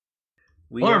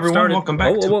We Hello, have everyone. started. Welcome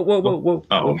back. Whoa.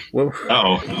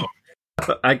 Uh-oh.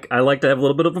 I like to have a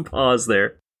little bit of a pause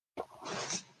there.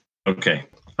 Okay.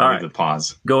 All Leave right. the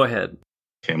pause. Go ahead.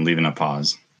 Okay, I'm leaving a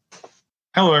pause.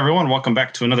 Hello, everyone. Welcome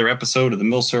back to another episode of the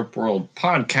Milsurp World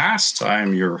Podcast.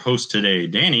 I'm your host today,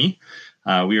 Danny.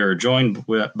 We are joined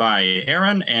by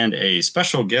Aaron and a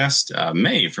special guest,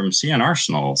 May from CN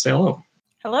Arsenal. Say hello.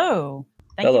 Hello.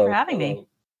 Thank you for having me.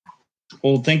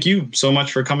 Well, thank you so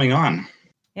much for coming on.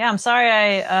 Yeah, I'm sorry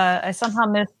I somehow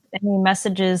missed any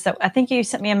messages that I think you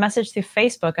sent me a message through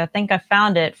Facebook. I think I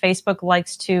found it. Facebook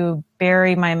likes to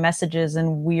bury my messages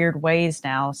in weird ways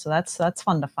now, so that's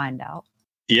fun to find out.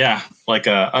 Yeah, like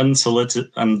a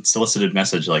unsolicited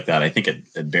message like that. I think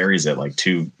it buries it like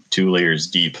two layers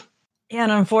deep. Yeah,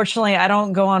 and unfortunately, I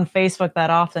don't go on Facebook that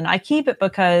often. I keep it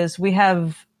because we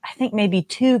have, I think, maybe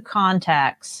 2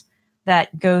 contacts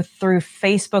that go through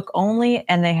Facebook only,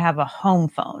 and they have a home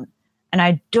phone. And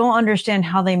I don't understand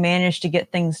how they manage to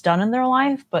get things done in their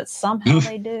life, but somehow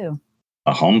they do.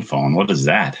 A home phone? What is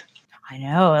that? I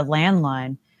know, a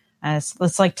landline.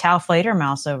 It's like Tau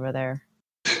Fledermaus over there.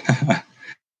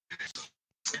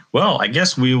 Well, I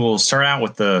guess we will start out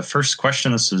with the first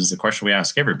question. This is the question we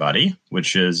ask everybody,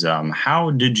 which is,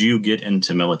 how did you get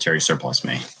into military surplus,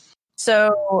 May?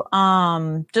 So,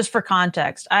 just for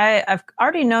context, I've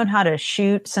already known how to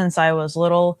shoot since I was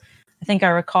little. I think I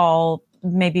recall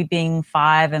maybe being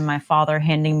 5 and my father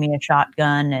handing me a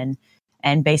shotgun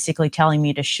and basically telling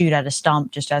me to shoot at a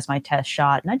stump just as my test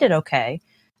shot. And I did okay.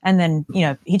 And then,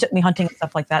 he took me hunting and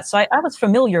stuff like that. So I was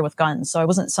familiar with guns. So it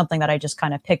wasn't something that I just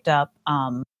kind of picked up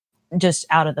just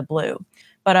out of the blue.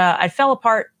 But I fell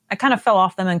apart. I kind of fell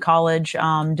off them in college.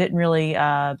 Didn't really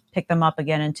pick them up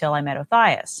again until I met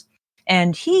Othais.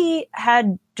 And he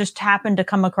had just happened to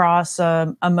come across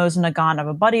a Mosin Nagant of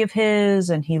a buddy of his,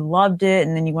 and he loved it.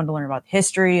 And then he wanted to learn about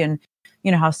history, and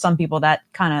how some people that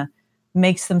kind of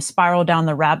makes them spiral down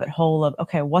the rabbit hole of,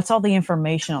 okay, what's all the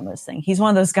information on this thing? He's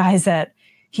one of those guys that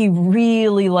he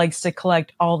really likes to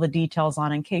collect all the details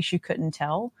on, in case you couldn't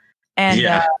tell. And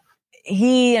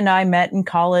he and I met in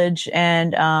college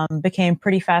and became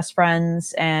pretty fast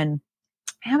friends. And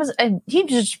he'd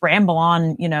just ramble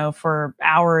on, for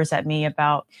hours at me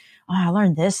about, I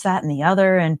learned this, that, and the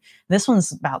other, and this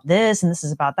one's about this, and this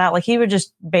is about that. Like, he would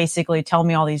just basically tell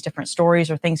me all these different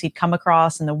stories or things he'd come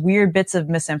across, and the weird bits of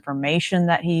misinformation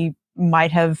that he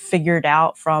might have figured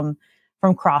out from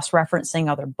cross-referencing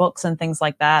other books and things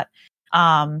like that.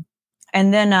 And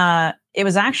then it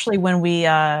was actually when we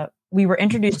were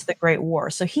introduced to the Great War.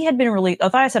 So he had been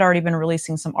Othais had already been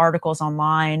releasing some articles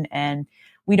online, and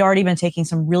we'd already been taking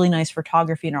some really nice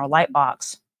photography in our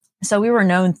Lightbox. So we were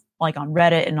known, like, on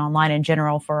Reddit and online in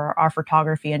general for our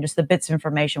photography and just the bits of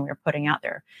information we were putting out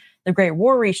there. The Great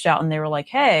War reached out and they were like,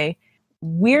 hey,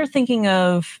 we're thinking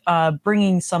of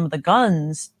bringing some of the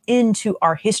guns into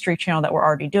our history channel that we're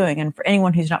already doing. And for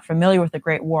anyone who's not familiar with the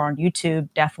Great War on YouTube,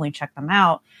 definitely check them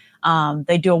out.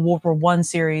 They do a World War I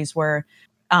series where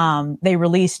they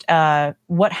released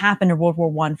what happened in World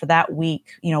War I for that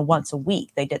week, once a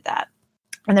week. They did that.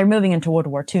 And they're moving into World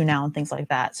War II now and things like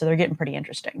that. So they're getting pretty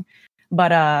interesting.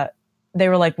 But they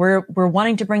were like, we're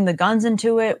wanting to bring the guns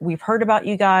into it. We've heard about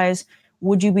you guys.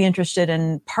 Would you be interested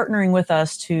in partnering with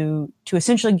us to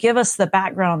essentially give us the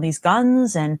background on these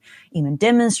guns and even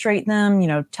demonstrate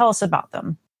them, tell us about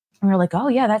them? And we're like, oh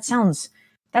yeah, that sounds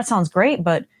great.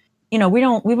 But, we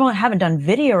haven't done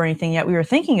video or anything yet. We were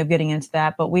thinking of getting into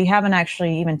that, but we haven't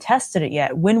actually even tested it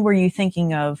yet. When were you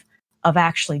thinking of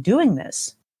actually doing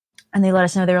this? And they let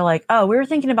us know. They were like, oh, we were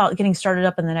thinking about getting started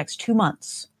up in the next 2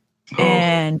 months. Oh.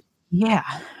 And yeah,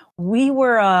 we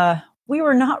were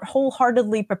not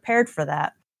wholeheartedly prepared for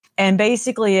that. And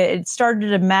basically it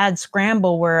started a mad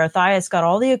scramble where Othais got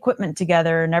all the equipment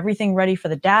together and everything ready for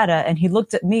the data. And he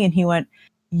looked at me and he went,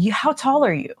 how tall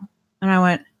are you? And I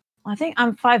went, well, I think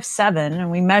I'm 5'7". And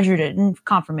we measured it in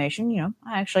confirmation.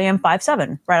 I actually am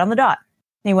 5'7", right on the dot.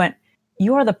 And he went,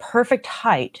 you are the perfect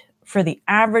height for the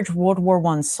average World War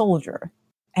I soldier,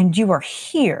 and you are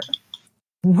here.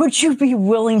 Would you be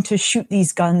willing to shoot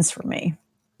these guns for me?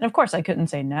 And of course, I couldn't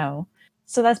say no.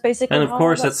 So that's basically. And of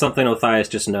course, that's something Othais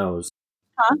just knows.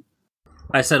 Huh?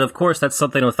 I said, of course, that's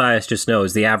something Othais just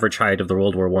knows. The average height of the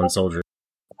World War I soldier.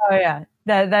 Oh yeah,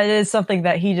 that is something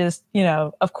that he just,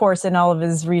 of course, in all of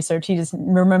his research, he just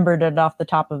remembered it off the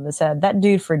top of his head. That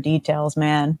dude for details,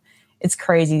 man, it's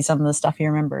crazy some of the stuff he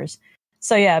remembers.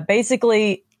 So yeah,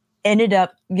 basically. Ended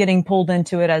up getting pulled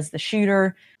into it as the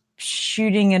shooter.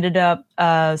 Shooting ended up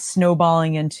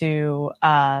snowballing into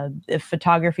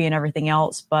photography and everything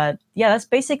else. But yeah, that's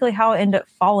basically how it ended up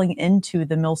falling into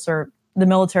the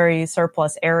military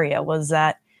surplus area, was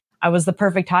that I was the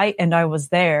perfect height and I was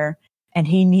there, and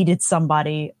he needed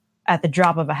somebody at the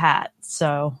drop of a hat.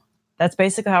 So that's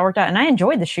basically how it worked out. And I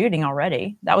enjoyed the shooting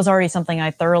already. That was already something I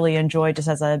thoroughly enjoyed just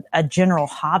as a general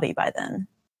hobby by then.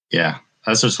 Yeah.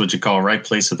 That's just what you call right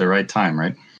place at the right time,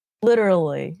 right?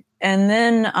 Literally. And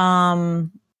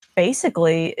then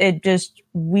basically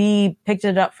we picked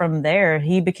it up from there.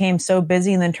 He became so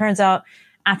busy. And then turns out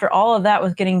after all of that,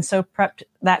 with getting so prepped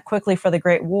that quickly for the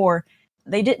Great War,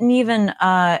 they didn't even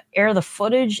air the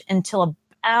footage until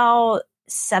about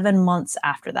 7 months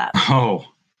after that. Oh,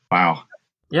 wow.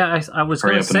 Yeah, I was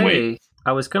going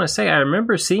to say, I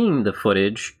remember seeing the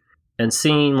footage and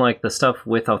seeing like the stuff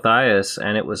with Othias,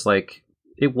 and it was like,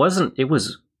 it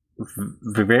was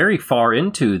very far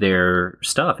into their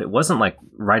stuff. It wasn't like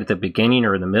right at the beginning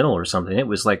or in the middle or something. It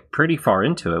was like pretty far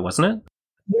into it, wasn't it?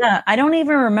 Yeah, I don't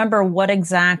even remember what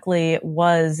exactly it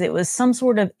was. It was some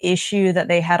sort of issue that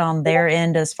they had on their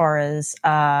end as far as,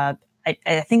 I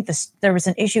think there was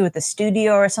an issue with the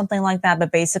studio or something like that,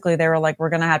 but basically they were like,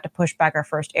 we're going to have to push back our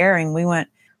first airing. We went,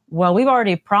 well, we've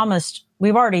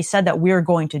already said that we're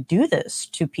going to do this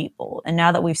to people. And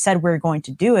now that we've said we're going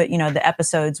to do it, the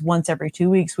episodes once every 2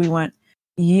 weeks, we went,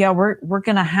 yeah, we're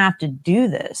going to have to do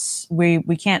this. We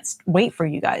can't wait for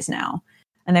you guys now.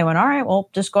 And they went, all right, well,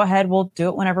 just go ahead. We'll do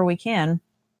it whenever we can.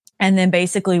 And then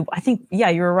basically, I think, yeah,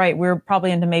 you were right. We were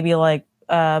probably into maybe like,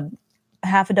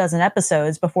 half a dozen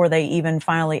episodes before they even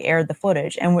finally aired the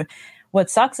footage. And what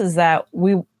sucks is that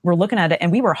we were looking at it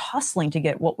and we were hustling to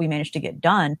get what we managed to get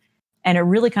done. And it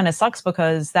really kind of sucks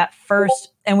because that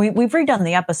first, and we've redone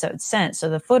the episode since, so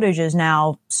the footage is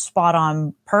now spot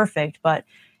on perfect. But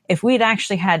if we'd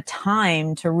actually had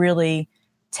time to really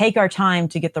take our time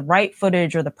to get the right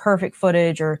footage or the perfect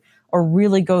footage or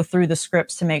really go through the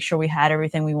scripts to make sure we had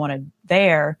everything we wanted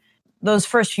there, those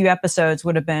first few episodes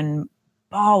would have been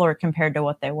baller compared to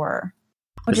what they were.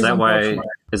 Is that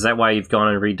why you've gone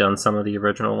and redone some of the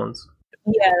original ones?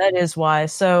 Yeah, that is why.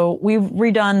 So we've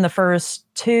redone the first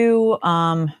two,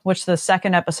 which the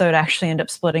second episode actually ended up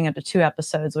splitting into 2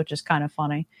 episodes, which is kind of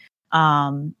funny.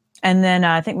 And then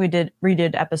I think we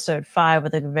redid episode 5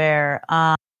 with the Gewehr.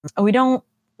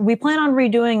 We plan on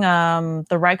redoing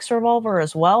the Reichsrevolver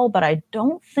as well, but I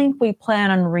don't think we plan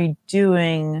on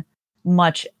redoing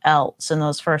much else in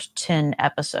those first 10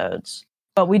 episodes.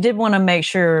 But we did want to make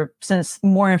sure, since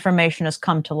more information has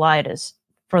come to light as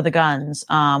for the guns,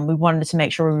 we wanted to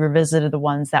make sure we revisited the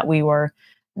ones that we were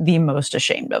the most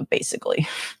ashamed of, basically.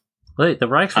 Wait, the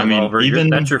Reichsrevolver,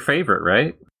 that's your favorite,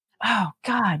 right? Oh,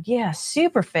 God, yeah,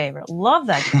 super favorite. Love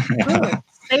that gun.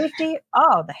 Safety,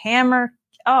 the hammer,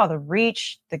 the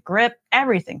reach, the grip,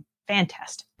 everything.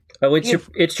 Fantastic. Oh,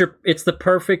 it's the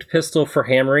perfect pistol for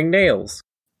hammering nails.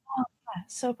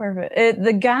 So perfect.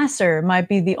 The Gasser might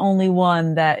be the only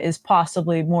one that is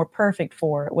possibly more perfect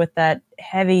for it, with that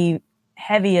heavy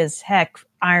as heck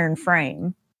iron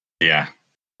frame. Yeah. I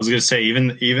was going to say,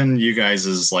 even you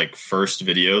guys' like first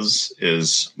videos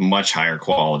is much higher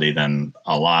quality than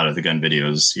a lot of the gun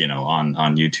videos,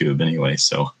 on YouTube anyway.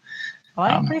 So well,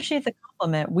 I appreciate the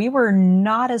compliment. We were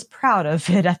not as proud of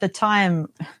it at the time.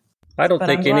 I don't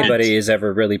think anybody is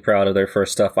ever really proud of their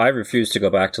first stuff. I refuse to go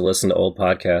back to listen to old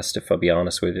podcasts, if I'll be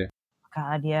honest with you.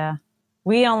 God, yeah.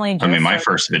 We only my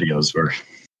first videos were...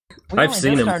 I've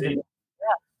seen them. Yeah.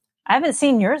 I haven't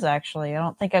seen yours, actually. I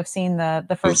don't think I've seen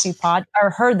the first few or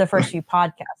heard the first few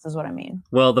podcasts, is what I mean.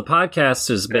 Well, the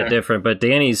podcast is a bit different, but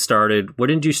Danny's started... When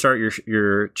did you start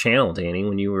your channel, Danny,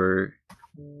 when you were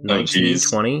 19,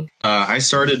 20? I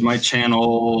started my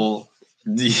channel...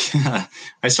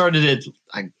 I started it...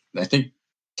 I think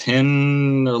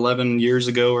 10 or 11 years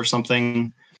ago or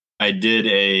something. I did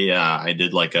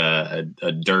like a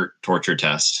dirt torture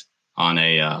test on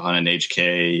an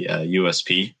HK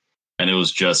USP, and it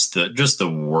was just the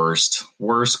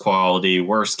worst quality,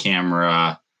 worst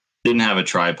camera. Didn't have a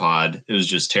tripod. It was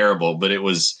just terrible. But it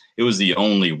was the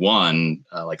only one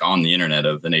like on the internet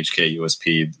of an HK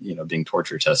USP, being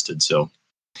torture tested. So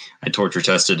I torture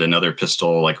tested another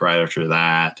pistol like right after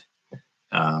that.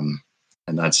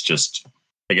 And that's just,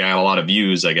 I got a lot of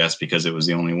views, I guess, because it was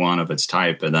the only one of its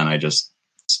type. And then I just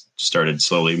started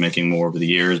slowly making more over the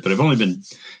years. But I've only been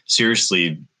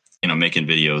seriously, making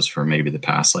videos for maybe the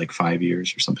past like 5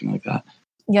 years or something like that.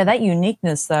 Yeah, that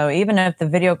uniqueness, though, even if the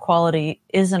video quality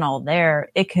isn't all there,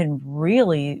 it can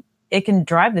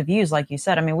drive the views, like you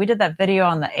said. I mean, we did that video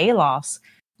on the ALOS.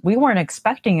 We weren't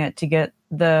expecting it to get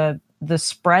the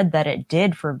spread that it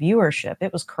did for viewership.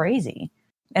 It was crazy.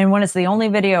 And when it's the only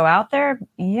video out there,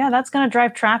 yeah, that's going to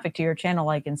drive traffic to your channel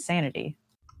like insanity.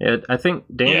 Yeah, I think,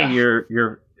 Danny,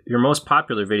 your most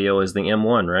popular video is the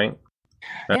M1, right?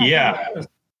 Yeah.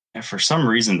 And for some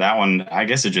reason, that one, I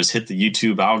guess it just hit the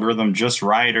YouTube algorithm just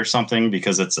right or something,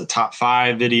 because it's a top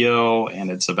 5 video and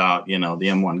it's about, the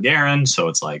M1 Garand. So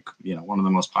it's like, one of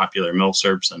the most popular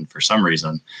milsurps. And for some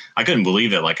reason, I couldn't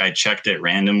believe it. Like, I checked it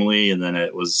randomly and then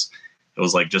it was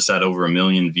like just at over 1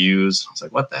 million views. I was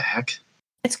like, what the heck?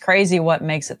 It's crazy what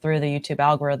makes it through the YouTube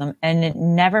algorithm, and it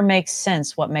never makes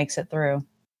sense what makes it through.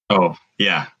 Oh,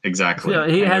 yeah, exactly. Yeah,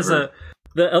 he has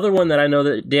the other one that I know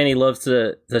that Danny loves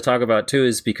to talk about too,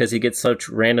 is because he gets such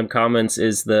random comments,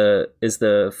 is the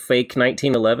fake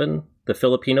 1911, the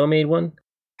Filipino made one.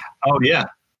 Oh yeah.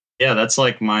 Yeah, that's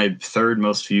like my 3rd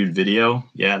most viewed video.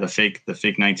 Yeah, the fake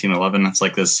 1911. That's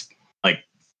like this like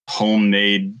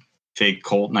homemade fake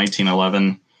Colt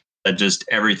 1911 that just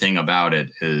everything about it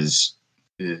is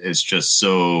just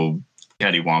so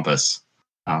cattywampus.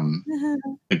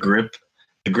 The grip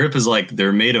is like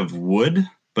they're made of wood,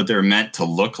 but they're meant to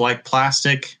look like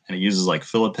plastic, and it uses like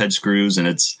Phillip head screws, and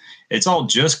it's all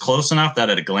just close enough that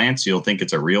at a glance you'll think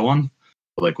it's a real one,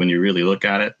 but like when you really look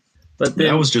at it. But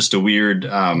that was just a weird.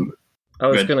 I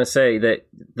was going to say that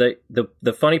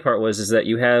the funny part is that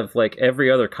you have like every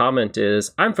other comment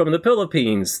is, "I'm from the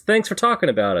Philippines. Thanks for talking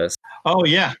about us." Oh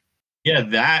yeah. Yeah,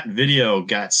 that video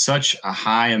got such a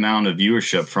high amount of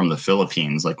viewership from the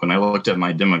Philippines. Like when I looked at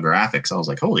my demographics, I was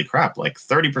like, holy crap, like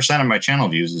 30% of my channel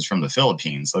views is from the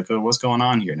Philippines. Like, what's going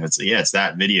on here? And it's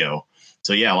that video.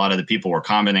 So yeah, a lot of the people were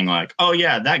commenting like, oh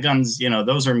yeah, that gun's,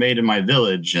 those are made in my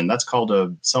village and that's called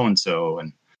a so-and-so.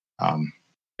 And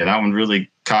that one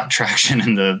really caught traction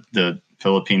in the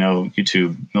Filipino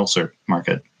YouTube milsurp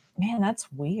market. Man,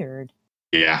 that's weird.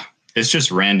 Yeah, it's just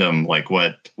random, like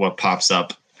what pops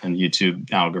up and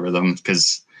YouTube algorithm,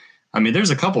 because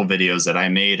there's a couple videos that I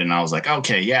made and I was like,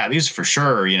 okay, yeah, these for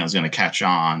sure, is going to catch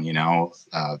on,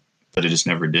 but it just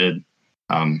never did.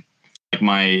 Like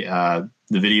my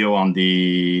the video on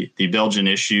the Belgian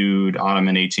issued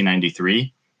Ottoman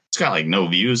 1893, it's got like no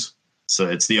views, so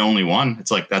it's the only one.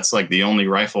 It's like that's like the only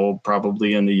rifle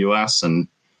probably in the U.S. and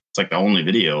it's like the only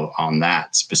video on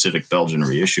that specific Belgian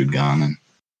reissued gun, and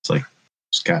it's like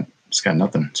it's got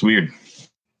nothing. It's weird.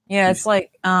 Yeah, it's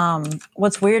like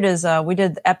what's weird is we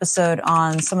did the episode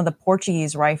on some of the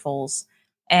Portuguese rifles,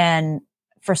 and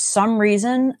for some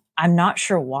reason, I'm not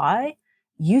sure why,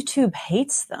 YouTube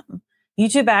hates them.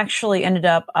 YouTube actually ended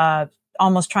up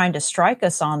almost trying to strike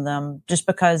us on them just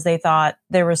because they thought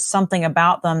there was something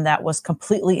about them that was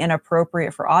completely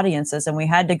inappropriate for audiences, and we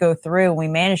had to go through and we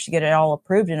managed to get it all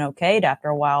approved and okayed after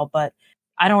a while, but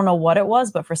I don't know what it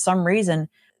was, but for some reason,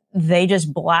 they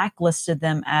just blacklisted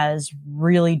them as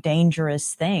really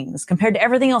dangerous things compared to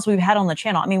everything else we've had on the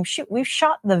channel. We've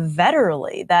shot the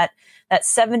Vetterli, that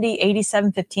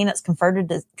 70-87-15 that's converted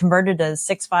to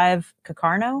 6.5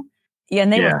 Carcano. Yeah,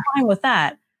 and they were fine with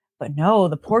that. But no,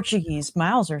 the Portuguese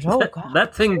Mausers, oh god.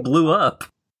 That thing blew up.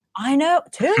 I know,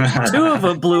 two of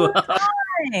them blew up.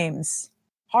 Times.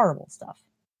 Horrible stuff.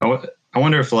 I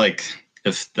wonder if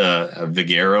the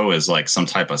Vigueiro is like some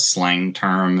type of slang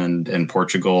term in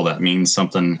Portugal that means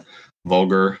something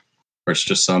vulgar, or it's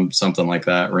just something like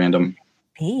that, random.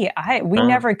 We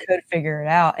never could figure it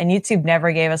out, and YouTube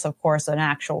never gave us, of course, an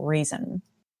actual reason,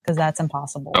 because that's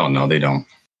impossible. Oh no, they don't.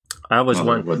 I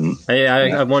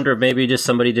wonder if maybe just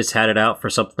somebody just had it out for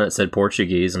something that said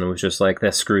Portuguese, and it was just like,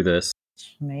 screw this.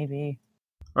 Maybe.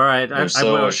 All right, They're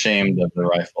so ashamed of the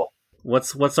rifle.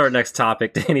 What's our next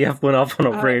topic, Danny? I've went off on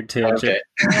a weird tangent.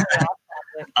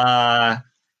 Okay.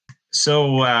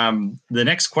 So the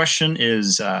next question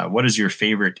is, what is your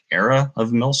favorite era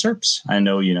of milsurps? I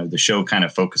know, the show kind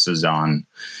of focuses on,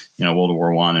 World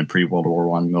War I and pre-World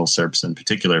War I milsurps in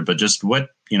particular, but just what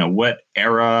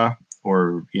era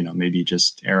or, maybe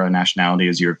just era nationality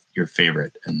is your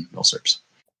favorite in milsurps?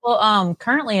 Well,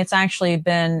 currently it's actually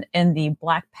been in the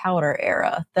black powder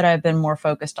era that I've been more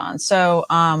focused on. So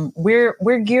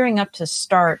we're gearing up to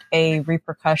start a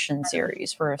repercussion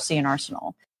series for C&R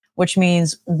Arsenal, which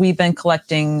means we've been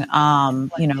collecting,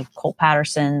 Colt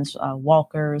Pattersons,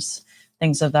 Walkers,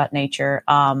 things of that nature.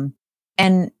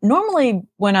 And normally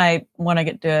when I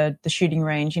get to the shooting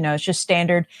range, it's just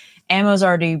standard. Ammo's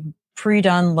already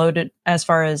pre-done, loaded as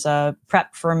far as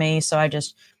prep for me. So I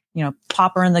just,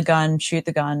 pop her in the gun, shoot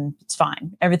the gun. It's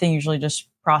fine. Everything usually just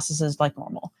processes like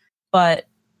normal. But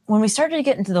when we started to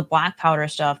get into the black powder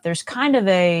stuff, there's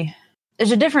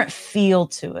a different feel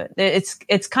to it.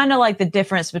 It's kind of like the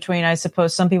difference between, I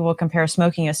suppose some people would compare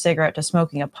smoking a cigarette to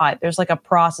smoking a pipe. There's like a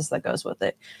process that goes with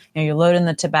it. You load in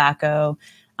the tobacco,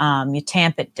 you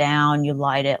tamp it down, you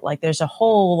light it. Like there's a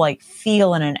whole like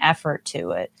feel and an effort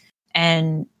to it.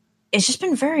 And it's just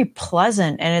been very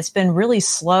pleasant, and it's been really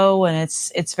slow, and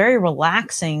it's very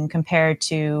relaxing compared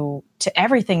to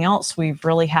everything else we've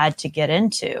really had to get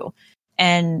into.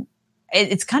 And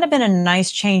it's kind of been a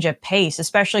nice change of pace,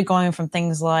 especially going from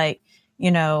things like,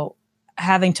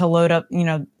 having to load up,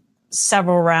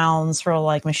 several rounds for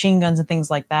like machine guns and things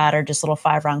like that, or just little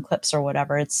 5-round clips or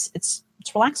whatever. It's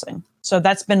relaxing. So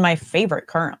that's been my favorite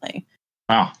currently.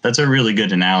 Wow, that's a really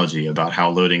good analogy about how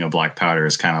loading a black powder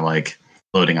is kind of like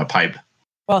loading a pipe.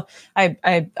 Well,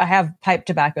 I have pipe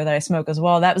tobacco that I smoke as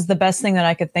well. That was the best thing that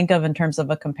I could think of in terms of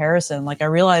a comparison. Like, I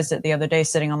realized it the other day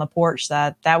sitting on the porch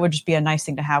that would just be a nice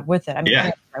thing to have with it. I mean,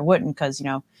 yeah. I wouldn't, because,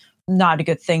 not a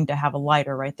good thing to have a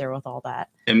lighter right there with all that.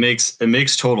 It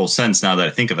makes total sense now that I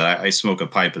think of it. I smoke a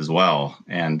pipe as well,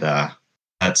 and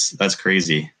that's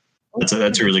crazy. That's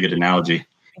a really good analogy.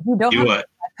 If you don't have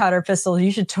powder pistols,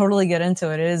 you should totally get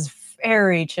into it. It is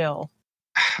very chill.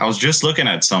 I was just looking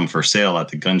at some for sale at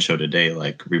the gun show today,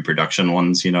 like reproduction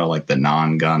ones, like the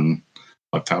non-gun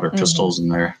black powder pistols, and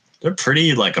they're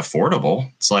pretty like affordable.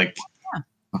 It's like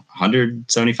 $175,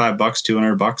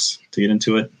 $200 to get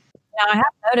into it. Now, I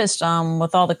have noticed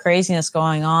with all the craziness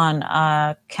going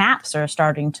on, caps are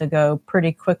starting to go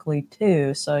pretty quickly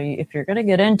too. So if you're going to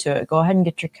get into it, go ahead and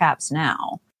get your caps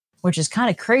now, which is kind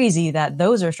of crazy that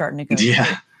those are starting to go.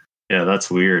 Yeah, that's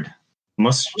weird. It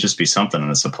must just be something in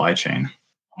the supply chain.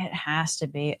 It has to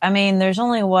be. I mean, there's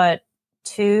only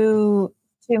two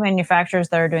manufacturers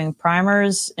that are doing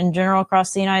primers in general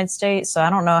across the United States. So I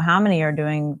don't know how many are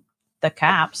doing the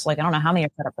caps. Like, I don't know how many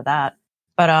are set up for that.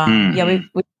 But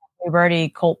we've already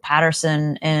Colt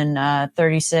Patterson in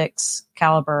 36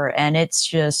 caliber, and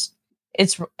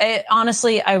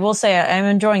honestly, I will say I'm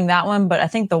enjoying that one, but I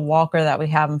think the Walker that we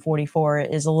have in 44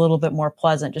 is a little bit more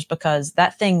pleasant, just because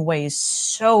that thing weighs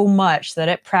so much that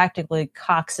it practically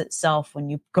cocks itself when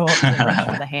you go up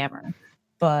to the hammer.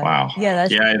 But wow,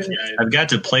 I've got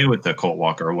to play with the Colt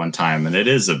Walker one time, and it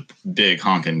is a big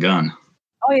honking gun.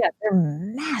 Oh yeah, they're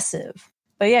massive.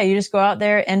 But yeah, you just go out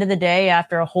there, end of the day,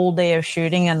 after a whole day of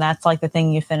shooting, and that's like the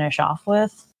thing you finish off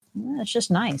with. Yeah, it's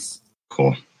just nice.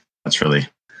 Cool. That's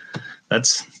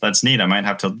neat. I might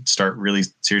have to start really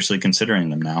seriously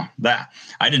considering them now. That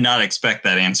I did not expect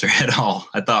that answer at all.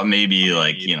 I thought maybe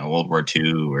like, World War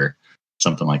II or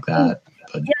something like that.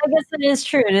 But yeah, I guess it is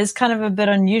true. It is kind of a bit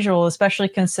unusual, especially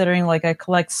considering like I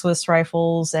collect Swiss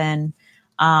rifles, and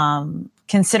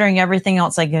considering everything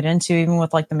else I get into, even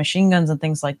with like the machine guns and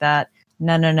things like that.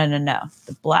 No.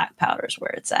 The black powder is where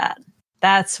it's at.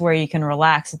 That's where you can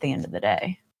relax at the end of the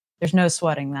day. There's no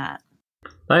sweating that.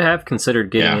 I have considered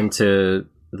getting into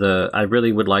I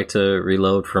really would like to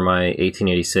reload for my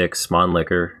 1886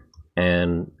 Mannlicher,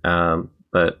 and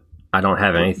but I don't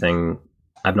have anything.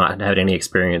 I've not had any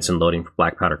experience in loading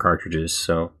black powder cartridges,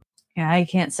 so yeah, I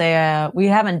can't say we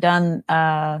haven't done.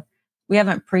 We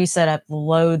haven't pre-set up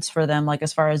loads for them, like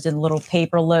as far as the little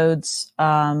paper loads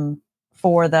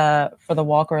for the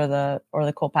Walker or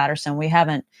the Colt Patterson. We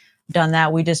haven't done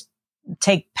that. We just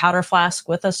take powder flask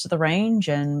with us to the range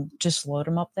and just load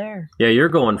them up there. Yeah, you're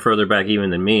going further back even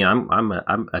than me. I'm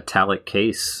a Talic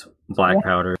case black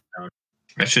powder.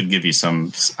 I should give you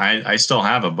some. I still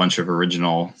have a bunch of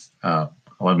original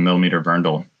 11 millimeter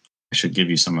Verndl. I should give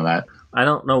you some of that. I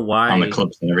don't know why on the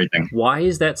clips and everything. Why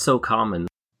is that so common?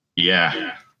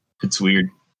 Yeah, it's weird.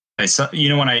 I saw,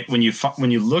 when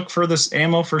you look for this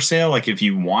ammo for sale, like if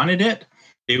you wanted it,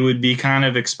 it would be kind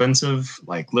of expensive.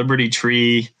 Like Liberty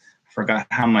Tree, I forgot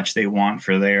how much they want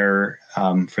for their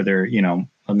 1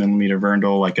 millimeter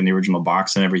Verndl, like in the original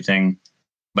box and everything.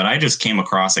 But I just came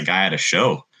across a guy at a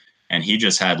show, and he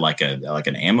just had like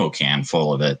an ammo can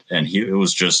full of it, and it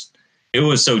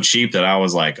was so cheap that I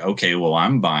was like, okay, well,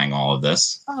 I'm buying all of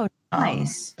this. Oh,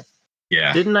 nice.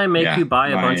 Yeah. Didn't I make you buy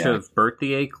a bunch of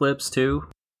Berthier clips too?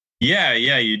 Yeah,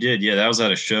 you did. Yeah, that was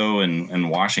at a show in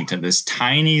Washington, this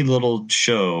tiny little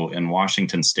show in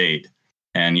Washington State.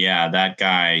 And yeah, that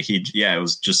guy, he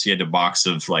had a box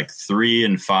of like 3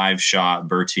 and 5 shot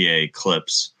Berthier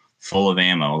clips full of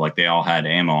ammo. Like they all had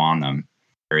ammo on them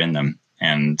or in them.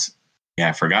 And yeah,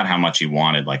 I forgot how much he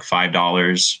wanted, like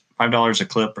 $5 a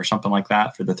clip or something like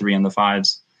that for the 3 and the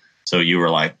 5s. So you were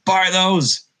like, buy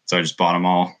those. So I just bought them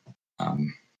all.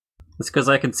 It's because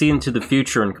I could see into the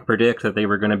future and predict that they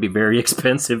were going to be very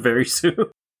expensive very soon.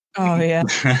 Oh, yeah.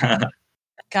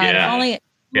 God, yeah. Only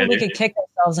we could kick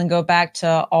ourselves and go back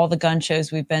to all the gun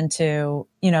shows we've been to,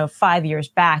 5 years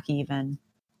back even,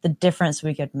 the difference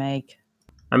we could make.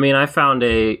 I mean, I found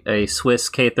a Swiss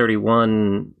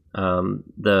K31,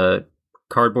 the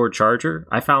cardboard charger.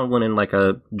 I found one in like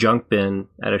a junk bin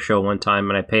at a show one time,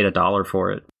 and I paid $1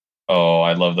 for it. Oh,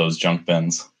 I love those junk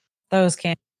bins. Those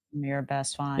can't your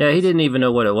best find. Yeah, he didn't even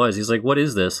know what it was. He's like, "What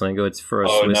is this?" And I go, "It's for a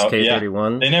Swiss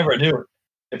K31." Yeah. They never do.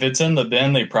 If it's in the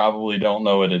bin, they probably don't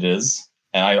know what it is.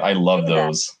 And I love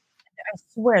those. I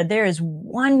swear, there is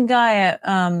one guy at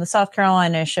the South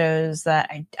Carolina shows that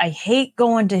I hate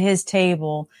going to his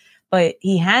table, but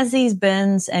he has these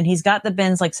bins, and he's got the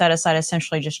bins like set aside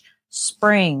essentially just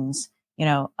springs,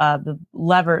 the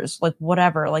levers, like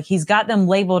whatever. Like he's got them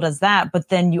labeled as that, but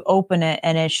then you open it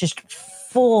and it's just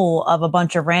full of a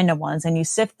bunch of random ones, and you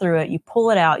sift through it, you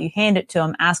pull it out, you hand it to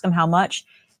him, ask him how much.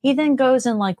 He then goes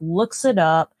and like looks it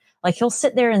up. Like he'll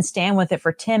sit there and stand with it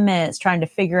for 10 minutes trying to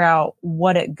figure out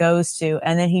what it goes to.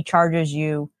 And then he charges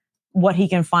you what he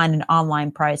can find an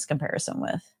online price comparison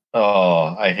with.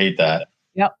 Oh, I hate that.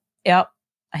 Yep.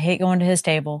 I hate going to his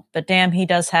table, but damn, he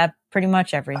does have pretty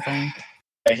much everything.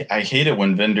 I hate it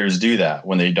when vendors do that,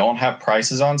 when they don't have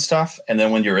prices on stuff. And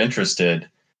then when you're interested,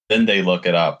 then they look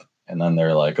it up and then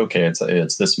they're like, okay,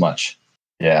 it's this much.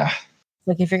 Yeah.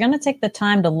 Like if you're going to take the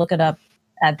time to look it up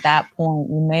at that point,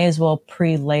 you may as well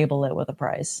pre-label it with a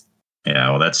price.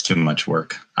 Yeah, well, that's too much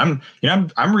work. I'm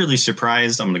really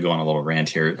surprised. I'm going to go on a little rant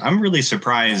here. I'm really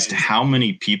surprised how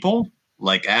many people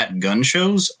like at gun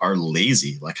shows are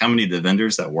lazy. Like how many of the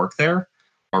vendors that work there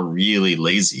are really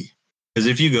lazy. Because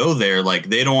if you go there, like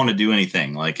they don't want to do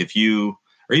anything. Like if you,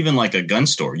 or even like a gun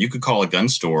store, you could call a gun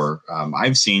store.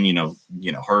 I've seen,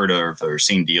 heard of or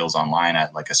seen deals online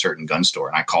at like a certain gun store,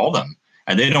 and I call them.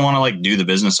 And they don't want to like do the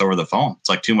business over the phone. It's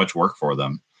like too much work for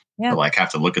them. Yeah. To like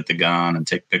have to look at the gun and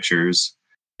take pictures.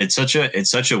 It's such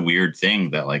a weird thing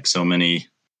that like so many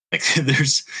like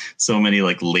there's so many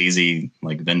like lazy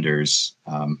like vendors.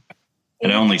 And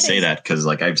I only say that because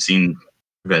like I've seen.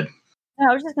 Good.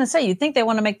 No, I was just gonna say you'd think they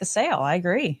want to make the sale. I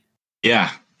agree.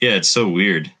 Yeah, it's so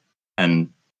weird. And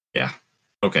yeah,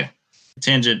 okay.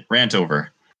 Tangent rant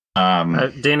over.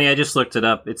 Danny, I just looked it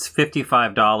up. It's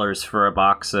 $55 for a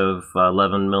box of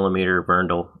 11 millimeter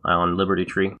Berndl on Liberty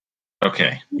Tree.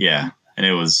 Okay, yeah, and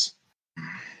it was,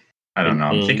 I don't know,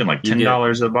 I'm thinking like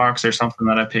 $10 a box or something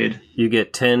that I paid. You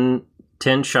get 10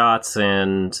 shots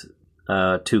and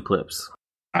 2 clips.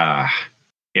 Yeah.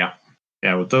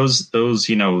 With those those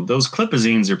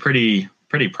clipazines are pretty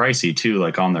pricey too,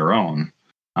 like on their own.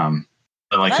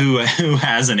 But like who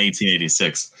has an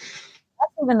 1886?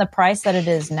 That's even the price that it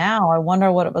is now. I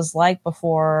wonder what it was like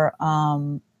before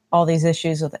all these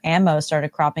issues with ammo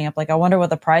started cropping up. Like, I wonder what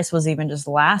the price was even just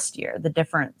last year, the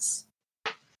difference.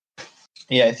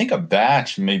 Yeah, I think a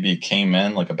batch maybe came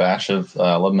in, like a batch of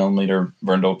 11 millimeter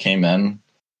Berndl came in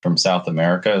from South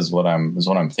America is what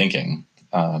I'm thinking.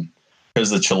 Because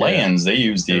the Chileans, they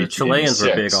used the Chileans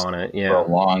were big on it, for a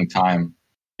long time.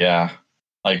 Yeah.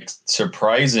 Like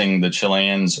surprising, the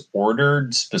Chileans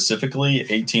ordered specifically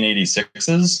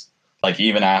 1886s, like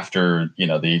even after, the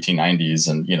 1890s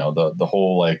and, the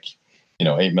whole 8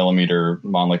 millimeter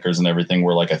Mannlichers and everything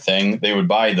were like a thing. They would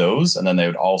buy those and then they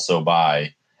would also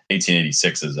buy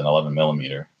 1886s and 11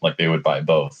 millimeter. Like they would buy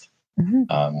both.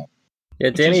 Mm-hmm.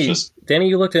 Danny,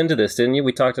 you looked into this, didn't you?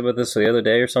 We talked about this the other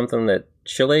day or something, that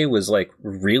Chile was like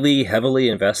really heavily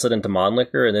invested into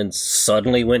Mannlicher and then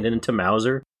suddenly went into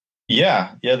Mauser.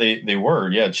 Yeah, they were.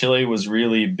 Yeah, Chile was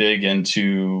really big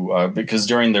into because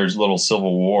during their little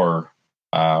civil war,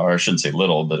 or I shouldn't say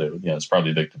little, but it's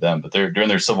probably big to them. But during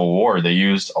their civil war, they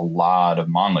used a lot of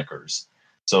Mannlichers,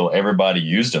 so everybody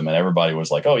used them, and everybody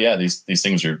was like, "Oh yeah, these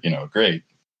things are great,"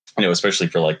 especially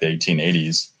for like the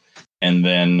 1880s. And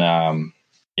then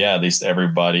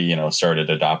everybody started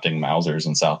adopting Mausers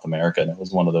in South America, and it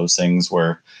was one of those things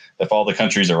where if all the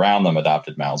countries around them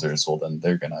adopted Mausers, well, then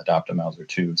they're going to adopt a Mauser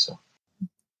too. So,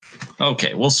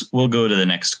 okay, we'll go to the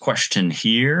next question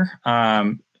here.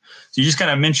 So you just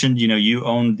kind of mentioned, you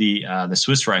owned the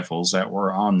Swiss rifles that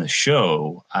were on the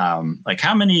show. Like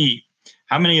how many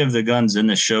of the guns in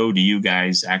the show do you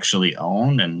guys actually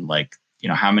own, and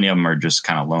how many of them are just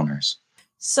kind of loaners?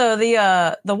 So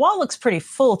the wall looks pretty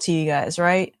full to you guys,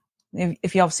 right?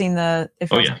 If y'all have seen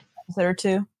consider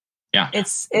too. Yeah.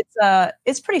 It's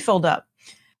pretty filled up.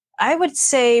 I would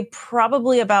say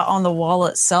probably about on the wall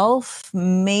itself,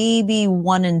 maybe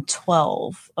 1 in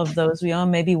 12 of those we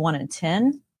own, maybe 1 in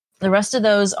 10. The rest of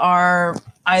those are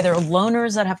either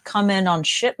loaners that have come in on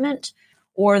shipment,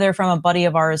 or they're from a buddy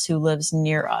of ours who lives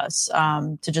near us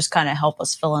to just kind of help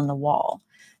us fill in the wall.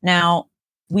 Now,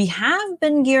 we have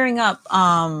been gearing up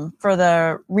for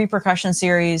the Repercussion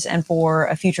series and for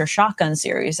a future shotgun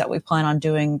series that we plan on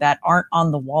doing that aren't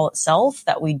on the wall itself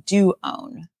that we do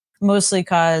own. Mostly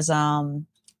because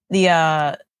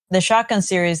the shotgun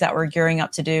series that we're gearing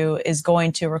up to do is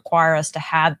going to require us to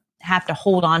have to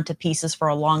hold on to pieces for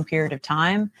a long period of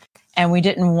time. And we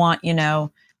didn't want,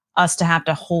 us to have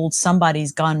to hold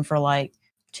somebody's gun for like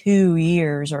 2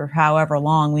 years or however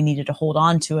long we needed to hold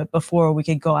on to it before we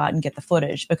could go out and get the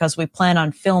footage, because we plan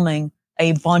on filming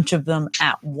a bunch of them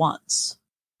at once.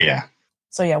 Yeah.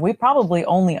 So yeah, we probably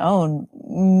only own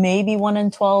maybe 1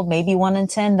 in 12, maybe 1 in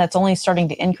 10. That's only starting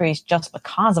to increase just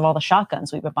because of all the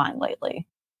shotguns we've been buying lately.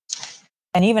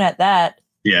 And even at that,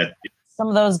 some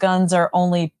of those guns are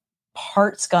only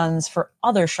parts guns for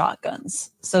other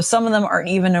shotguns. So some of them aren't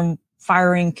even in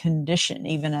firing condition,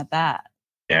 even at that.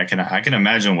 Yeah, I can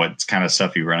imagine what kind of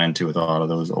stuff you run into with a lot of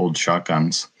those old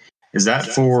shotguns. Is that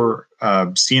for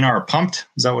CNR pumped?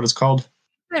 Is that what it's called?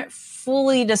 I haven't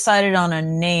fully decided on a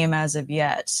name as of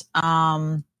yet.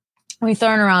 We've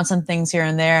thrown around some things here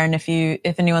and there, and if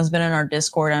anyone's been in our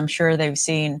Discord, I'm sure they've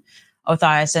seen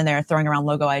Othias in there throwing around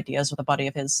logo ideas with a buddy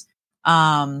of his.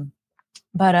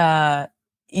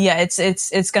 Yeah,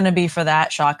 it's going to be for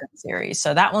that shotgun series.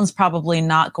 So that one's probably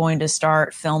not going to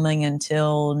start filming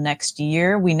until next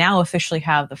year. We now officially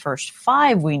have the first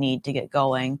 5 we need to get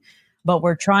going, but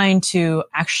we're trying to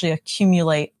actually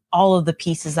accumulate all of the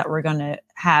pieces that we're going to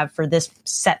have for this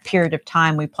set period of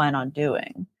time we plan on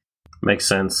doing. Makes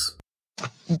sense.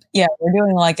 Yeah, we're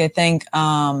doing like, I think,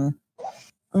 I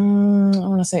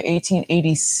want to say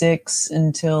 1886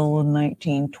 until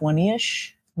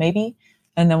 1920-ish, maybe.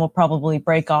 And then we'll probably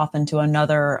break off into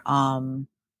another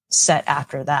set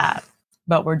after that.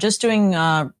 But we're just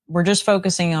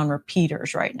focusing on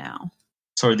repeaters right now.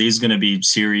 So are these going to be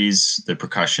series, the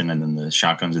percussion and then the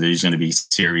shotguns, are these going to be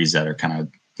series that are kind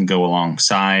of go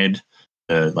alongside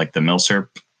the Milsurp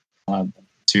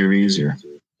series? Or?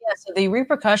 Yeah, so the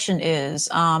repercussion is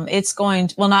it's going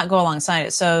to, well, not go alongside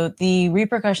it. So the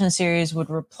repercussion series would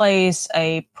replace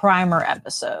a primer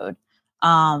episode.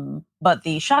 But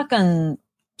the shotgun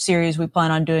series we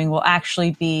plan on doing will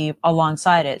actually be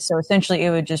alongside it. So essentially it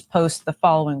would just post the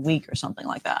following week or something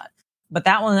like that. But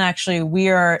that one actually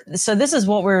so this is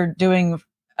what we're doing,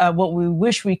 what we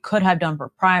wish we could have done for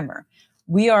primer.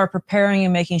 We are preparing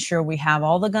and making sure we have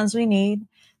all the guns we need.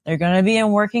 They're going to be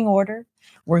in working order.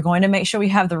 We're going to make sure we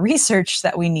have the research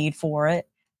that we need for it.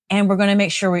 And we're going to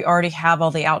make sure we already have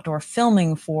all the outdoor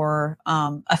filming for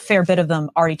a fair bit of them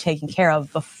already taken care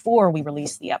of before we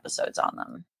release the episodes on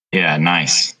them. Yeah,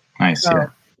 nice. So, yeah,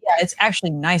 it's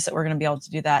actually nice that we're going to be able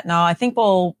to do that. Now, I think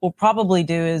we'll probably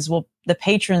do is the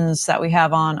patrons that we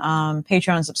have on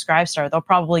Patreon and Subscribestar, they'll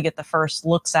probably get the first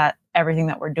looks at everything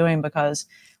that we're doing, because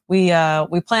we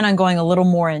plan on going a little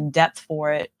more in depth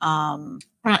for it.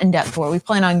 Not in depth for it. We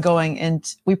plan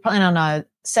on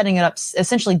setting it up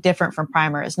essentially different from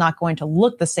primer. It's not going to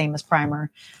look the same as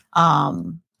primer.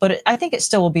 But I think it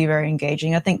still will be very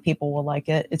engaging. I think people will like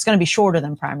it. It's going to be shorter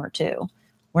than primer too.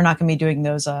 We're not going to be doing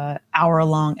those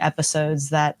hour-long episodes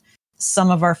that some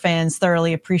of our fans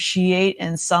thoroughly appreciate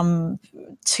and some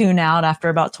tune out after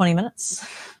about 20 minutes.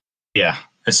 Yeah,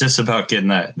 it's just about getting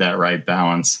that right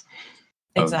balance.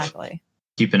 Exactly.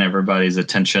 Keeping everybody's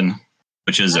attention,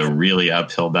 which is a really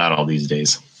uphill battle these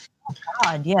days. Oh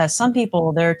God, yeah. Some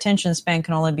people, their attention span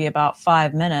can only be about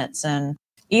 5 minutes. And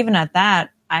even at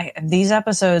that, these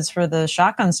episodes for the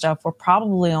shotgun stuff, we're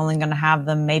probably only going to have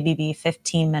them maybe be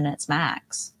 15 minutes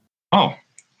max. Oh,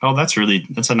 that's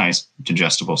a nice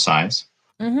digestible size.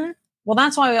 Mm-hmm. Well,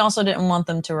 that's why we also didn't want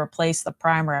them to replace the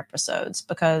primer episodes,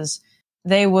 because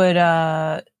they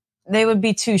would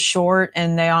be too short,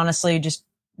 and they honestly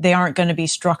they aren't going to be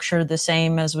structured the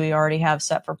same as we already have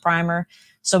set for primer.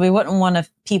 So we wouldn't want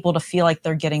people to feel like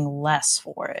they're getting less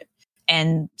for it.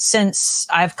 And since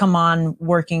I've come on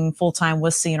working full-time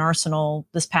with CN Arsenal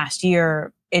this past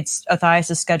year,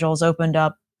 Othias' schedule has opened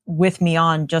up with me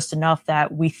on just enough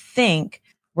that we think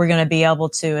we're going to be able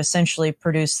to essentially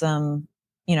produce them,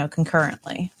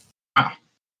 concurrently. Wow.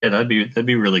 Yeah, that'd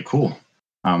be really cool.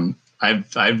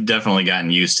 I've definitely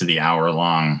gotten used to the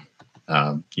hour-long,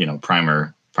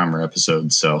 primer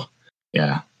episodes. So,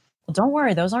 yeah. Well, don't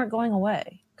worry, those aren't going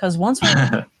away. Because once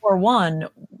we're War One,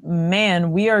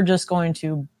 man, we are just going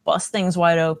to bust things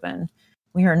wide open.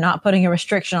 We are not putting a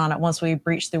restriction on it once we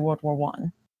breach through World War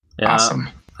One. Yeah, awesome.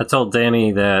 I told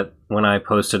Danny that when I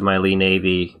posted my Lee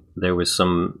Navy, there was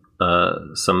some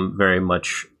very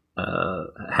much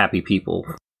happy people.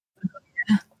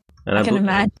 And I can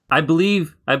imagine. I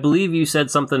believe you said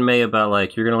something, May, about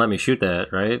like you're going to let me shoot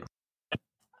that, right?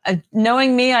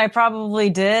 Knowing me, I probably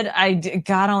did.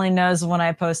 God only knows when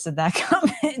I posted that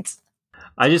comment.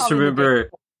 I just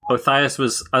remember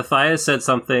Othias said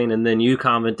something, and then you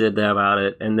commented about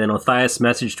it, and then Othias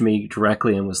messaged me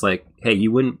directly and was like, "Hey,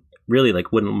 you wouldn't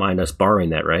mind us borrowing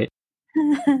that, right?"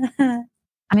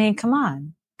 I mean, come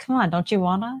on, don't you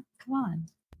wanna? Come on.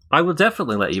 I will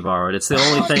definitely let you borrow it. It's the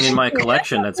only thing in my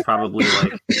collection that's probably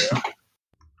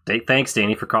like... Thanks,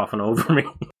 Danny, for coughing over me.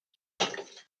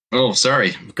 Oh,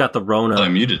 sorry. You've got the Rona. I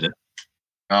muted it.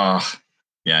 Oh,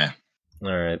 yeah.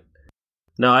 All right.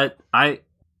 No, I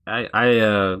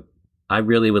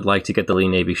really would like to get the Lee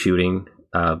Navy shooting,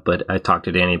 but I talked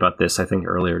to Danny about this, I think,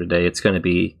 earlier today. It's going to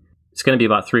be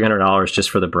about $300 just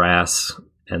for the brass,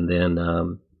 and then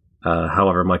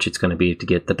however much it's going to be to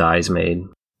get the dies made.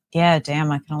 Yeah,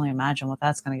 damn, I can only imagine what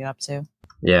that's going to get up to.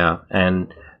 Yeah,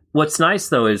 and what's nice,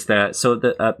 though, is that,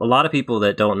 a lot of people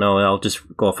that don't know, and I'll just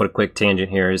go off on a quick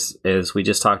tangent here, is we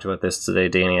just talked about this today,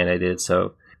 Danny and I did,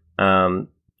 so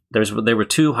there were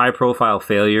 2 high-profile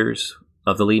failures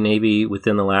of the Lee Navy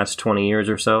within the last 20 years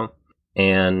or so,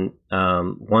 and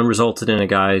one resulted in a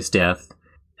guy's death,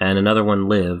 and another one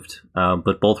lived,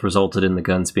 but both resulted in the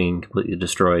guns being completely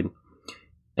destroyed.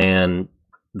 And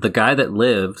the guy that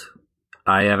lived,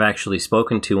 I have actually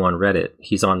spoken to on Reddit.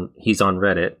 He's on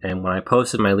Reddit, and when I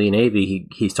posted my Lee Navy,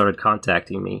 he started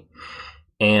contacting me.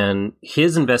 And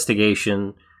his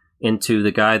investigation into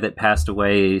the guy that passed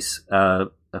away's a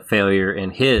failure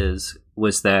in his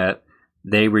was that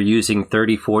they were using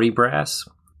 3040 brass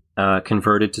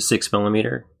converted to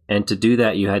 6mm, and to do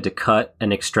that you had to cut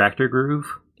an extractor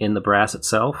groove in the brass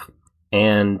itself,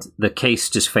 and the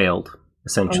case just failed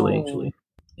essentially. Oh.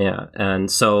 Yeah,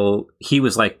 and so he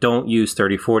was like, "Don't use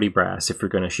 3040 brass if you're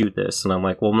going to shoot this." And I'm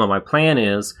like, "Well, no, my plan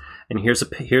is, and here's a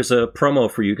promo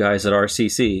for you guys at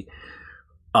RCC,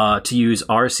 to use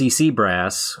RCC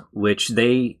brass, which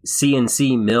they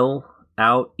CNC mill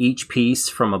out each piece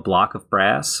from a block of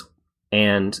brass,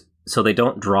 and so they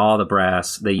don't draw the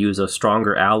brass. They use a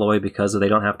stronger alloy because they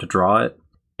don't have to draw it,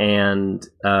 and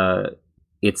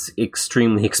it's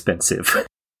extremely expensive."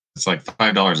 It's like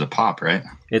 $5 a pop, right?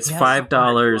 It's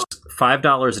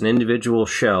 $5 an individual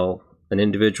shell, an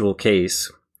individual case,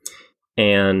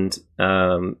 and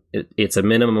it's a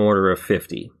minimum order of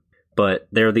 50. But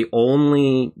they're the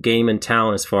only game in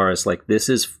town as far as like, this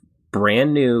is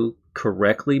brand new,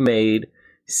 correctly made,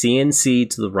 CNC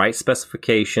to the right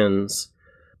specifications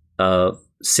of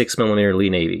 6mm Lee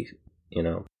Navy.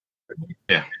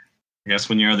 Yeah. I guess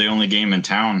when you're the only game in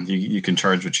town, you can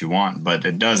charge what you want, but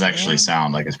it does actually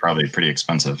sound like it's probably pretty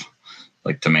expensive,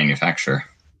 like to manufacture.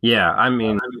 Yeah, I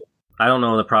mean, I don't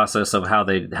know the process of how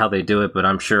they do it, but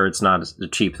I'm sure it's not a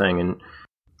cheap thing.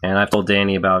 And I've told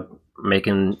Danny about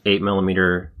making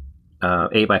 8mm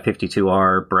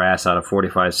 8x52R brass out of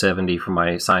 4570 for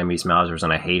my Siamese Mausers,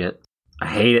 and I hate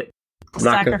it.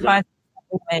 Sacrifice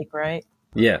we make, right?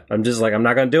 Yeah, I'm just like, I'm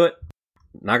not gonna do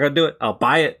it. I'll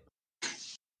buy it.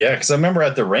 Yeah, because I remember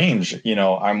at the range,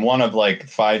 I'm one of like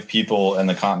 5 people in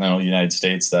the continental United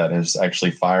States that has actually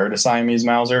fired a Siamese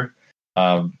Mauser.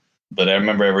 But I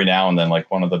remember every now and then, like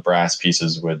one of the brass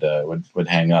pieces would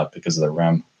hang up because of the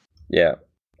rim. Yeah,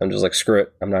 I'm just like, screw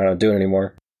it. I'm not gonna do it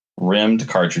anymore. Rimmed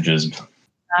cartridges.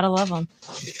 Gotta love them.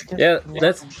 Yeah,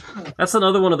 that's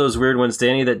another one of those weird ones,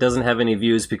 Danny, that doesn't have any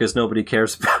views because nobody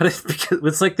cares about it. Because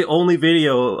it's like the only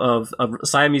video of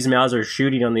Siamese Mauser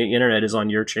shooting on the internet is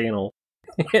on your channel.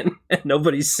 And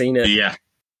nobody's seen it. Yeah.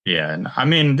 I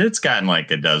mean, it's gotten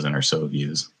like a dozen or so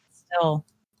views. Still,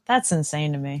 that's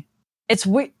insane to me. It's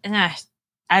weird.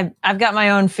 I've got my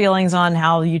own feelings on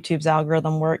how YouTube's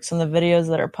algorithm works and the videos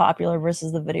that are popular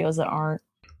versus the videos that aren't.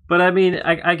 But I mean,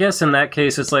 I guess in that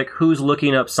case, it's like, who's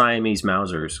looking up Siamese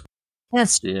Mausers?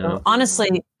 Yes.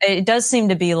 Honestly, it does seem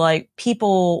to be like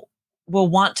people will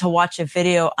want to watch a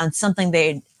video on something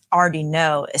they already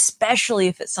know, especially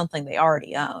if it's something they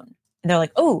already own. And they're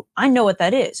like, "Oh, I know what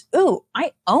that is. Oh,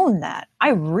 I own that. I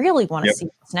really want to see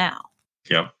this now."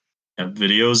 Yep.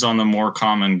 Videos on the more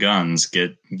common guns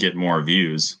get more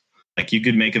views. Like you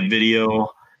could make a video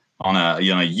on a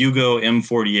Yugo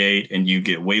M48 and you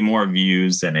get way more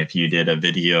views than if you did a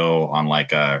video on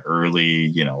like a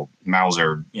early,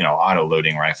 Mauser, auto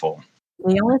loading rifle.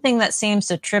 The only thing that seems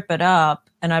to trip it up,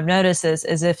 and I've noticed this,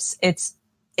 is if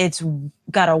it's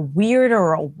got a weird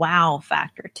or a wow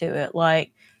factor to it.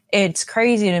 Like, it's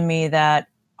crazy to me that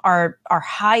our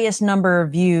highest number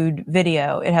viewed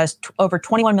video, it has over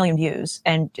 21 million views.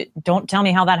 And don't tell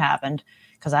me how that happened,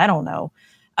 because I don't know.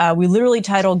 We literally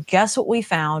titled, "Guess What We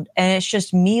Found?" And it's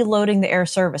just me loading the air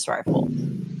service rifle.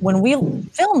 When we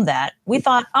filmed that, we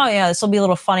thought, oh yeah, this will be a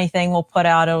little funny thing we'll put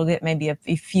out. It'll get maybe a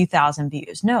few thousand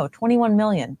views. No, 21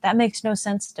 million. That makes no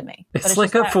sense to me. It's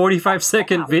like a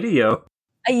 45-second video.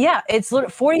 Yeah, it's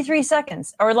 43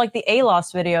 seconds. Or like the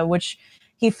ALOS video, which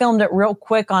he filmed it real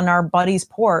quick on our buddy's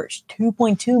porch,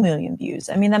 2.2 million views.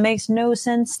 I mean, that makes no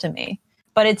sense to me.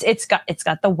 But it's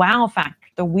got the wow factor,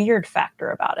 the weird factor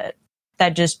about it.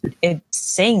 it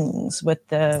sings with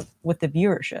the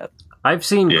viewership. I've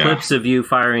seen clips of you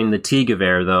firing the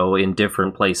Tigavere though in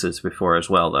different places before as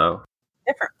well, though.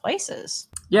 Different places.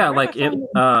 Yeah, like it.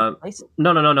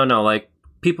 No. Like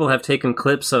people have taken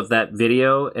clips of that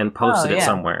video and posted it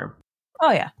somewhere.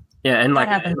 Oh yeah. Yeah, and like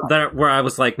that, where I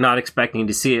was like not expecting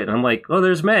to see it, and I'm like, oh,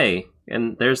 there's May,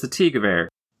 and there's the Tigavere.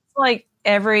 Like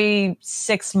every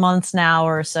 6 months now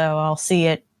or so, I'll see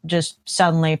it just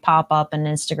suddenly pop up in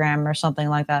Instagram or something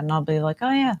like that, and I'll be like,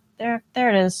 oh yeah, there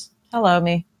it is. Hello,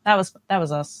 me. That was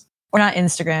us. Or not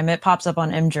Instagram. It pops up on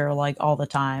Imgur like all the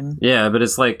time. Yeah, but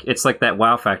it's like that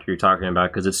wow factor you're talking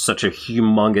about because it's such a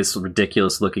humongous,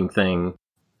 ridiculous looking thing.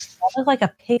 I look like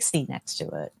a pixie next to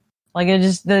it. Like it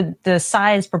just the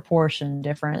size proportion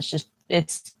difference.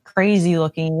 It's crazy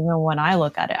looking even when I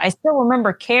look at it. I still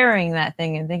remember carrying that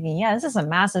thing and thinking, yeah, this is a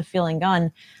massive feeling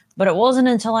gun. But it wasn't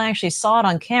until I actually saw it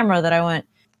on camera that I went,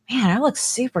 man, I look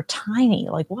super tiny.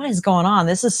 Like what is going on?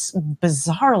 This is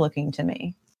bizarre looking to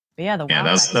me. But yeah,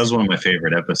 that was one of my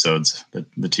favorite episodes. The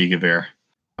Tigavere.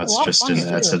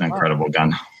 That's an incredible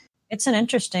gun. It's an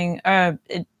interesting of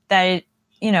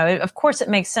course it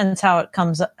makes sense how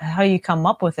you come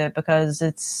up with it because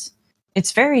it's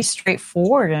very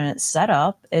straightforward in its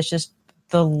setup. It's just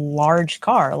the large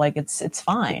car, like it's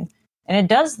fine.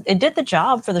 And it did the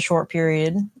job for the short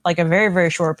period, like a very, very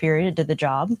short period. It did the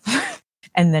job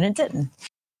and then it didn't.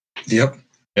 Yep.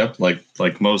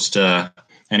 Like most,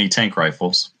 any tank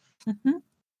rifles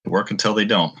work until they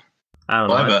don't. I don't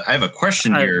know. I have a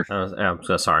question here. I'm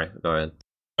so sorry. Go ahead.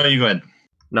 Oh, you go ahead.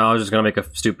 No, I was just going to make a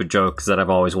stupid joke because I've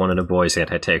always wanted a boys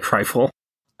anti-tank rifle.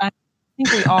 I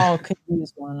think we all could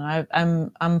use one.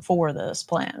 I'm for this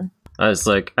plan. I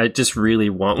just really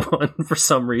want one for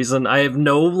some reason. I have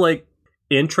no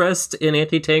interest in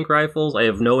anti-tank rifles. I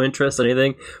have no interest in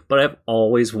anything, but I've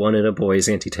always wanted a boys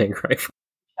anti-tank rifle.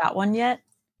 Got one yet?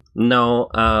 No.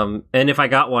 And if I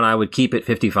got one, I would keep it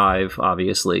 55.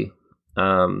 Obviously,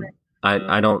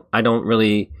 I don't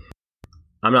really.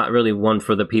 I'm not really one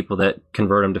for the people that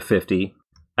convert them to 50.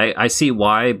 I see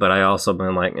why, but I also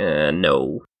been like,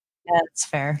 no. That's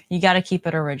fair. You got to keep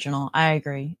it original. I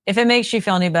agree. If it makes you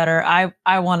feel any better,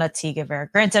 I want a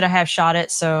Tigavere. Granted, I have shot it,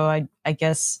 so I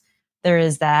guess there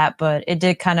is that, but it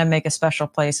did kind of make a special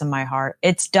place in my heart.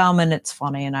 It's dumb and it's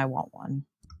funny, and I want one.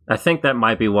 I think that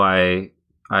might be why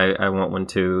I want one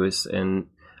too. And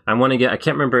I want to get. I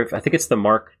can't remember I think it's the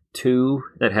Mark II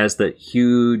that has the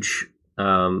huge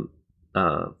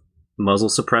muzzle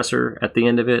suppressor at the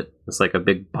end of it. It's like a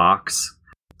big box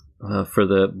for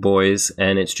the boys,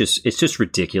 and it's just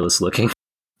ridiculous looking.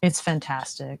 It's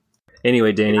fantastic.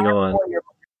 Anyway, Danny, go on.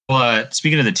 Well,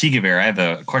 speaking of the Tigavere, I have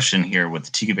a question here with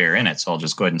the Tigavere in it, so I'll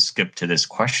just go ahead and skip to this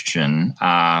question.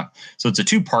 So it's a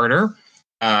two-parter.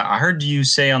 I heard you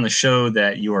say on the show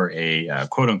that you are a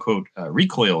quote-unquote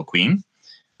recoil queen.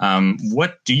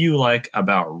 What do you like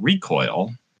about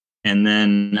recoil? And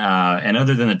then, and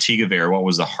other than the Tigavere, what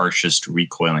was the harshest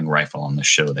recoiling rifle on the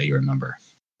show that you remember?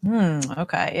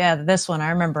 Okay. Yeah, this one, I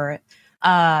remember it.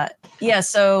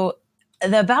 So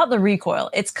about the recoil,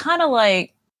 it's kind of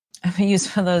like, I'm going to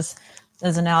use one of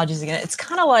those analogies again. It's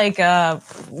kind of like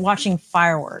watching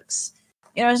fireworks.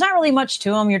 There's not really much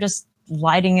to them. You're just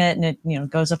lighting it and it,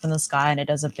 goes up in the sky and it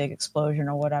does a big explosion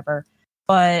or whatever.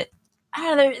 But I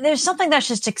don't know, there's something that's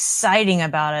just exciting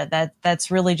about it.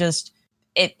 That's really just,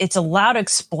 it's a loud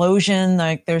explosion.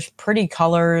 Like there's pretty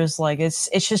colors. Like it's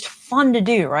just fun to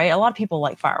do, right? A lot of people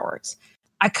like fireworks.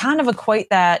 I kind of equate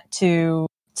that to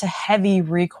heavy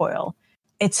recoil.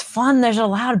 It's fun. There's a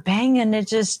loud bang, and it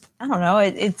just, I don't know.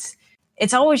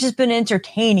 It's always just been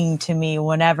entertaining to me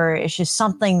whenever it's just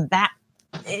something that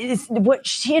is what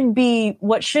should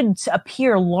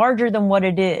appear larger than what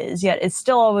it is, yet it's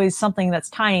still always something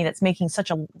that's tiny that's making such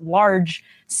a large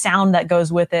sound that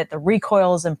goes with it. The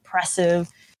recoil is impressive.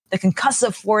 The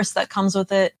concussive force that comes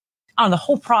with it. I don't know, the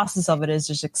whole process of it is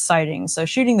just exciting. So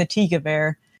shooting the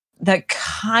Tigavere, that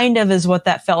kind of is what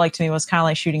that felt like to me, was kind of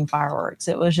like shooting fireworks.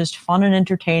 It was just fun and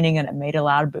entertaining, and it made a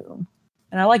loud boom.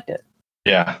 And I liked it.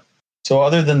 Yeah. So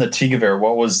other than the Tigavere,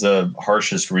 what was the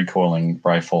harshest recoiling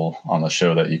rifle on the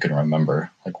show that you can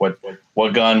remember? Like what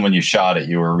gun, when you shot it,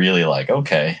 you were really like,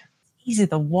 okay. Easy,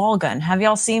 the wall gun. Have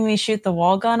y'all seen me shoot the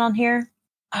wall gun on here?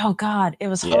 Oh, God. It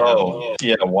was horrible. Oh,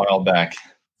 yeah, a while back.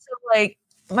 So,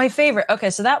 my favorite. Okay,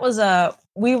 so that was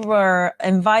we were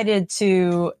invited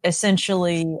to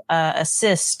essentially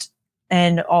assist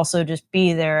and also just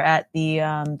be there at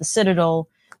the Citadel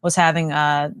was having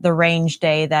the range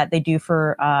day that they do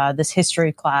for this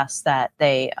history class that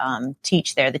they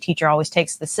teach there. The teacher always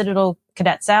takes the Citadel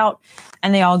cadets out,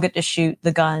 and they all get to shoot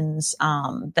the guns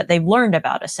that they've learned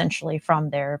about essentially from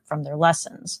their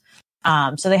lessons.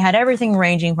 So they had everything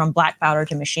ranging from black powder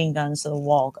to machine guns to the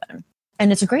wall gun.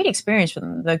 And it's a great experience for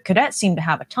them. The cadets seem to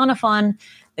have a ton of fun.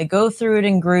 They go through it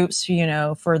in groups,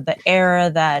 for the era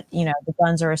that, the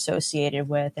guns are associated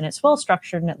with. And it's well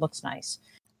structured and it looks nice.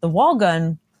 The wall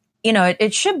gun,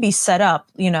 it should be set up,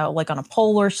 like on a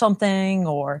pole or something,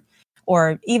 or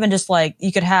even just like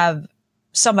you could have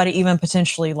somebody even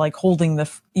potentially like holding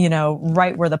the,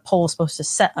 right where the pole is supposed to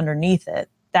set underneath it.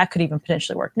 That could even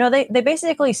potentially work. No, they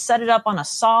basically set it up on a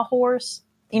sawhorse,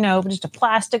 just a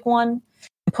plastic one,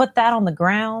 and put that on the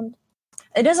ground.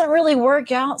 It doesn't really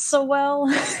work out so well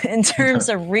in terms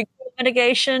of recoil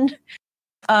mitigation.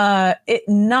 It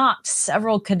knocked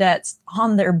several cadets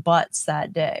on their butts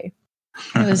that day.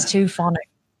 It was too funny.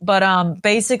 But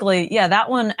basically, yeah, that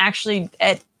one actually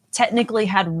technically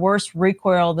had worse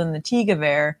recoil than the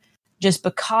Tigewehr just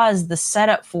because the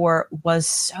setup for it was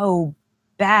so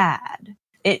bad.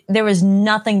 There was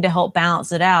nothing to help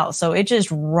balance it out. So it just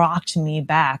rocked me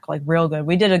back like real good.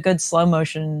 We did a good slow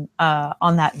motion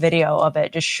on that video of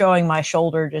it, just showing my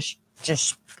shoulder.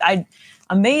 I'm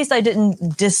amazed I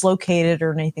didn't dislocate it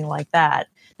or anything like that.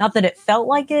 Not that it felt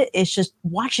like it. It's just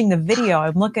watching the video.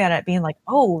 I'm looking at it being like,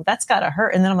 oh, that's got to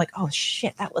hurt. And then I'm like, oh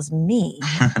shit, that was me.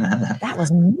 That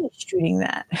was me shooting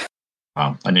that.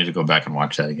 Wow. I need to go back and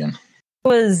watch that again. It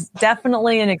was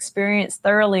definitely an experience.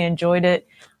 Thoroughly enjoyed it.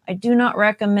 I do not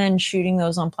recommend shooting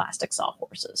those on plastic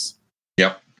sawhorses.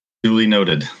 Yep. Duly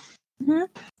noted. Mm-hmm.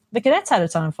 The cadets had a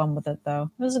ton of fun with it, though.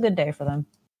 It was a good day for them.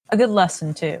 A good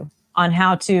lesson, too, on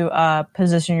how to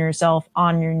position yourself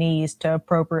on your knees to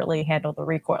appropriately handle the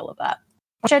recoil of that.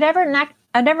 Which I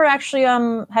never actually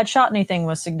had shot anything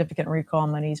with significant recoil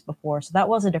on my knees before, so that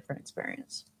was a different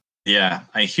experience. Yeah,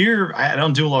 I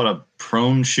don't do a lot of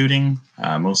prone shooting,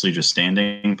 mostly just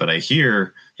standing, but I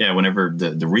hear, whenever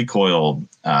the recoil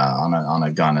on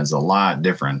a gun is a lot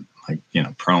different, like,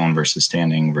 prone versus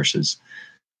standing versus,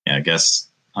 I guess,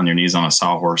 on your knees on a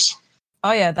sawhorse.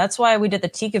 Oh, yeah, that's why we did the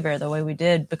Tigewehr the way we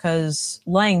did, because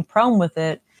laying prone with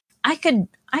it, I could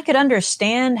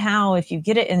understand how if you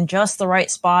get it in just the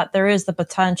right spot, there is the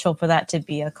potential for that to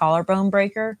be a collarbone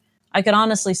breaker. I could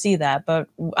honestly see that. But,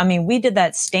 I mean, we did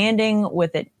that standing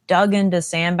with it dug into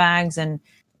sandbags, and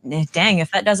dang,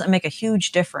 if that doesn't make a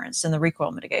huge difference in the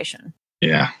recoil mitigation.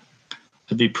 Yeah.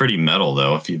 It'd be pretty metal,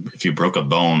 though, if you broke a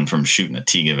bone from shooting a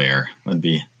Tigewehr. That'd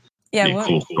be a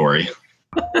cool story.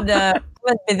 It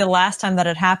would be the last time that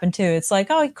it happened, too. It's like,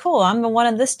 oh, cool, I'm the one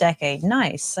in this decade.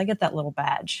 Nice. I get that little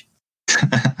badge.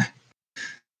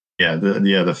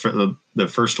 The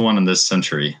first one in this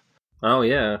century. Oh,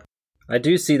 yeah. I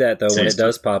do see that, though, when it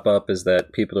does pop up, is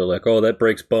that people are like, oh, that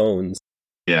breaks bones.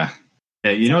 Yeah.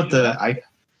 You know what? I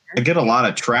get a lot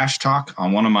of trash talk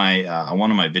on one of my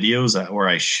videos where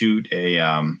I shoot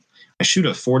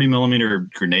a 40 millimeter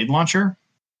grenade launcher,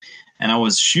 and I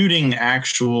was shooting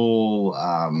actual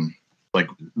like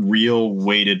real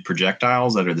weighted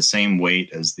projectiles that are the same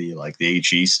weight as the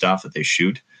HE stuff that they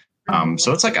shoot.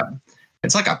 So it's like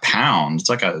a pound. It's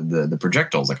like the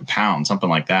projectile is like a pound, something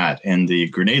like that. And the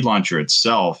grenade launcher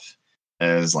itself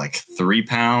is like 3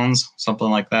 pounds, something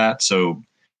like that. So,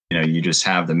 you just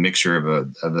have the mixture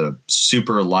of a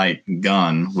super light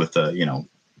gun with a,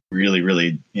 really,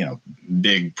 really,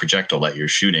 big projectile that you're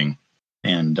shooting.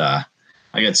 And I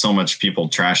get so much people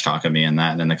trash talking me in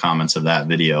the comments of that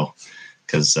video,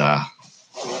 because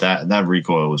that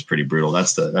recoil was pretty brutal.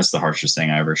 That's the harshest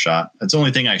thing I ever shot. That's the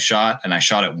only thing I shot, and I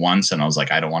shot it once, and I was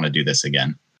like, I don't want to do this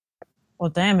again. Well,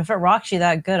 damn, if it rocks you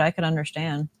that good, I could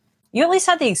understand. You at least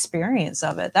had the experience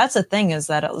of it. That's the thing, is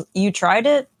that you tried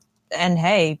it, and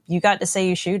hey, you got to say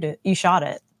you shot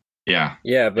it. Yeah.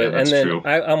 Yeah, but and then true.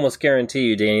 I almost guarantee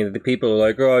you, Danny, that the people are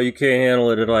like, oh, you can't handle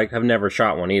it, and like have never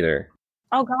shot one either.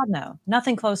 Oh God, no.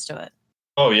 Nothing close to it.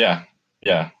 Oh yeah.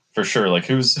 Yeah. For sure. Like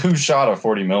who's shot a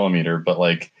 40 millimeter, but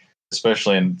like,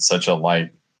 especially in such a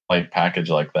light package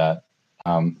like that.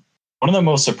 One of the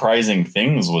most surprising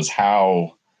things was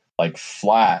how like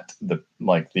flat the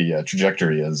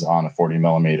trajectory is on a 40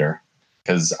 millimeter.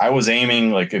 Cause I was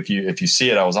aiming, like, if you see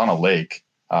it, I was on a lake.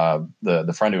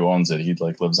 The friend who owns it, he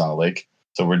like lives on a lake.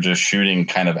 So we're just shooting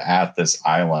kind of at this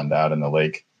island out in the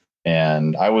lake.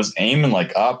 And I was aiming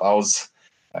like up.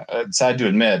 It's sad to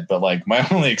admit, but like my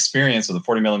only experience with a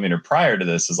 40 millimeter prior to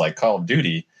this is like Call of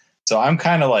Duty. So I'm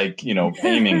kind of like,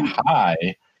 aiming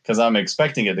high because I'm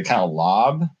expecting it to kind of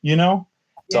lob, So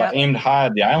yeah. I aimed high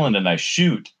at the island and I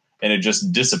shoot, and it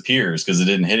just disappears because it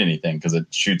didn't hit anything because it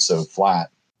shoots so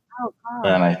flat. Oh God.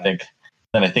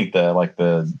 And I think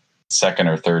the second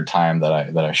or third time that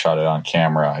I shot it on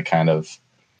camera, I kind of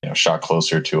shot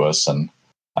closer to us, and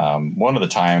one of the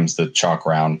times the chalk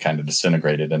round kind of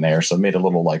disintegrated in air, so it made a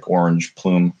little like orange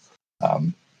plume,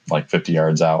 like 50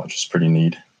 yards out, which is pretty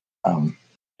neat.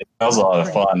 It was a lot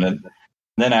of fun. And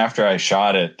then after I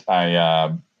shot it,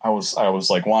 I was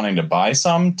like wanting to buy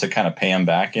some to kind of pay him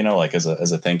back, like as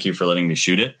a thank you for letting me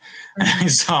shoot it. And I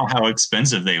saw how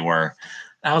expensive they were.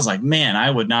 I was like, man, I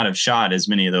would not have shot as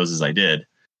many of those as I did.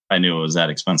 I knew it was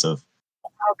that expensive.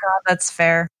 Oh God, that's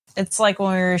fair. It's like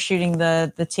when we were shooting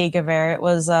the Tigevair, it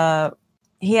was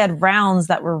he had rounds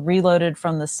that were reloaded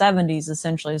from the 70s,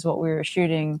 essentially, is what we were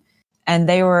shooting. And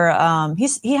they were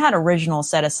he had original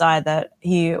set aside that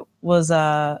he was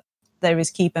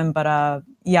keeping, but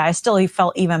he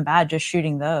felt even bad just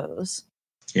shooting those.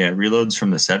 Yeah, reloads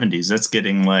from the 70s. That's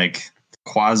getting like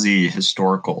quasi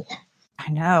historical. I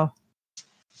know.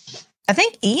 I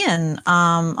think Ian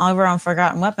over on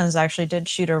Forgotten Weapons actually did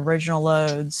shoot original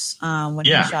loads when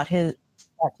he shot his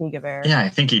Tigevair. Yeah, I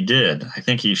think he did. I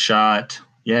think he shot.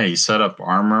 Yeah, he set up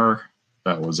armor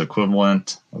that was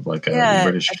equivalent of like a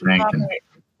British tank.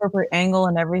 Appropriate angle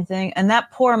and everything. And that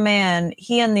poor man,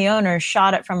 he and the owner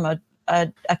shot it from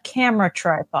a camera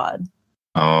tripod.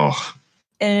 Oh.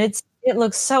 And it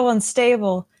looks so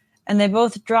unstable. And they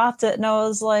both dropped it, and I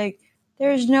was like,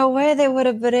 there's no way they would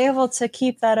have been able to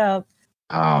keep that up.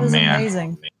 Oh, it was man.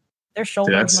 Amazing. Their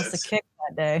shoulders must have kicked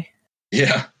that day.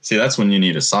 Yeah. See, that's when you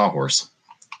need a sawhorse.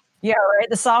 Yeah, right.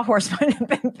 The sawhorse might have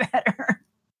been better.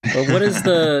 Well,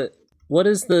 what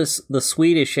is the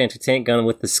Swedish anti-tank gun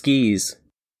with the skis?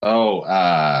 Oh,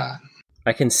 I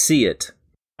can see it.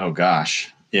 Oh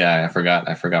gosh. Yeah, I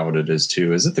forgot what it is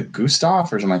too. Is it the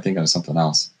Gustav, or am I thinking of something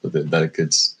else?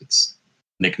 It's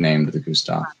nicknamed the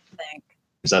Gustav. I think.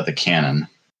 Is that the Cannon?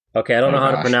 Okay, I don't know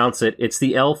how to pronounce it. It's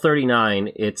the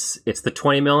L39. It's the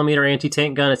 20mm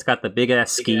anti-tank gun. It's got the big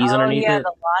ass skis underneath it. The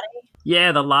Lottie?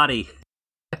 Yeah, the Lottie.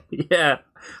 Yeah.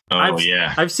 Oh,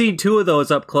 I've seen two of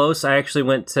those up close. I actually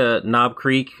went to Knob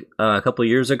Creek a couple of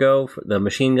years ago for the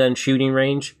machine gun shooting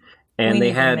range, and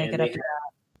they had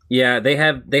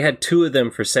two of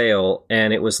them for sale,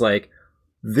 and it was like,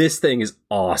 this thing is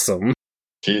awesome.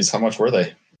 Jeez, how much were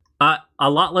they? A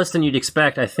lot less than you'd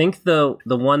expect. I think the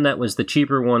one that was the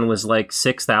cheaper one was like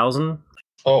 $6,000.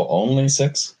 Oh, only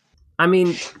 6? I mean,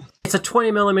 it's a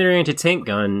 20mm anti-tank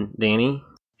gun, Danny,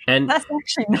 and that's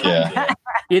actually not bad.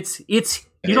 It's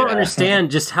you don't understand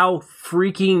just how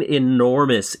freaking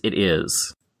enormous it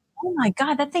is. Oh my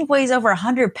God, that thing weighs over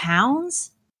 100 pounds?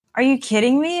 Are you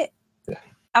kidding me? Yeah.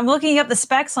 I'm looking up the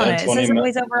specs on it. It says it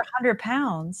weighs over 100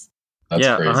 pounds. That's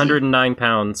crazy. 109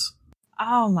 pounds.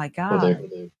 Oh my God.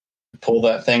 They pull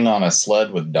that thing on a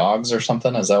sled with dogs or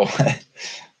something? Is that what?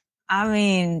 I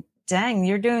mean, dang,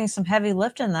 you're doing some heavy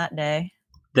lifting that day.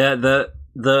 The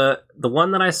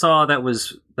one that I saw that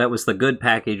was the good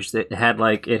package that had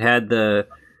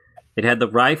the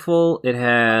rifle, it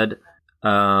had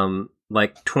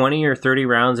like 20 or 30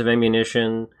 rounds of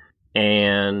ammunition,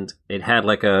 and it had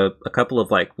like a couple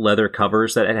of like leather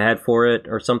covers that it had for it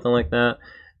or something like that,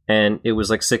 and it was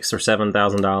like $6,000 or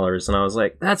 $7,000, and I was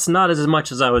like, that's not as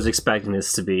much as I was expecting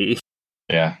this to be.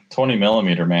 Yeah,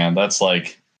 20mm, man. That's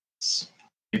like,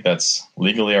 that's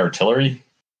legally artillery.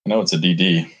 I know it's a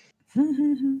DD.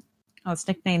 Oh, it's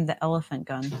nicknamed the elephant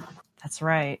gun. That's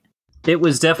right. It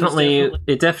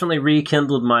definitely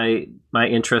rekindled my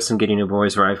interest in getting a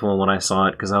boy's rifle when I saw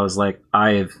it, because I was like,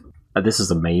 this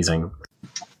is amazing.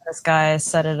 This guy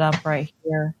set it up right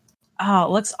here. Oh,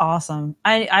 it looks awesome.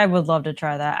 I would love to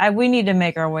try that. We need to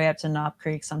make our way up to Knob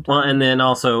Creek sometime. Well, and then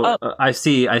also I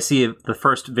see the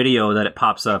first video that it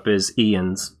pops up is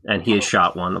Ian's, and he has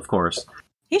shot one, of course.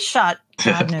 He shot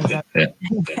God knows everything.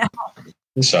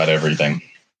 He shot everything.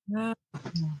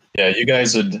 Yeah, you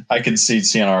guys I could see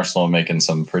CN Arsenal making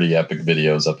some pretty epic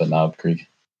videos up at Knob Creek.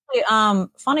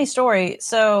 Funny story.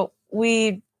 So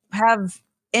we have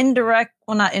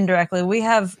not indirectly, we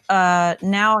have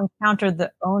now encountered the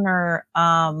owner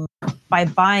by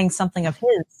buying something of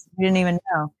his. We didn't even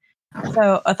know.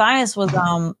 So Matthias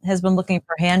has been looking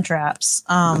for hand traps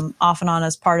off and on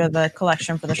as part of a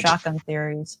collection for the Shotgun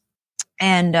Theories.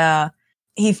 And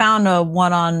he found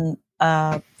one on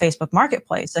Facebook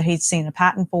Marketplace that he'd seen a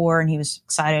patent for, and he was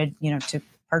excited, to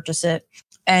purchase it.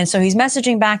 And so he's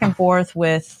messaging back and forth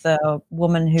with the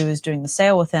woman who is doing the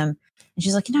sale with him. And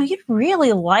she's like, you'd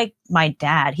really like my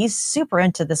dad. He's super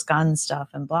into this gun stuff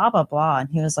and blah, blah, blah. And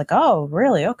he was like, oh,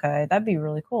 really? Okay. That'd be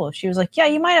really cool. She was like, yeah,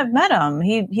 you might have met him.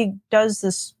 He does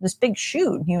this big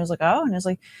shoot. And he was like, oh, and he was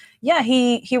like, yeah,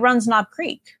 he runs Knob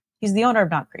Creek. He's the owner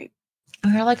of Knob Creek.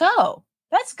 And we were like, oh,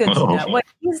 That's good to know. Wait,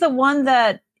 he's the one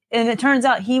that, and it turns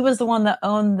out he was the one that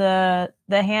owned the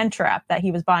hand trap that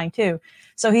he was buying too.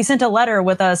 So he sent a letter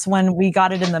with us when we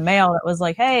got it in the mail that was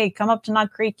like, "Hey, come up to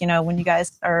Knob Creek,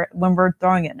 when we're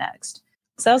throwing it next."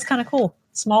 So that was kind of cool.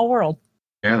 Small world.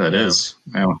 Yeah, that is.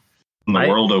 Well, when the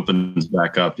world opens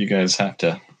back up, you guys have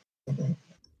to.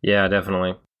 Yeah,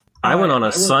 definitely. I went on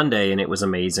a Sunday and it was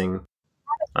amazing.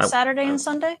 Saturday and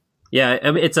Sunday? Yeah,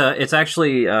 I mean, it's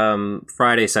actually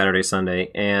Friday, Saturday, Sunday,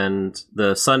 and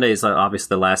the Sunday is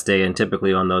obviously the last day, and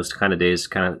typically on those kind of days,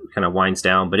 kind of winds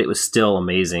down. But it was still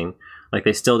amazing. Like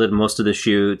they still did most of the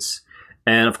shoots,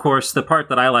 and of course, the part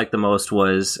that I liked the most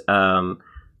was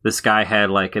this guy had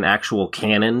like an actual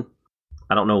cannon.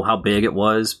 I don't know how big it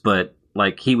was, but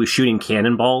like he was shooting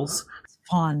cannonballs.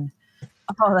 Fun.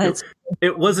 Oh, that's.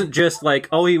 It wasn't just like,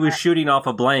 oh, he was shooting off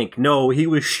a blank. No, he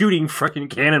was shooting freaking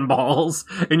cannonballs.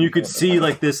 And you could see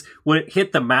like this, when it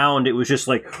hit the mound, it was just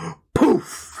like,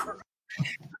 poof.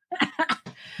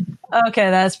 Okay,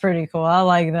 that's pretty cool. I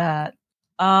like that.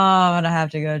 Oh, I'm going to have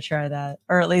to go try that.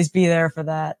 Or at least be there for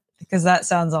that. Because that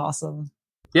sounds awesome.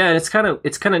 Yeah, and it's kind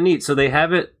of neat. So they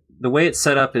have it, the way it's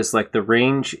set up is like the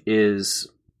range is,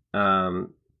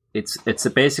 it's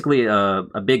basically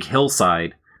a big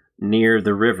hillside near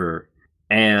the river.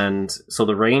 And so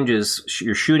the range is,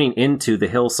 you're shooting into the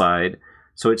hillside.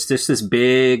 So it's just this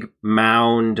big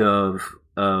mound of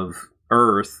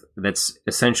earth that's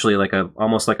essentially like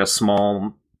almost like a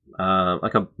small,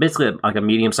 basically like a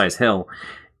medium-sized hill.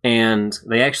 And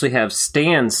they actually have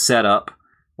stands set up,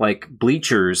 like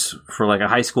bleachers for like a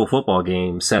high school football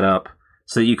game set up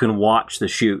so that you can watch the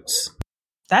shoots.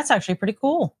 That's actually pretty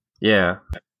cool. Yeah.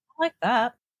 I like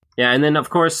that. Yeah, and then of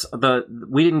course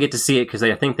we didn't get to see it because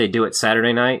I think they do it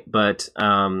Saturday night, but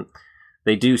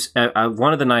they do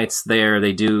one of the nights there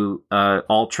they do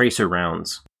all tracer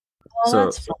rounds. Oh,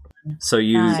 that's fun. So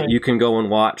you can go and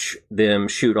watch them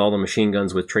shoot all the machine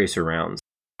guns with tracer rounds.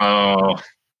 Oh,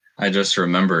 I just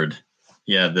remembered.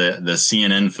 Yeah, the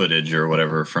CNN footage or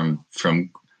whatever from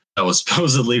that was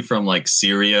supposedly from like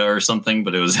Syria or something,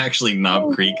 but it was actually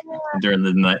Knob Creek during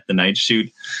the night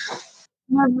shoot.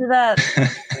 Remember that?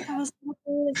 That was so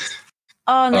good.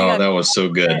 That was so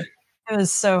good. It was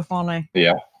so funny.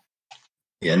 Yeah.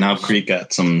 Knob Creek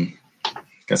got some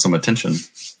attention.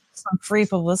 Some free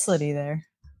publicity there.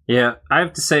 Yeah, I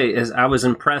have to say, I was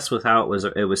impressed with how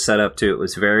it was set up too. It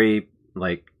was very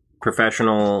like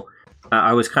professional.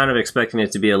 I was kind of expecting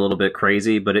it to be a little bit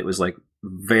crazy, but it was like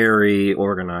very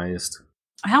organized.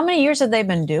 How many years have they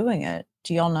been doing it?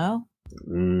 Do y'all know?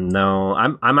 No,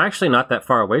 I'm actually not that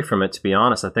far away from it, to be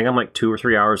honest. I think I'm like 2 or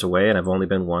 3 hours away, and I've only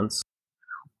been once.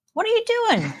 What are you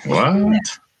doing?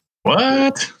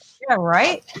 What? Yeah,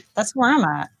 right? That's where I'm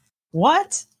at.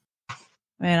 What?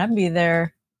 Man, I'd be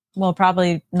there. Well,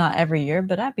 probably not every year,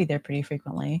 but I'd be there pretty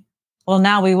frequently. Well,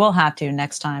 now we will have to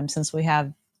next time since we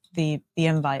have the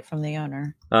invite from the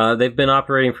owner. They've been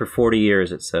operating for 40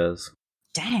 years, it says.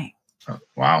 Dang. Oh,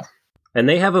 wow. And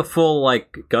they have a full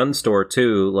like gun store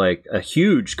too, like a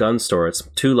huge gun store. It's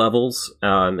 2 levels,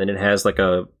 and it has like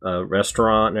a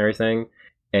restaurant and everything,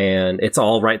 and it's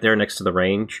all right there next to the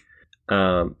range.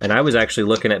 And I was actually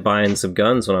looking at buying some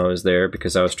guns when I was there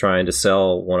because I was trying to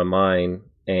sell one of mine,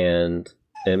 and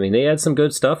I mean they had some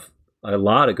good stuff, a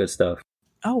lot of good stuff.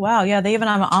 Oh wow, yeah, they even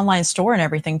have an online store and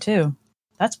everything too.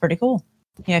 That's pretty cool.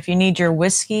 Yeah, if you need your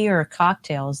whiskey or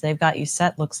cocktails, they've got you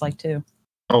set. Looks like too.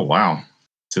 Oh wow.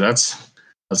 So that's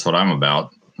what I'm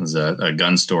about, is a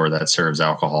gun store that serves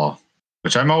alcohol,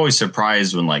 which I'm always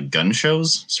surprised when like gun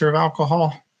shows serve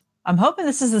alcohol. I'm hoping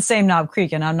this is the same Knob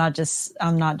Creek, and I'm not just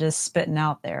spitting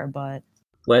out there, but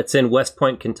well, it's in West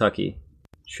Point, Kentucky.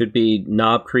 Should be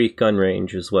Knob Creek Gun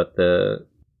Range is what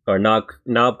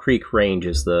Knob Creek Range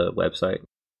is the website.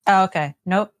 Oh, okay.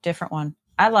 Nope, different one.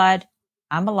 I lied.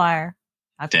 I'm a liar.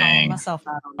 I called myself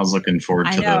out on I was looking forward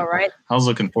to right? I was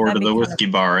looking forward to the whiskey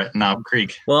bar at Knob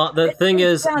Creek. Well, the thing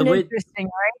is, interesting,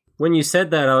 right? When you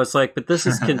said that, I was like, but this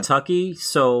is Kentucky,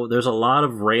 so there's a lot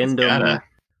of random.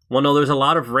 Well, no, there's a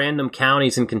lot of random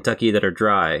counties in Kentucky that are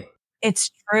dry.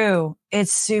 It's true.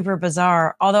 It's super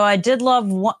bizarre. Although I did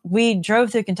love we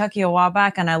drove through Kentucky a while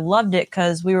back, and I loved it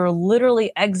because we were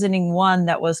literally exiting one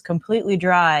that was completely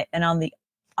dry, and on the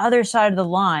other side of the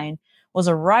line was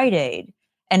a Rite Aid.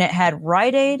 And it had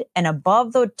Rite Aid, and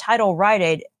above the title Rite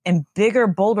Aid, in bigger,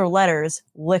 bolder letters,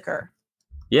 liquor.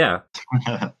 Yeah.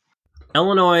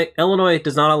 Illinois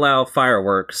does not allow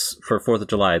fireworks for 4th of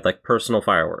July, like personal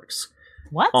fireworks.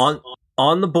 What?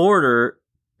 On the border,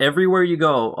 everywhere you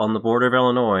go on the border of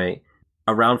Illinois,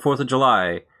 around 4th of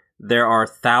July, there are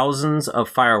thousands of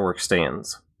fireworks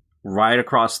stands right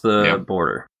across the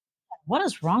border. What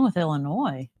is wrong with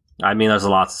Illinois? I mean, there's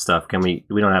lots of stuff. We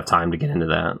don't have time to get into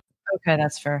that. Okay,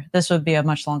 that's fair. This would be a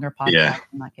much longer podcast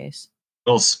in that case.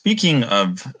 Well, speaking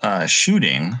of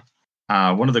shooting,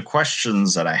 one of the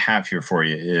questions that I have here for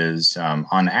you is,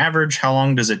 on average, how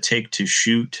long does it take to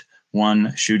shoot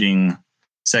one shooting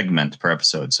segment per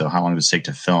episode? So how long does it take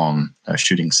to film a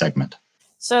shooting segment?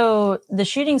 So the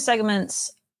shooting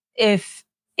segments, if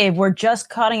we're just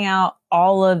cutting out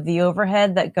all of the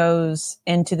overhead that goes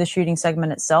into the shooting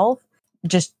segment itself,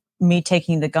 just me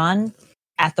taking the gun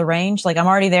at the range, like I'm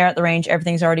already there at the range,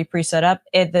 everything's already pre-set up.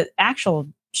 The actual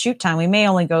shoot time, we may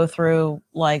only go through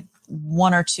like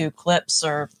 1 or 2 clips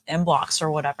or M blocks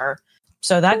or whatever.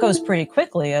 So that goes pretty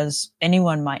quickly, as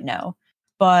anyone might know.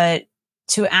 But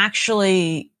to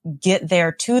actually get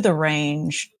there to the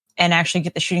range and actually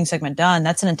get the shooting segment done,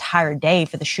 that's an entire day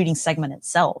for the shooting segment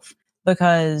itself,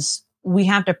 because we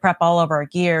have to prep all of our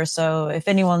gear. So if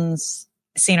anyone's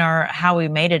seen our How We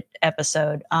Made It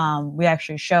episode,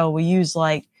 we use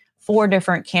like 4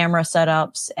 different camera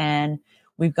setups, and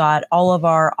we've got all of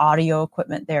our audio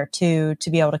equipment there too, to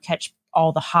be able to catch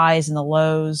all the highs and the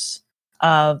lows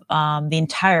of the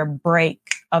entire break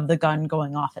of the gun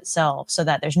going off itself, so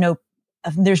that there's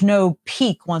no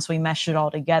peak once we mesh it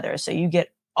all together. So you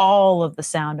get all of the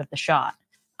sound of the shot.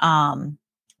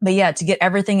 But yeah, to get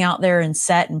everything out there and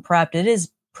set and prepped, it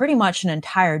is pretty much an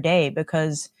entire day,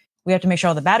 because we have to make sure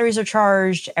all the batteries are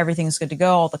charged, everything's good to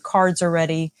go, all the cards are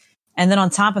ready. And then on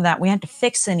top of that, we have to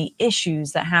fix any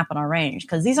issues that happen on range,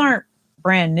 because these aren't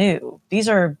brand new. These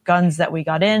are guns that we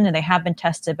got in and they have been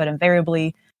tested, but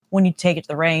invariably when you take it to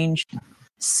the range,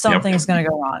 something's going to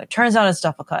go wrong. It turns out it's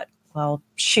duffel cut. Well,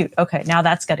 shoot. Okay, now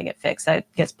that's got to get fixed. That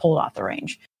gets pulled off the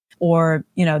range. Or,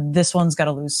 this one's got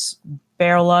a loose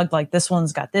barrel lug. Like this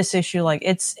one's got this issue. Like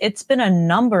it's been a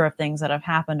number of things that have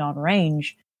happened on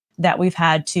range that we've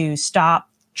had to stop,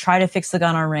 try to fix the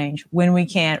gun on range. When we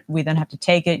can't, we then have to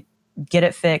take it, get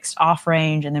it fixed off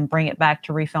range, and then bring it back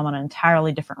to refilm on an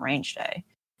entirely different range day.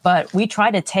 But we try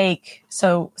to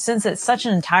since it's such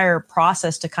an entire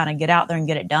process to kind of get out there and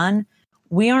get it done,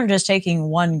 we aren't just taking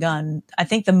one gun. I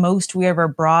think the most we ever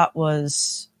brought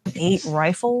was 8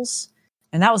 rifles,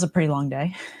 and that was a pretty long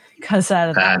day. Because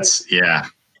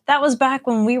that was back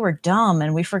when we were dumb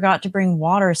and we forgot to bring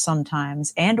water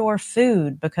sometimes or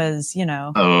food, because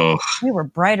we were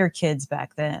brighter kids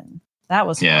back then. That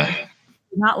was fun.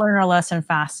 Did not learn our lesson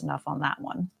fast enough on that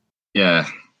one. Yeah,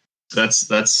 that's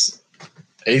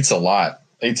 8's a lot.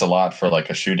 8's a lot for like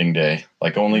a shooting day.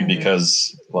 Like only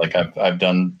because like I've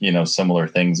done similar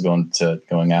things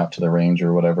going out to the range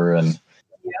or whatever, and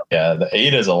the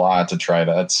 8 is a lot to try.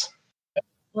 That's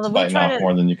biting off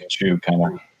more than you can chew, kind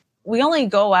of. We only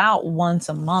go out once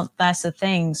a month. That's the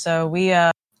thing. So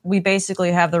we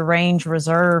basically have the range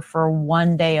reserved for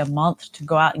 1 day a month to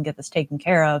go out and get this taken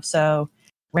care of. So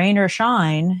rain or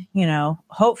shine,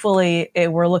 hopefully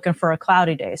we're looking for a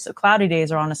cloudy day. So cloudy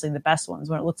days are honestly the best ones,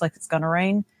 when it looks like it's going to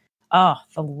rain. Oh,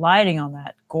 the lighting on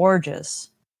that, gorgeous.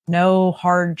 No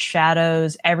hard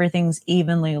shadows. Everything's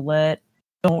evenly lit.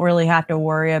 Don't really have to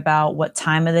worry about what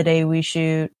time of the day we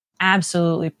shoot.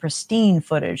 Absolutely pristine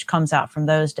footage comes out from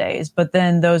those days. But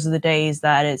then those are the days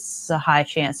that it's a high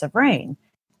chance of rain,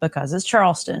 because it's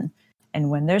Charleston. And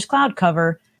when there's cloud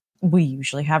cover, we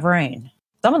usually have rain.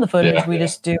 Some of the footage we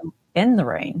just do in the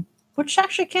rain, which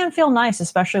actually can feel nice,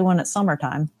 especially when it's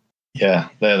summertime. Yeah,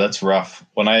 that's rough.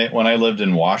 When I lived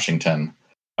in Washington,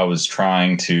 I was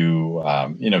trying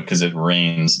to, because it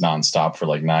rains nonstop for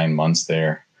like 9 months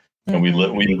there. And we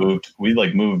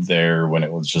moved there when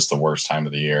it was just the worst time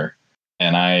of the year.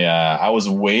 And I was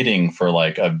waiting for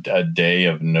like a day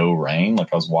of no rain.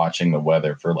 Like I was watching the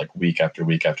weather for like week after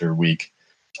week after week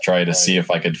to try to see if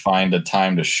I could find a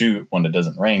time to shoot when it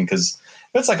doesn't rain. Because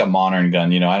if it's like a modern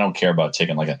gun, I don't care about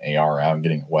taking like an AR out and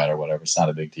getting it wet or whatever. It's not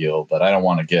a big deal. But I don't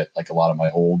want to get like a lot of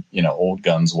my old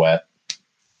guns wet. I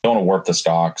don't want to warp the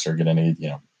stocks or get any,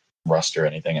 rust or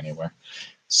anything anywhere.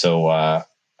 So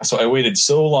I waited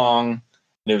so long.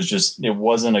 It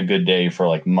wasn't a good day for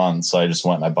like months. So I just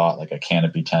went and I bought like a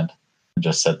canopy tent and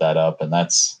just set that up. And I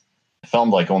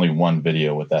filmed like only one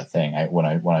video with that thing. When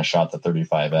I shot the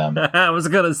 35M. I was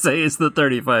going to say it's the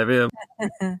 35M.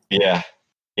 Yeah.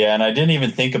 Yeah. And I didn't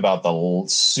even think about the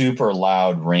super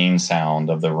loud rain sound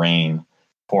of the rain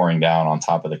pouring down on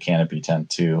top of the canopy tent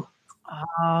too.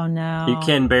 Oh no. You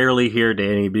can barely hear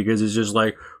Danny because it's just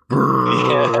like,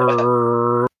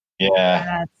 yeah.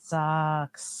 That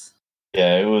sucks.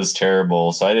 Yeah, it was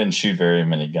terrible. So I didn't shoot very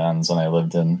many guns when I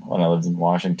lived in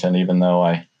Washington, even though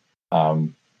it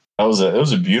was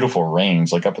a beautiful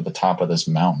range, like up at the top of this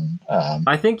mountain.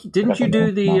 I think didn't you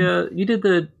do you did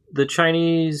the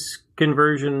Chinese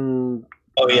conversion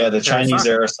Oh yeah, the Chinese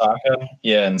Arasaka.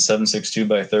 Yeah, in 7.62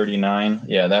 by 39.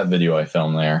 Yeah, that video I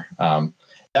filmed there.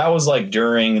 That was like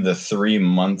during the 3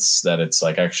 months that it's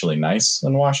like actually nice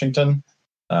in Washington.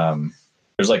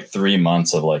 There's like 3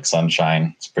 months of like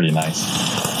sunshine. It's pretty nice.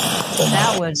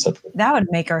 That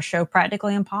would make our show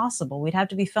practically impossible. We'd have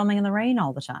to be filming in the rain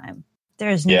all the time.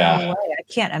 There's no way. I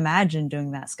can't imagine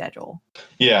doing that schedule.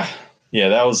 Yeah,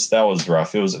 that was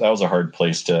rough. That was a hard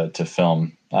place to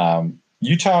film.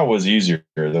 Utah was easier.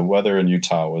 The weather in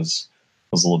Utah was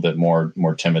a little bit more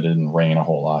timid and rain a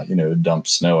whole lot. Dump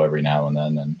snow every now and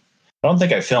then. And I don't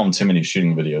think I filmed too many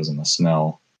shooting videos in the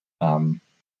snow.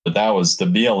 But that was the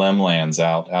BLM lands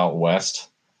out west.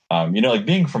 Like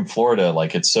being from Florida,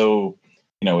 like it's so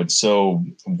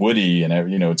woody and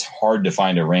it's hard to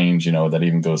find a range that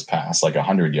even goes past like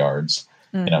 100 yards.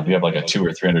 Mm-hmm. If you have like a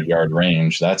 200 or 300 yard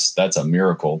range, that's a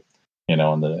miracle. In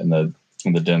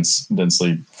the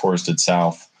densely forested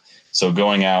South. So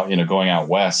going out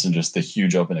west and just the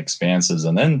huge open expanses,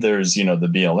 and then there's the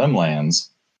BLM lands,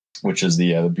 which is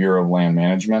the Bureau of Land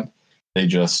Management. They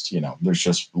just there's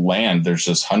just land. There's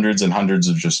just hundreds and hundreds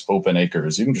of just open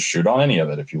acres. You can just shoot on any of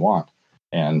it if you want.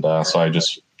 And so I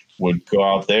just would go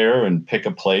out there and pick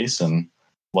a place and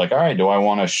like, all right, do I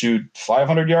want to shoot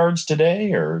 500 yards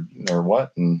today or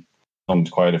what? And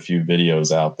filmed quite a few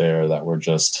videos out there that were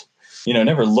just, it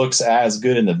never looks as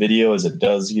good in the video as it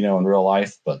does, in real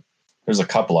life. But there's a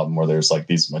couple of them where there's like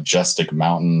these majestic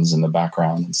mountains in the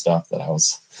background and stuff that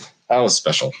was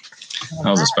special. That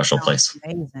was a special place.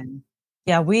 Amazing.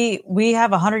 Yeah, we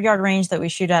have a 100-yard range that we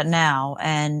shoot at now,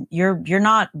 and you're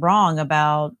not wrong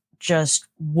about just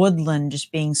woodland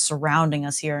just being surrounding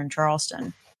us here in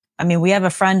Charleston. I mean, we have a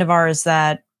friend of ours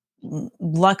that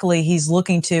luckily he's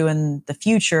looking to in the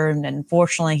future, and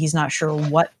unfortunately he's not sure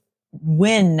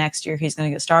when next year he's going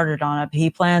to get started on it. But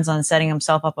he plans on setting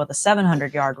himself up with a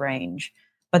 700-yard range,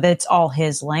 but it's all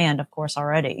his land, of course,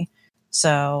 already.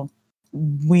 So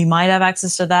we might have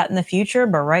access to that in the future,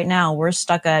 but right now we're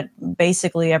stuck at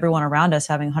basically everyone around us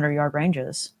having 100-yard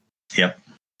ranges. Yep.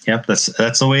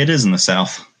 That's the way it is in the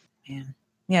South. Man.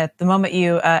 Yeah. The moment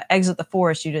you exit the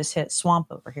forest, you just hit swamp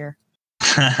over here.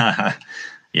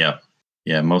 Yep.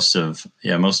 Yeah. Most of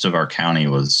our county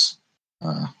was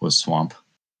swamp.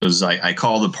 It was, I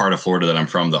call the part of Florida that I'm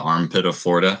from the armpit of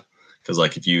Florida. Because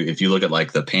like if you look at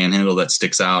like the panhandle that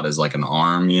sticks out as like an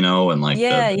arm, and like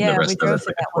the rest of it's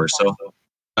like a torso.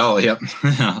 Oh, yep.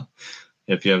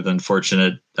 If you have the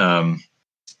unfortunate,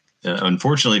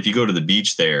 unfortunately, if you go to the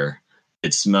beach there,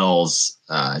 it smells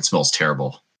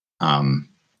terrible.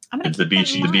 The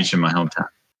beach in my hometown.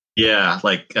 Yeah,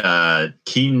 like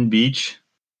Keaton Beach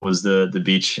was the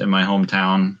beach in my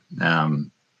hometown.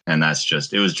 And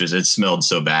it smelled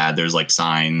so bad. There's like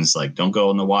signs like don't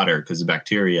go in the water because of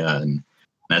bacteria. And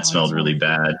that smelled really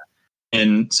bad.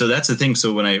 And so that's the thing.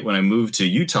 So when I moved to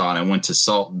Utah and I went to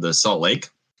the Salt Lake,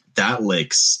 that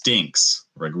lake stinks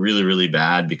like really, really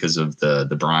bad because of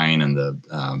the brine and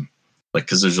the,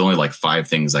 because there's only like 5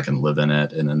 things that can live in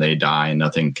it and then they die and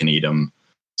nothing can eat them.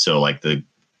 So like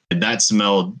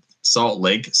Salt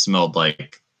Lake smelled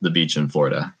like the beach in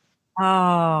Florida.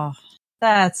 Oh,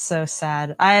 that's so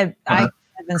sad. I've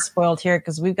been spoiled here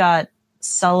because we've got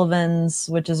Sullivan's,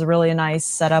 which is a really nice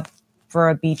setup for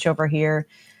a beach over here.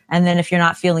 And then if you're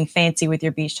not feeling fancy with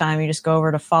your beach time, you just go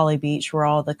over to Folly Beach where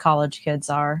all the college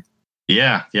kids are.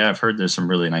 Yeah. I've heard there's some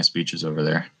really nice beaches over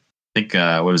there. I think,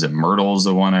 what is it? Myrtle's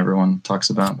the one everyone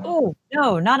talks about. Oh,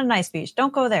 no, not a nice beach.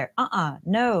 Don't go there.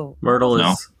 No. Myrtle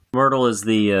is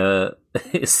the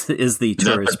is the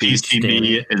tourist beach.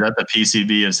 PCB? Is that the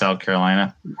PCB of South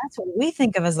Carolina? That's what we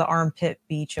think of as the armpit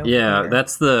beach over here. Yeah,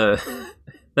 that's the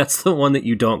one that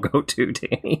you don't go to,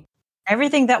 Danny.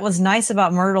 Everything that was nice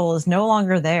about Myrtle is no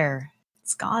longer there.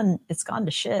 It's gone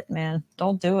to shit, man.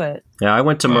 Don't do it. Yeah, I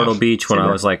went to Myrtle Beach when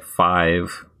I was like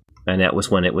 5, and that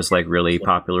was when it was like really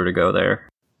popular to go there.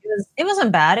 It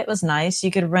wasn't bad. It was nice.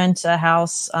 You could rent a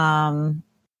house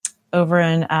over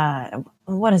in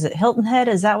what is it, Hilton Head?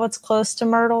 Is that what's close to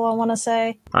Myrtle? I want to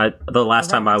say. The last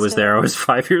time I was there, I was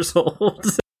 5 years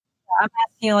old. I'm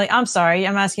asking you I'm sorry.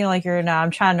 I'm asking you like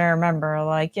I'm trying to remember.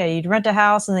 Like, yeah, you'd rent a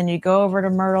house and then you'd go over to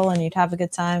Myrtle and you'd have a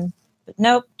good time. But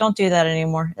nope, don't do that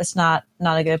anymore. It's not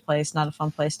a good place, not a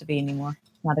fun place to be anymore.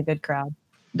 Not a good crowd.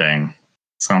 Dang.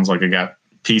 Sounds like I got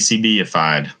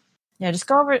PCB-ified. Yeah, just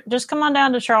come on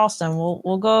down to Charleston.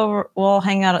 We'll go over, we'll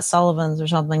hang out at Sullivan's or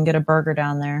something, get a burger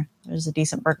down there. There's a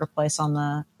decent burger place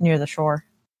near the shore.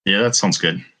 Yeah, that sounds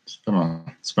good. It's been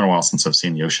a while since I've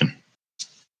seen the ocean.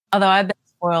 Although I've been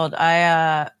spoiled.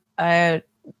 I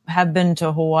have been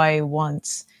to Hawaii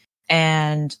once,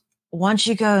 and once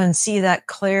you go and see that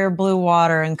clear blue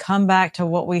water and come back to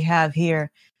what we have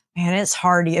here, man, it's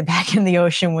hard to get back in the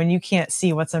ocean when you can't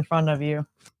see what's in front of you.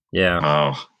 Yeah.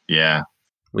 Oh, yeah.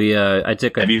 I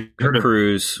took a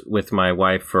cruise with my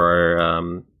wife for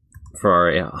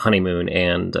our honeymoon,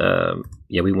 and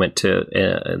we went to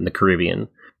in the Caribbean,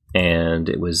 and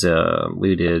it was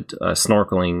we did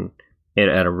snorkeling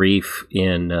at a reef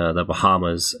in the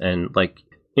Bahamas, and like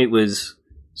it was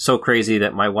so crazy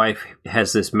that my wife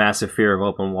has this massive fear of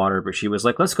open water, but she was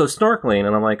like, "Let's go snorkeling,"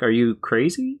 and I'm like, "Are you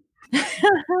crazy?"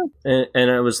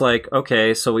 and I was like,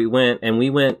 "Okay," so we went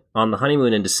on the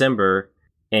honeymoon in December,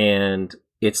 and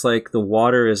it's like the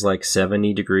water is like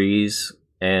 70 degrees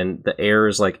and the air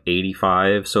is like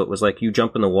 85. So it was like you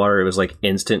jump in the water, it was like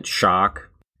instant shock.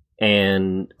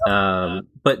 And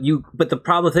but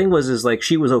the thing was like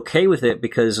she was okay with it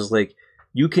because it's like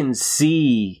you can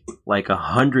see like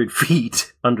 100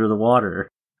 feet under the water.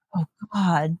 Oh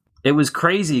God! It was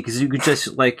crazy because you could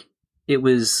just like it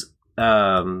was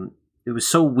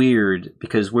so weird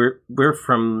because we're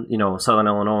from Southern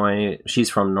Illinois.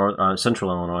 She's from Central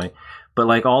Illinois. But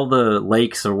like all the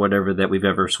lakes or whatever that we've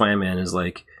ever swam in is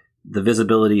like the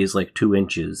visibility is like 2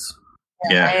 inches.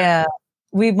 Yeah.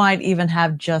 We might even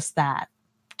have just that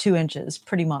 2 inches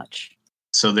pretty much.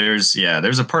 So there's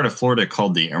a part of Florida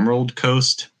called the Emerald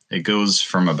Coast. It goes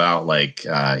from about like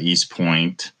East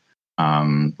Point,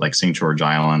 like St. George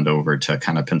Island over to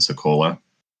kind of Pensacola.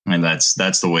 And that's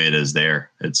the way it is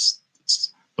there. It's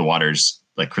the water's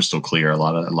like crystal clear a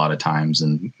lot of times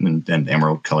and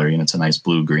emerald color, and it's a nice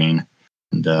blue green.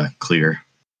 And clear.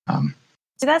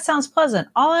 See, that sounds pleasant.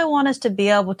 All I want is to be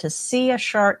able to see a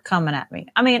shark coming at me.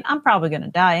 I mean, I'm probably going to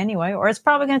die anyway, or it's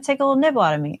probably going to take a little nibble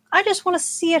out of me. I just want to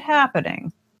see it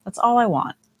happening. That's all I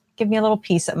want. Give me a little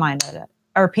peace of mind at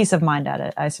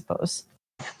it, I suppose.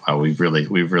 Wow, we've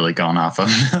really gone off on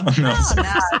those.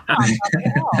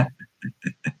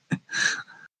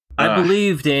 I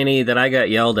believe, Danny, that I got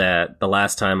yelled at the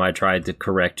last time I tried to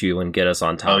correct you and get us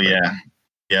on topic. Oh yeah,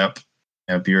 yep.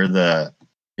 You're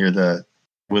the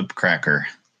whip cracker.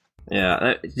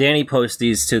 Yeah, Danny posts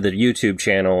these to the YouTube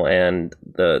channel, and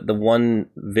the one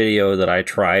video that I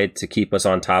tried to keep us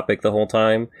on topic the whole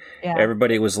time,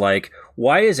 everybody was like,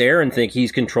 "Why does Aaron think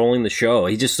he's controlling the show?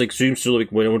 He just like seems to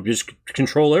like want to just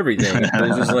control everything." It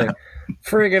was just like,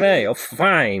 friggin' A, oh,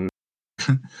 fine.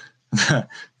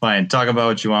 Fine, talk about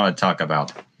what you want to talk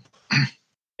about.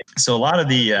 So a lot of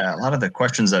the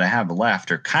questions that I have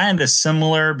left are kind of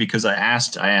similar because I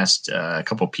asked a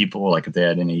couple people like if they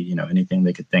had any anything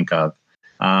they could think of.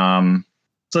 So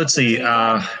let's see.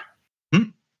 All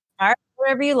right,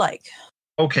 whatever you like.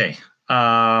 Okay.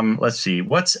 Let's see.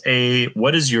 What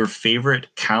is your favorite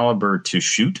caliber to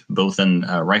shoot, both in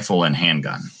rifle and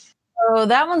handgun? So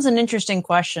that one's an interesting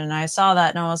question. I saw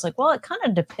that and I was like, well, it kind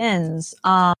of depends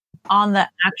on the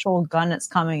actual gun it's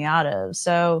coming out of.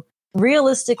 So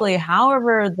realistically,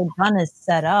 however the gun is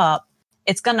set up,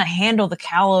 it's going to handle the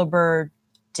caliber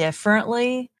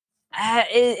differently.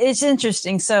 It's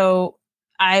interesting. So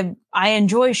I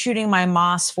enjoy shooting my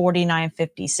Moss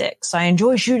 4956. I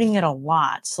enjoy shooting it a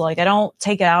lot. So like I don't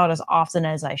take it out as often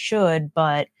as I should,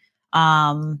 but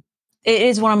it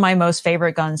is one of my most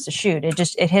favorite guns to shoot.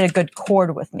 It hit a good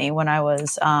chord with me when I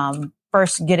was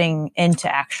first getting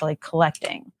into actually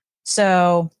collecting.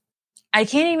 So I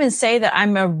can't even say that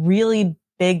I'm a really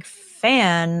big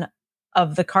fan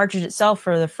of the cartridge itself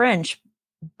for the French,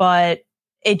 but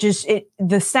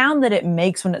the sound that it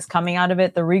makes when it's coming out of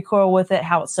it, the recoil with it,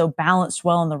 how it's so balanced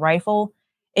well in the rifle,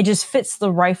 it just fits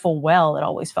the rifle well. It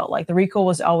always felt like the recoil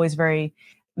was always very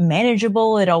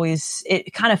manageable. It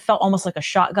kind of felt almost like a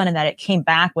shotgun in that it came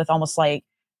back with almost like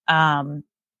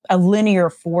a linear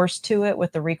force to it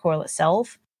with the recoil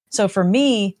itself. So for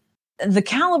me, the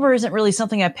caliber isn't really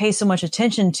something I pay so much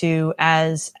attention to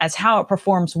as how it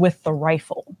performs with the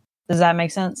rifle. Does that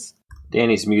make sense?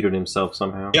 Danny's muted himself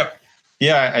somehow. Yep.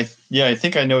 Yeah, I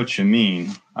think I know what you mean.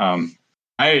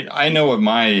 I know what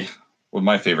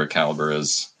my favorite caliber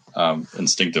is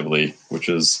instinctively, which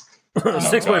is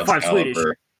 6.5 Swedish.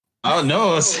 Oh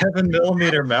no, a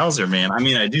 7mm Mauser, man. I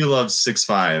mean, I do love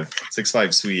 6.5.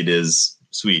 6.5 Swede is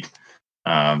sweet.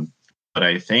 But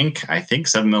I think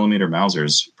 7mm Mauser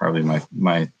is probably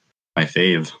my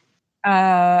fave.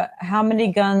 How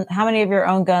many of your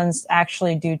own guns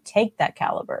actually do take that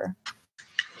caliber?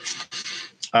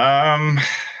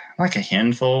 Like a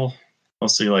handful,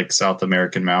 mostly like South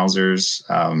American Mausers.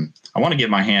 I want to get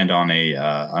my hand on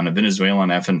a Venezuelan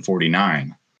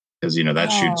FN49 because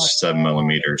that shoots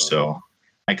 7mm. So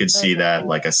I could see that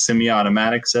like a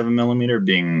semi-automatic 7mm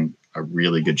being a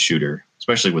really good shooter,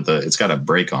 especially with it's got a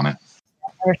brake on it.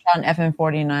 never shot an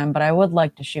FM49, but I would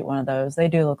like to shoot one of those. They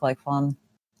do look like fun.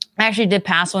 I actually did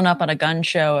pass one up at a gun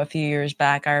show a few years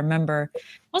back. I remember it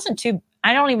wasn't too.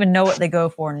 I don't even know what they go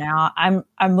for now.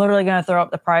 I'm literally going to throw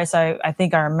up the price. I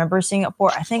think I remember seeing it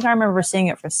for. I think I remember seeing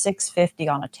it for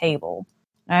 $650 on a table.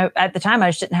 At the time, I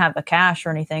just didn't have the cash or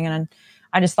anything, and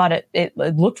I just thought it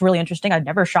looked really interesting. I'd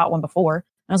never shot one before.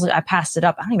 I passed it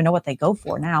up. I don't even know what they go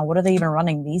for now. What are they even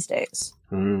running these days?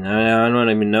 I don't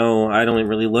even know. I don't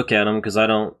really look at them because I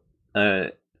don't.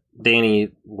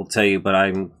 Danny will tell you, but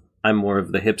I'm more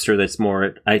of the hipster. That's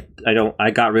more. I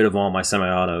got rid of all my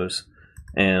semi-autos,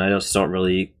 and I don't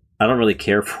really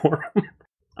care for them.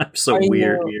 I'm so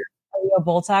weird here. Are you a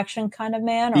bolt action kind of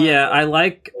man? Yeah, I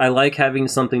like having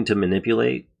something to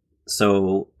manipulate.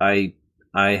 So I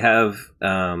have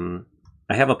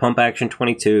a pump action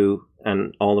 22.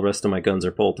 And all the rest of my guns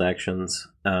are bolt actions.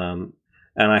 And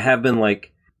I have been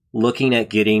looking at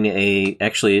getting ironically,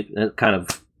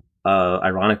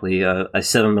 a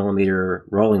 7mm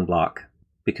rolling block,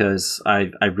 because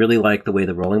I really like the way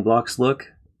the rolling blocks look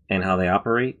and how they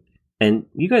operate. And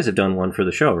you guys have done one for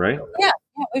the show, right? Yeah,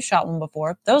 we've shot one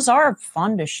before. Those are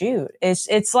fun to shoot. It's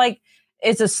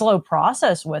a slow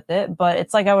process with it, but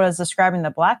it's like I was describing the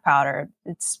black powder.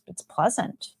 It's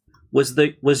pleasant.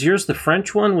 Was yours the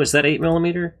French one? Was that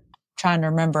 8mm? Trying to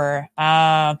remember.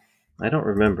 I don't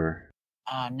remember.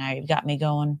 Now you've got me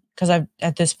going, because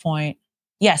at this point,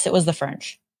 yes, it was the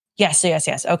French. Yes.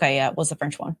 Okay, yeah, it was the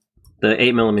French one. The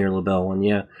 8mm Lebel one,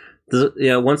 yeah.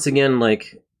 Once again, my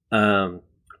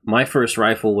first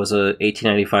rifle was a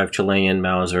 1895 Chilean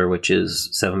Mauser, which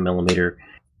is 7mm,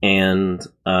 and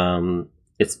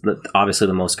it's obviously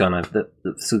the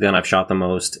gun I've shot the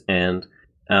most, and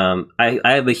I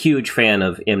am a huge fan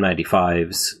of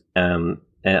M95s. And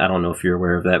I don't know if you're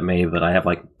aware of that, May, but I have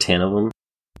 10 of them.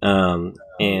 And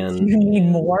you need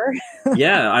more.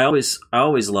 Yeah, I always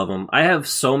love them. I have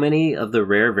so many of the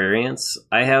rare variants.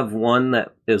 I have one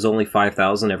that is only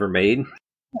 5,000 ever made.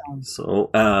 So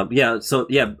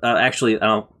actually,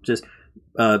 I'll just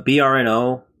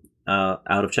BRNO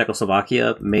out of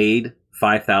Czechoslovakia made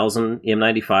 5,000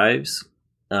 M95s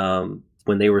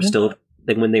when they were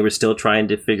still trying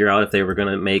to figure out if they were going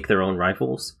to make their own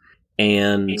rifles,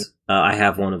 and I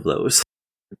have one of those.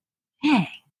 Dang,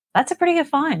 that's a pretty good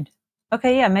find.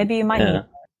 Okay, yeah, maybe you might need to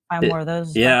find more of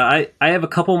those. Yeah, I have a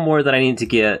couple more that I need to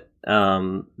get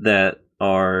that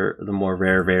are the more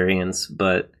rare variants,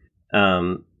 but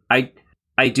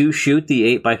I do shoot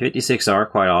the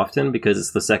 8x56R quite often because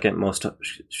it's the second most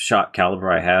shot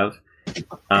caliber I have.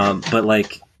 But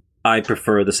I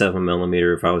prefer the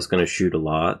 7mm if I was going to shoot a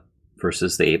lot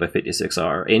versus the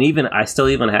 8x56R. And I still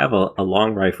have a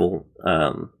long rifle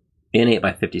in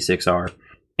 8x56R,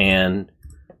 and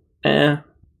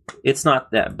it's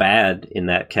not that bad in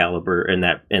that caliber, in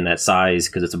that size,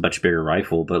 because it's a much bigger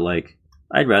rifle. But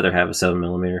I'd rather have a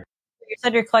 7mm. You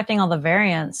said you're collecting all the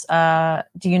variants.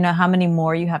 Do you know how many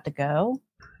more you have to go?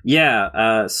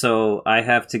 Yeah, so I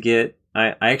have to get.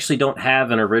 I actually don't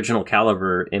have an original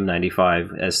caliber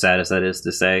M95, as sad as that is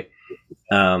to say.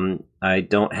 I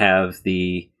don't have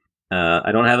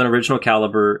an original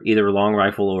caliber, either long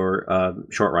rifle or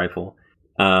short rifle.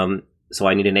 So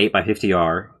I need an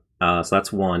 8x50R. So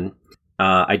that's one.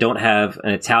 I don't have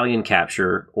an Italian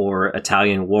capture or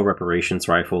Italian war reparations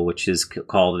rifle, which is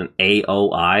called an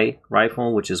AOI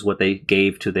rifle, which is what they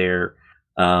gave to their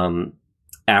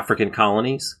African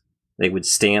colonies.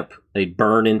 They'd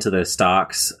burn into the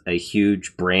stocks a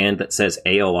huge brand that says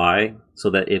AOI, so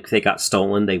that if they got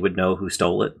stolen, they would know who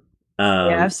stole it.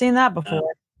 Yeah, I've seen that before.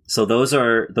 So those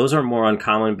are more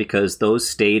uncommon because those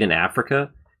stayed in Africa,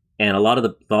 and a lot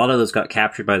of those got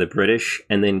captured by the British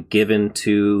and then given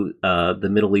to the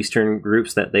Middle Eastern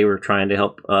groups that they were trying to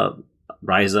help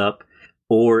rise up,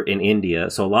 or in India.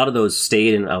 So a lot of those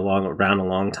stayed around a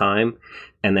long time,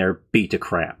 and they're beat to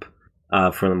crap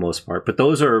for the most part. But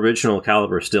those are original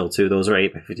caliber still too. Those are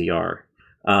 8x50R.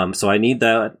 So I need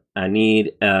that. I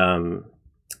need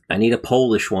a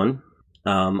Polish one.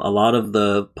 A lot of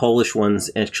the Polish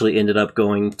ones actually ended up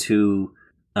going to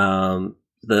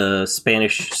the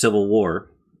Spanish Civil War,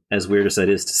 as weird as that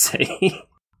is to say.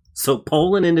 So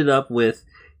Poland ended up with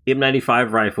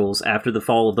M95 rifles after the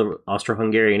fall of the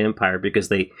Austro-Hungarian Empire, because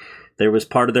there was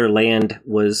part of their land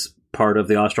was part of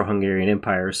the Austro-Hungarian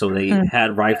Empire, so they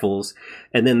had rifles,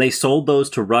 and then they sold those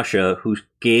to Russia, who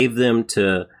gave them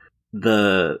to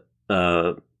the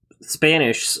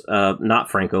Spanish, not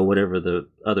Franco, whatever the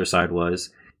other side was,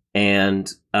 and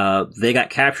they got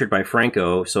captured by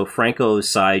Franco, so Franco's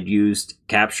side used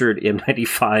captured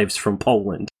M95s from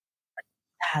Poland.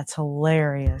 That's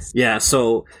hilarious. Yeah,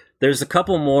 so there's a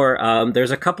couple more.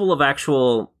 There's a couple of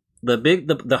actual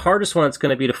the hardest one that's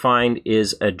going to be to find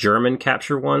is a German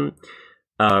capture one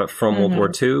from World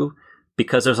War II,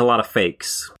 because there's a lot of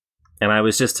fakes. And I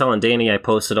was just telling Danny, I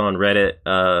posted on Reddit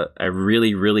a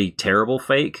really, really terrible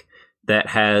fake that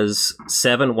has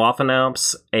 7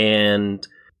 Waffenamps and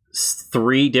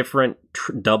 3 different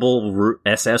double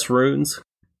SS runes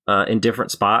in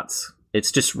different spots.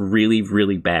 It's just really,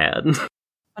 really bad.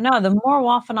 No, the more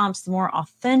Waffenamps, the more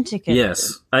authentic it is.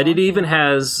 Yes. It even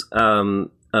has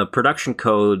a production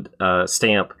code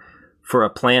stamp for a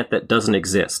plant that doesn't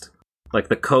exist. Like,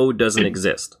 the code doesn't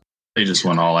exist. They just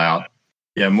went all out.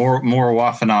 Yeah, more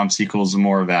Waffenamps equals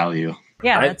more value.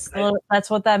 Yeah, that's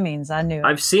what that means. I knew.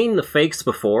 I've seen the fakes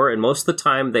before, and most of the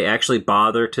time they actually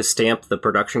bother to stamp the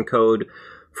production code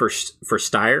for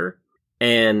Steyr,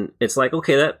 and it's like,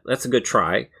 okay, that's a good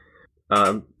try.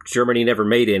 Germany never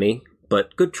made any,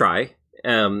 but good try.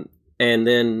 And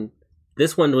then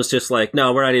this one was just like,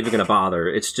 no, we're not even going to bother.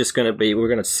 It's just going to be, we're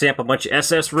going to stamp a bunch of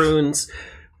SS runes.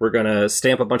 We're going to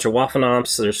stamp a bunch of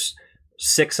Waffenamps. There's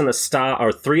 6 in the stock,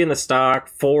 or 3 in the stock,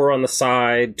 4 on the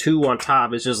side, 2 on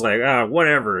top. It's just like,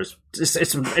 whatever.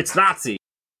 It's Nazi.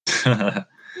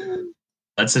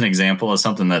 That's an example of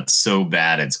something that's so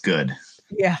bad it's good.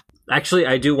 Yeah. Actually,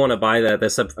 I do want to buy that.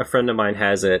 A friend of mine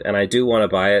has it, and I do want to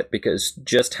buy it because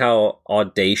just how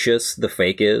audacious the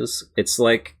fake is. It's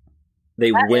like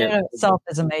they went. That in itself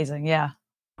is amazing. Yeah.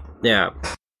 Yeah.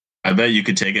 I bet you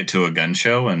could take it to a gun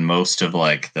show, and most of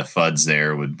like the FUDs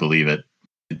there would believe it.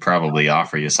 They'd probably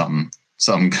offer you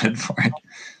something good for it.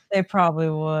 They probably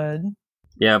would.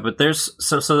 Yeah, but there's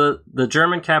so the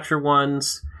German capture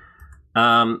ones.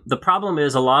 The problem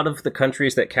is a lot of the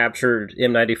countries that captured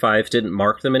M95 didn't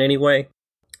mark them in any way.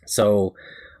 So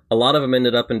a lot of them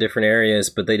ended up in different areas,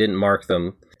 but they didn't mark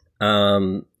them.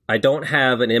 I don't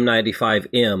have an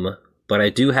M95M, but I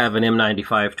do have an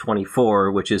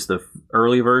M95-24, which is the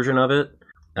early version of it.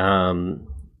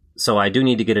 So I do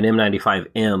need to get an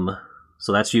M95M.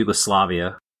 So that's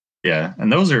Yugoslavia. Yeah,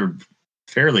 and those are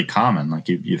fairly common. Like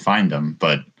you find them,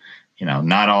 but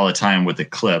not all the time with a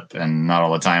clip and not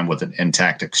all the time with an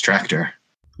intact extractor.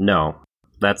 No,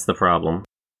 that's the problem.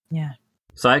 Yeah.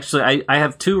 So actually, I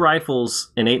have 2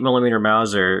 rifles, an 8mm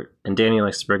Mauser, and Danny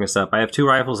likes to bring this up. I have 2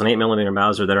 rifles, an 8mm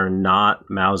Mauser that are not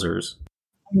Mausers.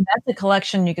 I mean, that's a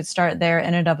collection you could start there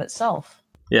in and of itself.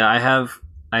 Yeah, I have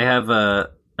a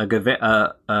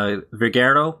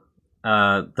Vigero,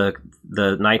 the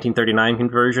 1939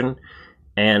 conversion,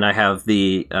 and I have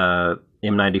the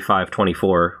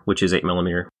M95-24, which is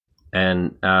 8mm.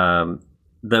 And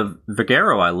the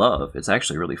Vigero I love. It's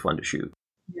actually really fun to shoot.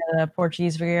 Yeah, the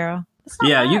Portuguese Vigero.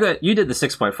 Yeah, you did the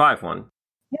 6.5 one.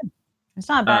 Yeah, it's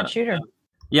not a bad shooter.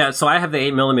 Yeah, so I have the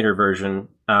 8mm version,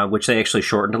 which they actually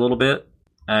shortened a little bit,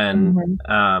 and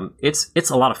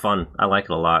it's a lot of fun. I like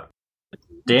it a lot.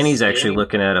 Danny's actually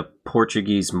looking at a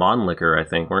Portuguese Mannlicher, I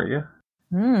think, weren't you?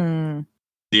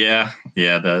 Yeah.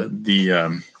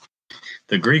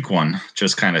 The Greek one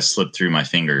just kind of slipped through my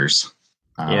fingers.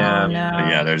 He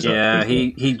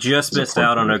just missed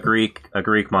out on a Greek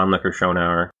Mannlicher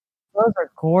Schonauer. Those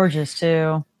are gorgeous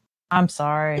too. I'm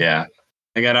sorry. Yeah,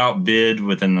 I got outbid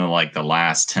within the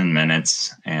last 10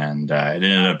 minutes, and it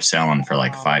ended up selling for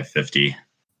like $550.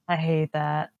 I hate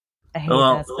that.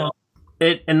 That stuff.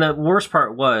 And the worst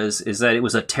part is that it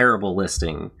was a terrible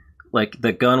listing. Like,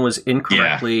 the gun was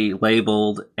incorrectly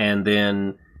labeled, and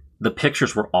then the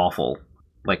pictures were awful.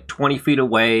 Like 20 feet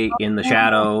away in the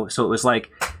shadow. So it was like,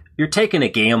 you're taking a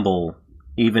gamble,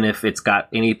 even if it's got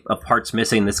any parts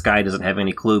missing. This guy doesn't have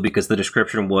any clue because the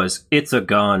description was, it's a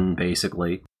gun,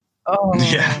 basically. Oh.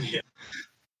 Yeah.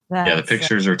 The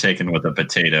pictures are taken with a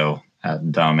potato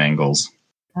at dumb angles.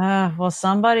 Well,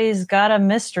 somebody's got a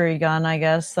mystery gun, I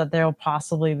guess, that they'll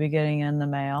possibly be getting in the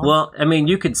mail. Well, I mean,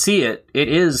 you could see it. It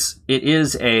is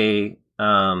a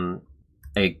Mannlicher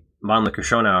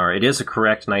Schonauer. It is a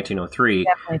correct 1903.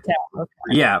 Definitely tell. Okay.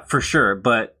 Yeah, for sure.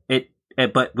 But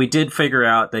we did figure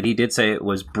out that he did say it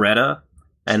was Breda,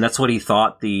 and that's what he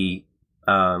thought the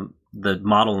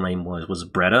model name was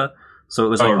Breda. So it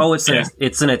was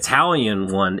it's an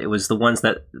Italian one. It was the ones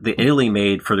that the Italy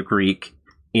made for the Greek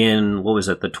in, what was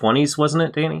it, the 20s, wasn't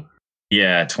it, Danny?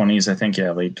 Yeah, 20s, I think.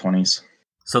 Yeah, late 20s.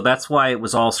 So that's why it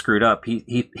was all screwed up.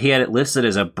 He had it listed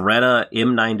as a Breda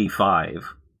M95.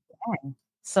 Dang.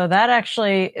 So that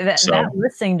actually, that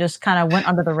listing just kind of went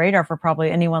under the radar for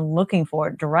probably anyone looking for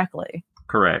it directly.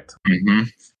 Correct. Mm-hmm.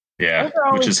 Yeah,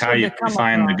 which is how you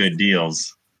find the good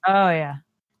deals. Oh, yeah.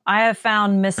 I have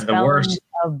found misspellings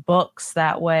of books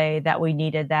that way that we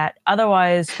needed that.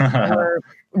 Otherwise, we're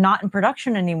not in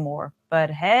production anymore. But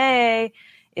hey,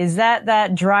 Is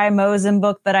that Dry Mosen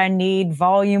book that I need?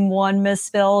 Volume 1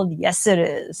 misspelled? Yes, it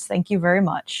is. Thank you very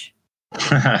much.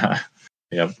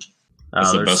 Yep.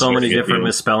 There's so many different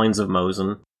misspellings of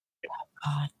Mosen.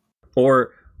 God.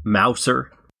 Or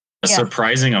Mouser. A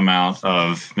surprising amount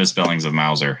of misspellings of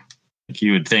Mauser. Like,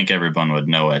 you would think everyone would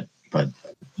know it, but...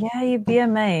 Yeah, you'd be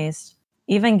amazed.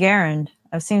 Even Garand.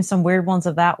 I've seen some weird ones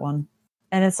of that one.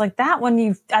 And it's like that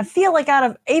one, I feel like out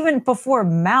of, even before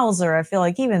Mauser, I feel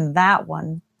like even that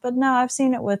one. But no, I've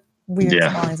seen it with weird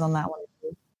spellings on that one.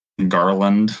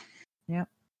 Garland. Yep.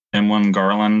 M1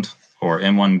 Garland or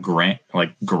M1 Grand,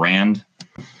 like Grand.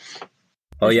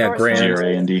 Oh, yeah, Grand.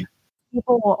 G-R-A-N-D.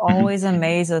 People will always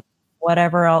amaze us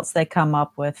whatever else they come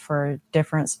up with for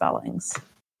different spellings.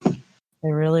 They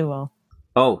really will.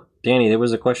 Oh, Danny, there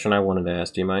was a question I wanted to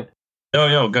ask. Do you mind?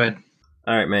 Yo, go ahead.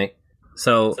 All right, May.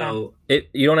 So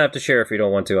you don't have to share if you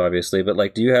don't want to, obviously, but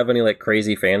like, do you have any like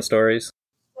crazy fan stories?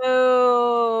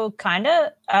 So, kind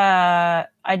of.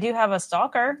 I do have a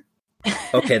stalker.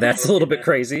 Okay, that's a little bit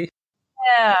crazy.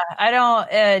 Yeah, I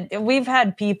don't. We've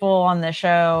had people on the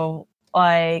show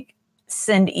like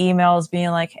send emails being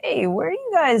like, "Hey, where do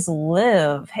you guys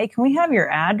live? Hey, can we have your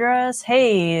address?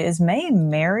 Hey, is May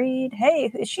married?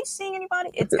 Hey, is she seeing anybody?"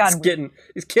 It's getting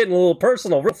a little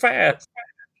personal real fast.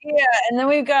 Yeah, and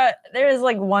then there's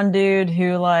like one dude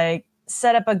who like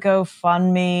set up a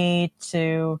GoFundMe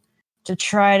to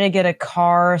try to get a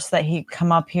car so that he'd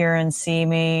come up here and see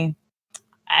me.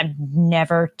 I've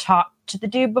never talked to the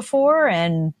dude before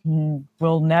and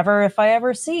will never if I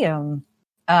ever see him.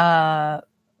 But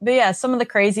yeah, some of the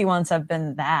crazy ones have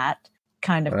been that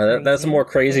kind of crazy. That's more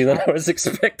crazy than I was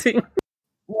expecting.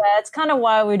 Yeah, it's kind of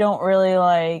why we don't really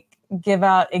like give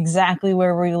out exactly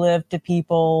where we live to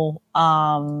people,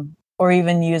 or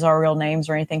even use our real names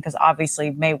or anything, because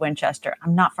obviously May Winchester,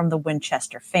 I'm not from the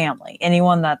Winchester family.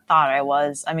 Anyone that thought I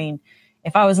was, I mean,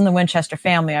 if I was in the Winchester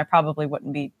family, I probably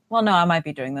wouldn't be. Well, no, I might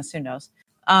be doing this. Who knows?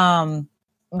 I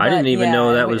didn't even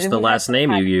know that was the last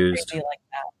name you used. Like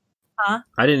that. Huh?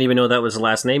 I didn't even know that was the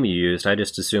last name you used. I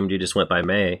just assumed you just went by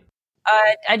May.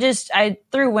 I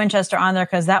threw Winchester on there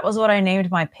because that was what I named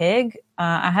my pig.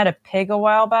 I had a pig a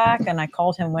while back, and I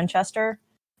called him Winchester.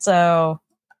 So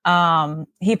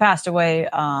he passed away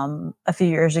a few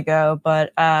years ago,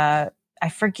 but I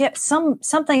forget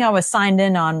something I was signed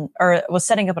in on or was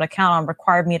setting up an account on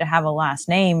required me to have a last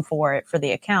name for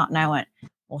the account, and I went,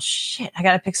 well, shit, I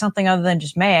got to pick something other than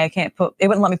just May. It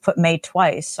wouldn't let me put May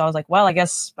twice. So I was like, well, I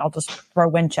guess I'll just throw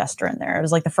Winchester in there. It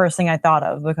was like the first thing I thought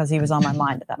of because he was on my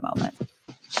mind at that moment. But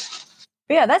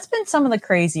yeah, that's been some of the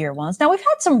crazier ones. Now, we've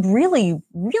had some really,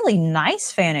 really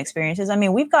nice fan experiences. I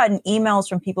mean, we've gotten emails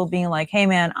from people being like, hey,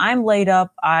 man, I'm laid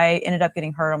up. I ended up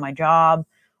getting hurt on my job,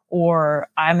 or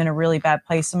I'm in a really bad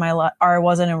place in my life, or I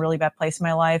was in a really bad place in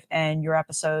my life, and your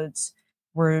episodes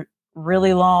were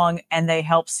really long and they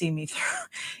helped see me through.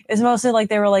 It's mostly like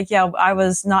they were like, yeah, I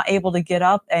was not able to get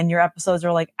up and your episodes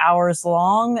are like hours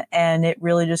long, and it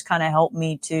really just kind of helped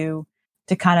me to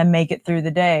kind of make it through the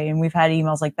day. And we've had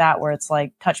emails like that where it's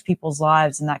like touch people's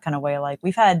lives in that kind of way. Like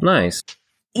we've had nice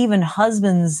even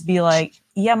husbands be like,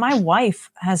 yeah, my wife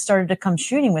has started to come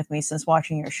shooting with me since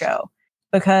watching your show,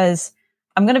 because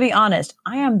I'm going to be honest,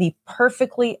 I'm like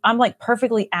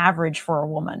perfectly average for a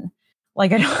woman.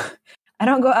 Like I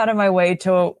don't go out of my way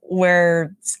to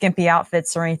wear skimpy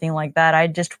outfits or anything like that. I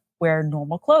just wear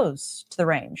normal clothes to the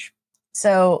range.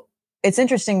 So it's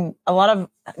interesting. A lot of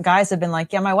guys have been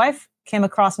like, yeah, my wife came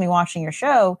across me watching your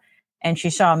show and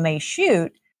she saw May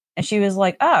shoot and she was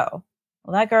like, oh,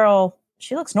 well, that girl,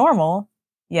 she looks normal.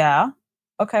 Yeah.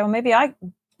 Okay. Well, maybe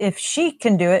if she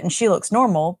can do it and she looks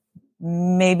normal,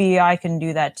 maybe I can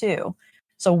do that too.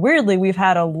 So weirdly, we've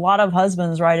had a lot of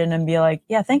husbands write in and be like,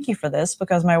 yeah, thank you for this,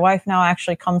 because my wife now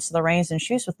actually comes to the range and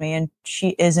shoots with me and she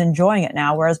is enjoying it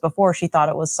now. Whereas before she thought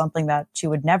it was something that she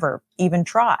would never even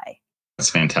try.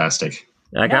 That's fantastic.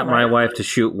 I got my wife to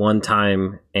shoot one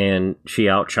time and she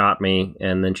outshot me.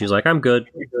 And then she's like, I'm good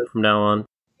from now on.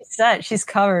 She's set. She's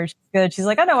covered. She's good. She's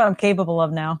like, I know what I'm capable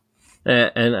of now.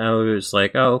 And I was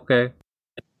like, oh, okay.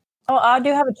 Oh, I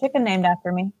do have a chicken named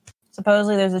after me.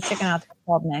 Supposedly there's a chicken out there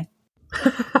called May.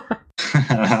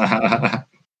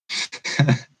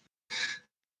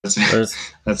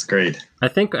 That's great. I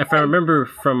think if I remember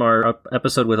from our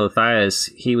episode with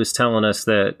Othias, he was telling us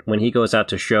that when he goes out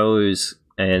to shows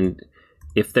and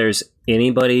if there's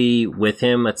anybody with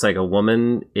him that's like a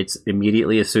woman, it's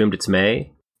immediately assumed it's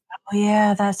May. Oh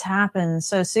yeah, that's happened.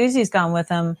 So Susie's gone with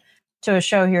him to a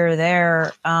show here or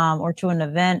there, or to an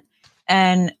event,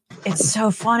 and it's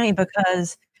so funny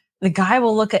because the guy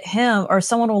will look at him, or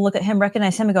someone will look at him,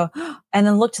 recognize him, and go, and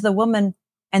then look to the woman,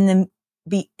 and then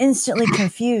be instantly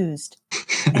confused.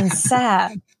 and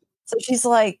sad. So she's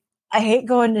like, I hate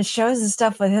going to shows and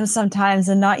stuff with him sometimes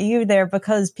and not you there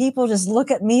because people just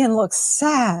look at me and look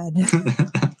sad.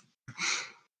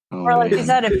 Or like you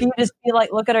said, if you just be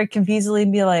like, look at her confusedly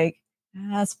and be like,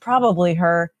 that's probably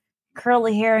her.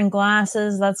 Curly hair and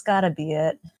glasses, that's gotta be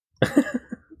it.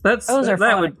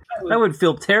 That would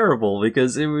feel terrible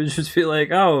because it would just feel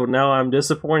like, oh, now I'm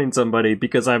disappointing somebody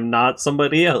because I'm not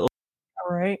somebody else.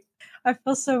 All right. I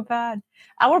feel so bad.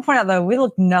 I want to point out though, we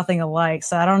look nothing alike,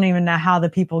 so I don't even know how the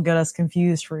people get us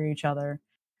confused for each other.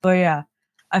 But yeah,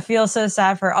 I feel so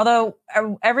sad for her. Although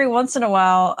every once in a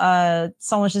while,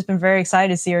 someone's just been very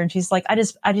excited to see her, and she's like, I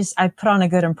put on a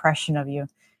good impression of you,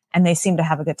 and they seem to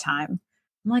have a good time.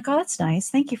 I'm like, oh, that's nice.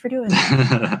 Thank you for doing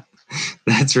that.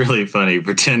 That's really funny. They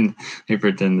pretend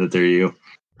that they're you.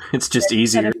 It's just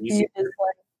easier. Be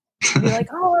like,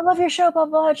 oh, I love your show, blah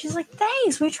blah. And she's like,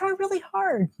 thanks. We try really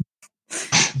hard.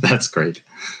 That's great.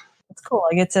 It's cool.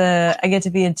 I get to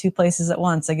be in two places at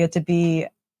once. I get to be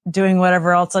doing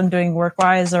whatever else I'm doing work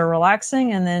wise or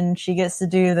relaxing, and then she gets to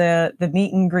do the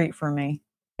meet and greet for me.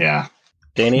 Yeah.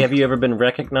 Danny, have you ever been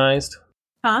recognized?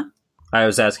 Huh? I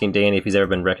was asking Danny if he's ever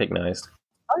been recognized.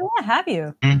 Oh yeah, have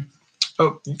you?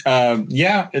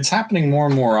 Yeah, it's happening more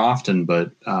and more often.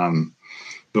 But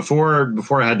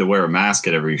before I had to wear a mask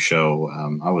at every show,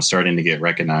 I was starting to get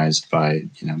recognized by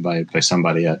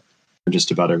somebody at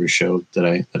just about every show that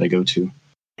I go to.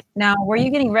 Now, were you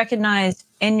getting recognized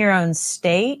in your own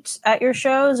state at your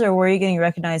shows, or were you getting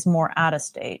recognized more out of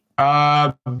state?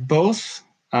 Both.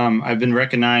 I've been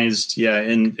recognized,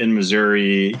 in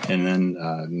Missouri and then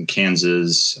in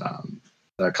Kansas.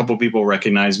 A couple people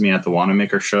recognized me at the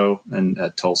Wanamaker show and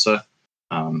at Tulsa.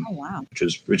 Oh wow!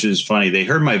 Which is funny. They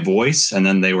heard my voice and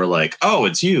then they were like, "Oh,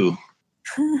 it's you."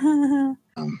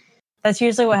 That's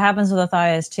usually what happens with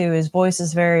Othais too. His voice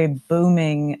is very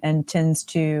booming and tends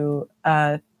to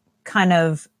kind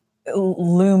of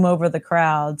loom over the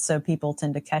crowd, so people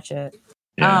tend to catch it.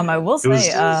 Yeah. I will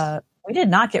say, we did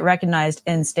not get recognized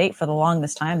in state for the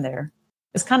longest time there.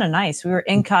 It's kind of nice. We were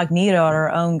incognito at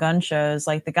our own gun shows.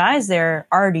 Like the guys there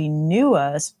already knew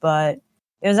us, but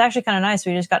it was actually kind of nice.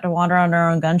 We just got to wander around our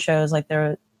own gun shows. Like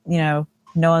they're, no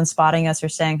one spotting us or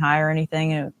saying hi or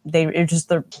anything. It were just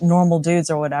the normal dudes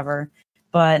or whatever.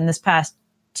 But in this past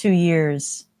 2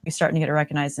 years, we're starting to get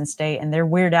recognized in state, and they're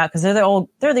weirded out because they're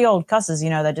the old cusses,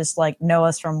 that just like know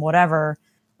us from whatever,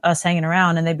 us hanging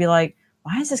around, and they'd be like,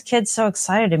 why is this kid so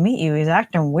excited to meet you? He's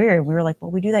acting weird. We were like,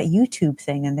 well, we do that YouTube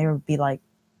thing. And they would be like,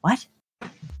 what?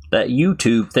 That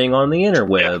YouTube thing on the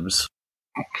interwebs.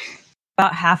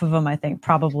 About half of them, I think,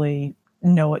 probably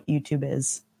know what YouTube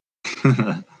is.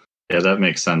 Yeah, that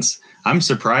makes sense. I'm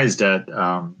surprised at,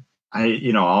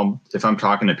 if I'm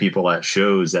talking to people at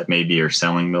shows that maybe are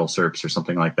selling milsurps or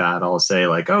something like that, I'll say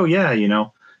like, oh yeah,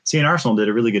 CN Arsenal did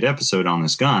a really good episode on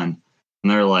this gun.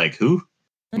 And they're like, who?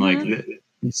 I'm like,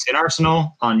 CN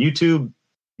Arsenal on YouTube.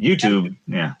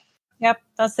 Yeah. Yep,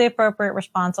 that's the appropriate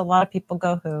response. A lot of people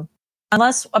go who.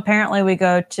 Unless apparently we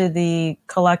go to the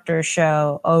collector's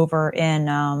show over in,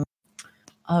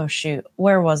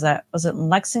 where was that? Was it in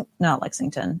Lexington? No,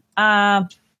 Lexington. I'm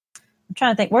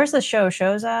trying to think. Where's the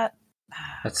shows at?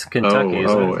 That's Kentucky,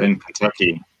 isn't it? In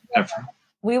Kentucky.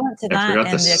 We went to that. I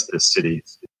forgot the city.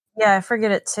 Yeah, I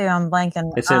forget it too. I'm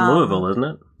blanking. It's in Louisville, isn't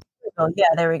it? Yeah,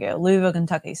 there we go. Louisville,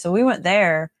 Kentucky. So we went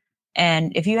there,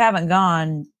 and if you haven't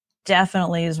gone,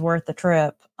 definitely is worth the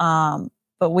trip.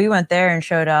 But we went there and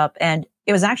showed up, and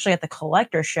it was actually at the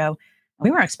collector show. We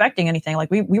weren't expecting anything.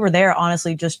 Like we were there,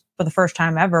 honestly, just for the first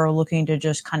time ever, looking to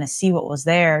just kind of see what was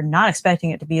there, not expecting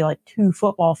it to be like 2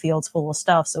 football fields full of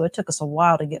stuff. So it took us a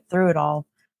while to get through it all.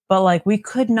 But like we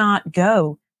could not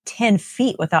go 10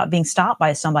 feet without being stopped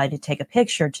by somebody to take a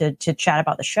picture, to chat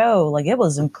about the show. Like it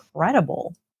was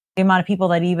incredible. The amount of people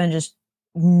that even just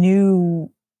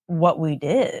knew what we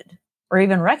did or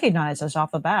even recognized us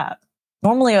off the bat.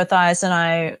 Normally, Othais and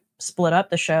I split up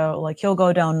the show. Like he'll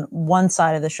go down one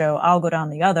side of the show, I'll go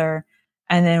down the other.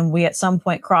 And then we at some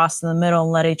point cross in the middle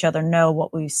and let each other know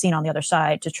what we've seen on the other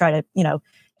side to try to,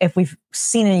 if we've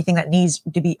seen anything that needs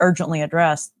to be urgently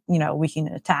addressed, we can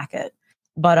attack it.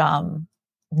 But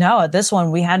no, at this one,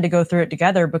 we had to go through it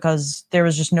together because there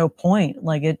was just no point.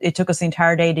 Like it took us the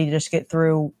entire day to just get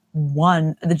through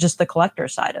just the collector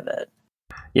side of it.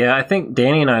 Yeah, I think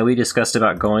Danny and we discussed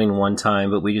about going one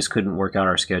time, but we just couldn't work out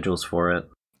our schedules for it.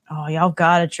 Oh, y'all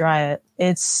gotta try it.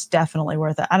 It's definitely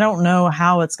worth it. I don't know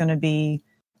how it's going to be.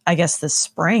 I guess this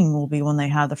spring will be when they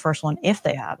have the first one, if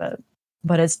they have it.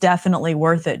 But it's definitely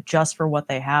worth it just for what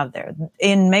they have there.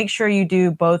 And make sure you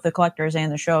do both the collectors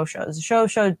and the show shows. The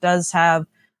show does have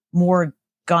more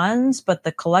guns, but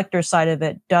the collector side of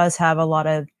it does have a lot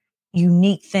of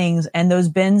unique things. And those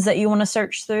bins that you want to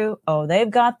search through, they've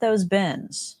got those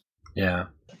bins. Yeah.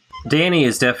 Danny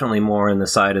is definitely more in the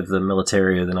side of the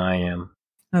military than I am.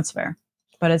 That's fair.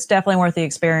 But it's definitely worth the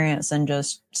experience and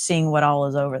just seeing what all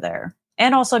is over there.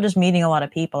 And also just meeting a lot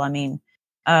of people. I mean,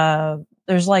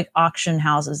 there's like auction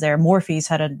houses there. Morphe's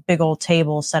had a big old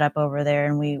table set up over there,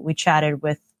 and we chatted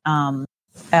with John,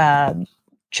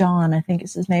 I think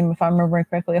is his name, if I'm remembering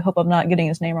correctly. I hope I'm not getting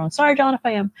his name wrong. Sorry, John, if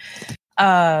I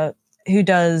am. Who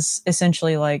does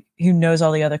essentially who knows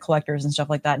all the other collectors and stuff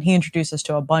like that. And he introduced us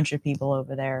to a bunch of people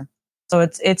over there. So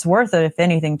it's worth it, if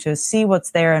anything, to see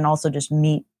what's there and also just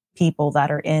meet people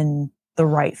that are in the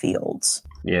right fields.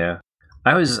 Yeah.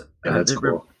 That's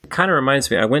cool. It kind of reminds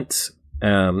me, I went,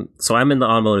 so I'm in the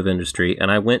automotive industry,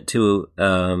 and I went to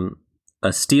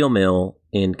a steel mill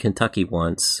in Kentucky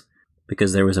once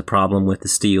because there was a problem with the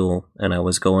steel, and I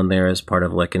was going there as part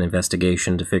of an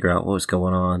investigation to figure out what was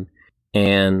going on.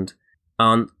 And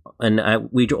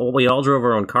we all drove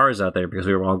our own cars out there because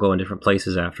we were all going different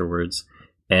places afterwards.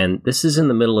 And this is in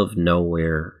the middle of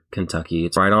nowhere, Kentucky.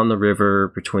 It's right on the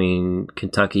river between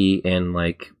Kentucky and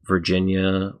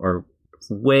Virginia, or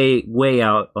way, way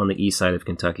out on the east side of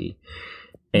Kentucky.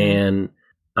 And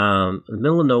the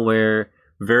middle of nowhere,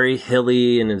 very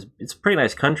hilly, and it's a pretty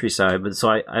nice countryside. But so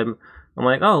I'm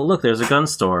like, oh, look, there's a gun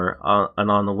store. And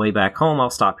on the way back home, I'll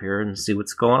stop here and see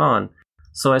what's going on.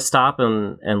 So I stop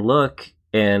and look,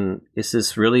 and it's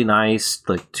this really nice,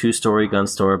 2-story gun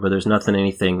store, but there's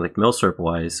anything Milsurp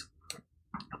wise.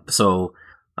 So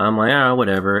I'm like,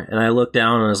 whatever. And I look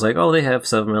down and I was like, oh, they have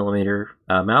 7mm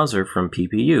Mauser from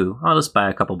PPU. I'll just buy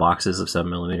a couple boxes of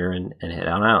 7mm and head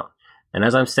on out. And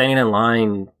as I'm standing in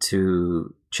line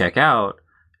to check out,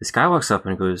 this guy walks up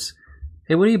and goes,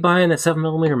 hey, what are you buying that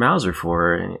 7mm Mauser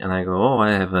for? And I go, oh,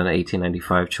 I have an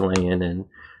 1895 Chilean. And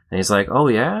he's like, oh,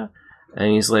 yeah?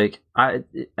 And he's like,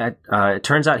 it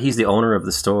turns out he's the owner of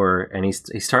the store, and he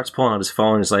starts pulling out his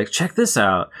phone. And he's like, check this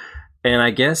out. And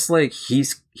I guess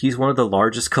he's one of the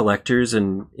largest collectors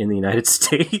in the United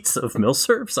States of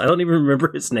Milsurps. I don't even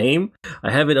remember his name.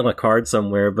 I have it on a card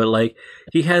somewhere, but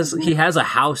he has a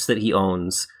house that he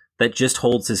owns that just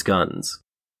holds his guns.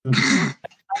 And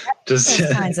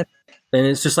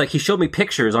it's just he showed me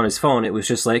pictures on his phone. It was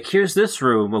just here's this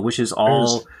room, which is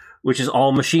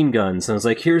all machine guns. And I was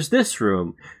like, here's this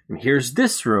room, and here's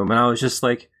this room. And I was just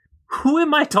like, who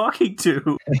am I talking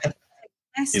to?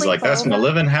 He's like, that's my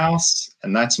living house,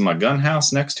 and that's my gun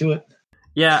house next to it.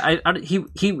 Yeah,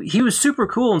 he was super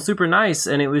cool and super nice,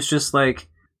 and it was just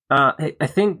I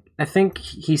think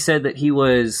he said that he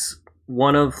was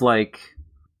one of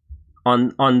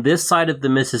on this side of the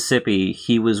Mississippi,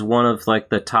 he was one of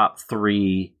the top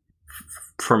 3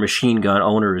 for machine gun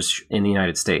owners in the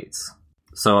United States.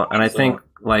 So, and I think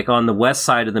on the west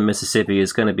side of the Mississippi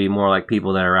is going to be more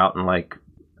people that are out in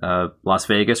Las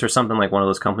Vegas or something, one of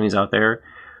those companies out there.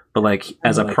 But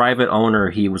as a private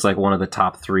owner, he was one of the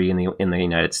top 3 in the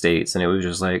United States, and it was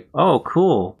just oh,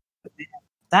 cool.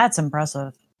 That's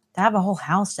impressive to have a whole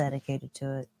house dedicated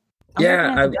to it.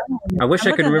 I wish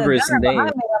I could remember his name.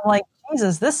 I'm like,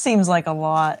 Jesus, this seems like a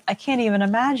lot. I can't even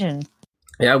imagine.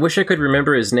 Yeah, I wish I could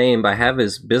remember his name, but I have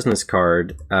his business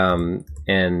card, and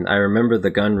I remember the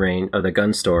gun range or the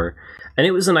gun store, and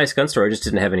it was a nice gun store. I just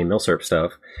didn't have any Milsurp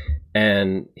stuff,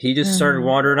 and he just started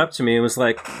wandering up to me and was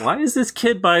like, "Why is this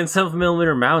kid buying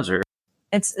 7mm Mauser?"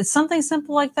 It's something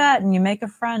simple like that, and you make a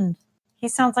friend. He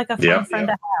sounds like a fun friend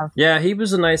to have. Yeah, he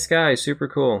was a nice guy, super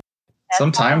cool.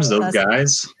 Sometimes those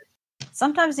guys.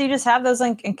 Sometimes you just have those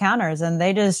encounters, and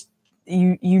they just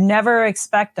you never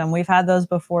expect them. We've had those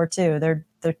before too. They're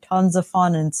tons of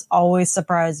fun, and it's always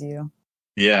surprise you.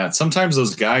 Yeah, sometimes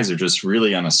those guys are just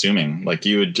really unassuming. They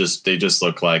just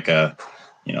look like a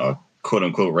quote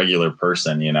unquote regular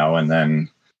person, and then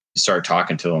you start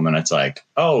talking to them, and it's like,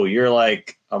 oh, you're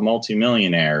a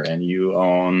multimillionaire, and you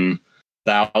own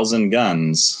 1,000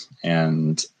 guns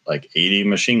and 80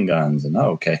 machine guns, and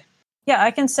okay. Yeah,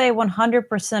 I can say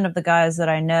 100% of the guys that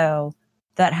I know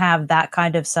that have that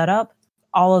kind of setup,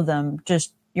 all of them,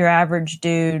 just your average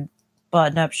dude,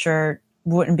 button-up shirt,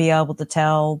 wouldn't be able to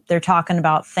tell. They're talking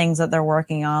about things that they're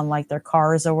working on, like their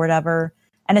cars or whatever.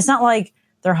 And it's not like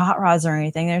they're hot rods or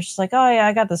anything. They're just like, oh yeah,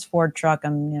 I got this Ford truck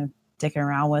I'm dicking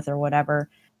around with or whatever.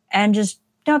 And just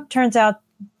turns out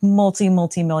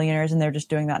multi-millionaires, and they're just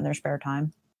doing that in their spare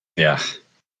time. Yeah,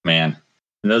 man.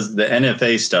 And the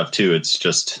NFA stuff too, it's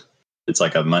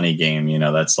like a money game,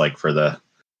 that's for the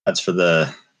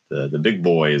big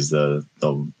boys, the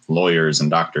lawyers and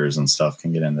doctors and stuff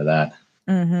can get into that.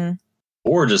 Mm-hmm.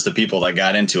 Or just the people that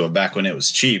got into it back when it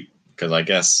was cheap, because I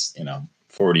guess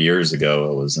 40 years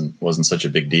ago it wasn't such a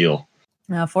big deal.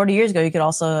 Now, 40 years ago, you could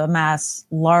also amass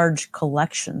large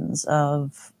collections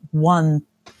of one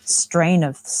strain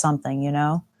of something, you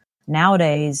know?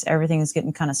 Nowadays, everything is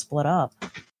getting kind of split up.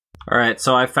 All right,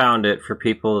 so I found it for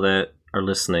people that are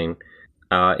listening.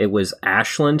 It was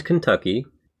Ashland, Kentucky,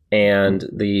 and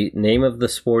the name of the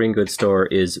sporting goods store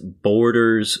is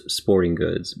Borders Sporting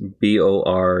Goods,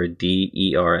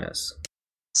 Borders.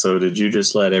 So did you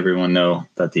just let everyone know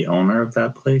that the owner of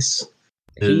that place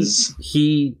is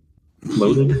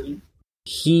loaded?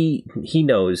 He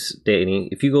knows, Danny.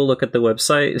 If you go look at the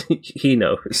website, he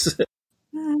knows.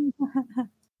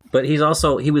 But he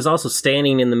was also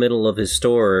standing in the middle of his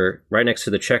store right next to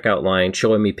the checkout line,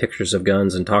 showing me pictures of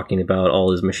guns and talking about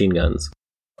all his machine guns.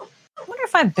 I wonder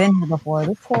if I've been here before.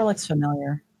 This store looks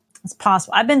familiar. It's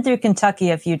possible. I've been through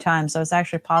Kentucky a few times, so it's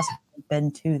actually possible I've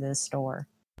been to this store.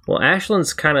 Well,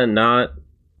 Ashland's kind of not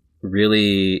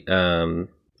really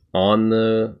on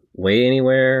the way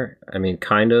anywhere. I mean,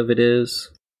 kind of it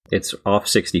is. It's off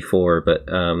 64, but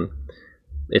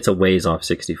it's a ways off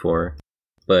 64.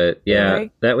 But yeah,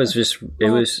 it was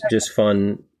just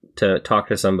fun to talk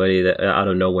to somebody that out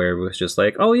of nowhere was just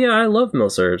like, oh yeah, I love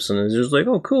Milsurps, and it's just like,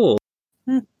 oh cool.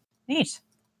 Neat.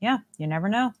 Yeah, you never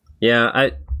know.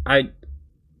 Yeah,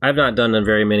 I've not done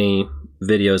very many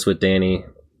videos with Danny,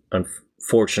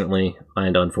 unfortunately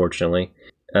and unfortunately.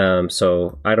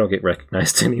 So I don't get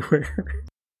recognized anywhere.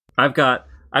 I've got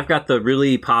the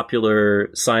really popular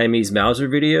Siamese Mauser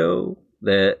video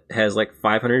that has like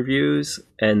 500 views,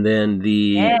 and then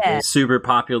the super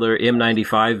popular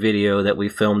M95 video that we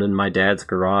filmed in my dad's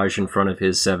garage in front of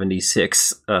his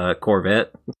 76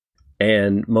 Corvette.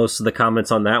 And most of the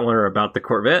comments on that one are about the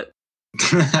Corvette.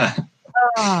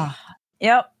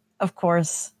 Yep, of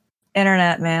course.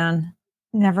 Internet, man.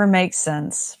 Never makes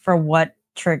sense for what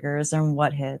triggers and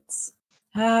what hits.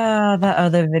 That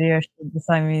other video, the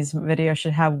Siamese video,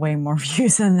 should have way more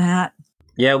views than that.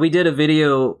 Yeah, we did a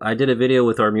video. I did a video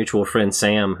with our mutual friend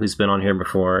Sam, who's been on here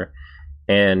before,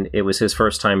 and it was his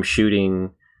first time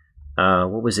shooting.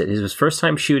 What was it? His first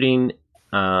time shooting.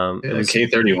 A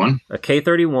K31,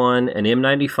 an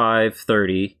M95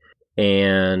 30,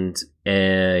 and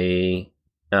a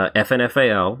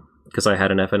FNFAL, because I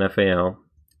had an FNFAL,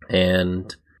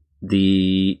 and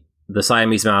the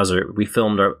Siamese Mauser. We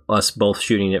filmed us both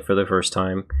shooting it for the first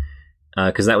time,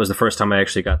 because that was the first time I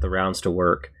actually got the rounds to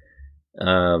work.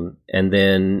 And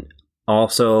then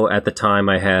also at the time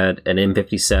I had an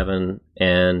M57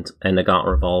 and a Nagant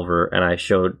revolver, and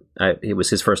it was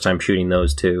his first time shooting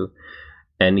those two,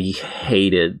 and he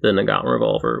hated the Nagant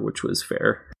revolver, which was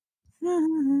fair.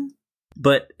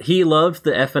 But he loved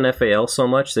the FNFAL so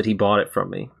much that he bought it from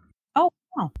me. Oh,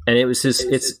 wow. And it was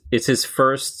it's his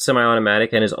first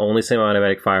semi-automatic and his only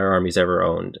semi-automatic firearm he's ever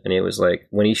owned. And it was like,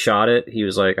 when he shot it, he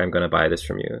was like, I'm going to buy this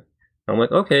from you. I'm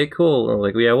like, okay, cool. And I'm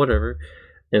like, yeah, whatever. And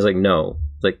he's like, no,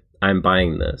 like, I'm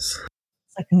buying this.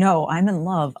 It's like, no, I'm in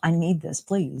love. I need this,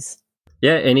 please.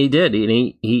 Yeah, and he did. And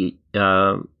he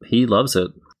loves it.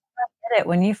 I get it.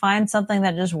 When you find something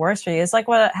that just works for you, it's like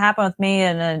what happened with me,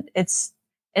 and it's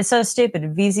so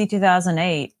stupid. VZ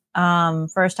 2008.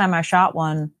 First time I shot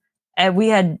one, and we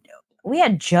had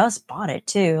just bought it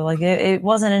too. Like it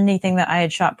wasn't anything that I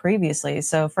had shot previously.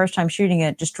 So first time shooting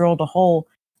it, just drilled a hole.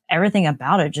 Everything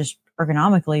about it just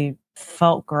ergonomically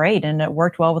felt great, and it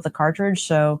worked well with the cartridge.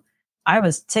 So I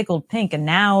was tickled pink, and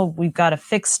now we've got a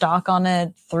fixed stock on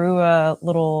it through a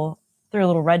little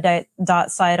red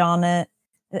dot sight on it,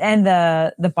 and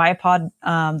the bipod,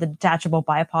 the detachable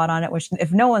bipod on it. Which,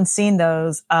 if no one's seen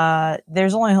those,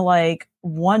 there's only like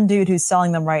one dude who's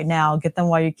selling them right now. Get them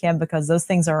while you can, because those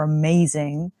things are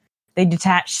amazing. They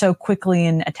detach so quickly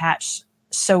and attach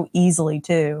so easily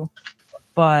too.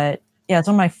 But yeah, it's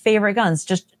one of my favorite guns.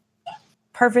 Just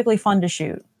perfectly fun to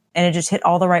shoot. And it just hit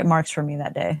all the right marks for me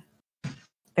that day.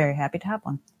 Very happy to have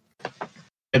one.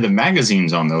 And the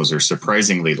magazines on those are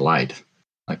surprisingly light.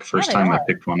 Like, first time I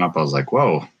picked one up, I was like,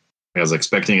 whoa. I was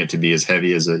expecting it to be as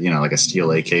heavy as like a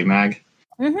steel AK mag.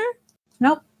 Mm-hmm.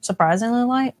 Nope. Surprisingly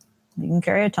light. You can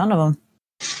carry a ton of them.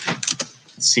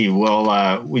 Let's see.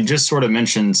 Well, we just sort of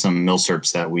mentioned some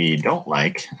Milsurps that we don't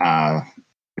like,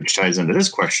 which ties into this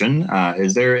question.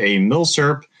 Is there a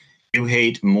Milsurp you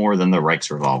hate more than the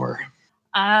Reichsrevolver?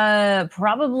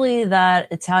 Probably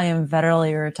that Italian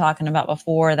Veterli we were talking about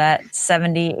before, that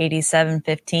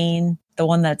 70-87-15, the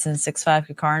one that's in 6.5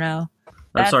 Gacarno.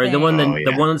 I'm sorry, the one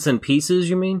that's in pieces,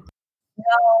 you mean?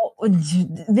 No,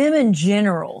 them in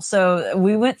general. So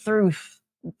we went through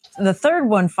the third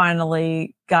one,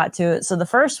 finally got to it. So the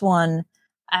first one,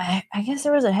 I guess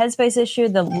there was a headspace issue.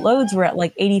 The loads were at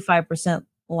like 85%,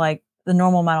 like the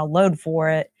normal amount of load for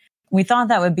it. We thought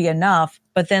that would be enough,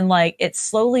 but then like it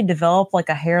slowly developed like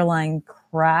a hairline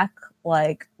crack,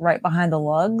 like right behind the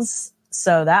lugs.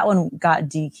 So that one got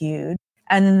DQ'd.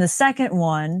 And then the second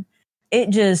one, it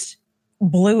just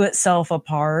blew itself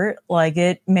apart. Like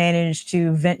it managed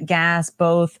to vent gas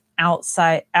both out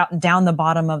down the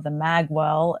bottom of the mag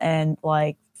well and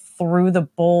like through the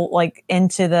bolt, like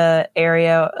into the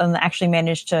area, and actually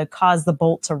managed to cause the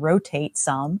bolt to rotate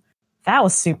some. That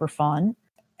was super fun.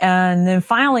 And then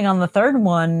finally on the third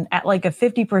one, at like a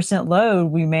 50%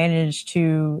 load, we managed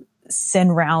to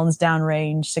send rounds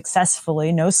downrange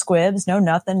successfully. No squibs, no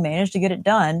nothing. Managed to get it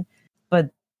done.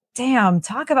 But damn,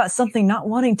 talk about something not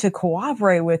wanting to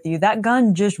cooperate with you. That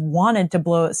gun just wanted to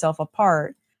blow itself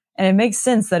apart. And it makes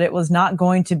sense that it was not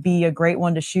going to be a great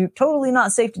one to shoot. Totally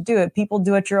not safe to do it. People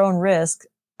do at your own risk.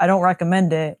 I don't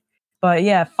recommend it. But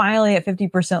yeah, finally at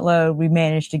 50% load, we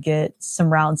managed to get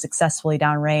some rounds successfully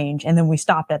downrange. And then we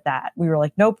stopped at that. We were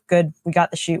like, nope, good. We got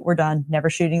the shoot. We're done. Never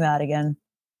shooting that again.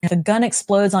 If a gun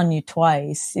explodes on you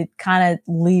twice, it kind of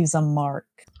leaves a mark.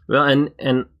 Well,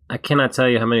 and I cannot tell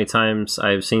you how many times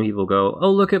I've seen people go, oh,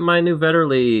 look at my new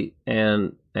Vetterli,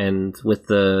 and with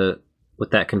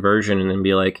that conversion, and then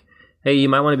be like, hey, you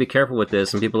might want to be careful with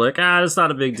this. And people are like, it's not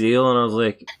a big deal. And I was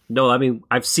like, no, I mean,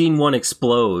 I've seen one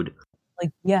explode.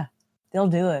 Like, yeah. They'll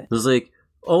do it. It was like,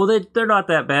 oh, they're not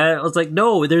that bad. I was like,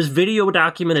 no, there's video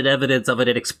documented evidence of it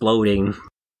exploding.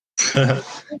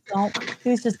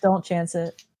 Please just don't chance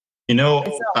it. You know,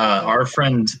 our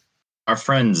friend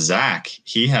Zach,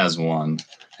 he has one.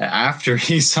 After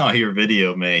he saw your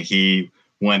video, May, he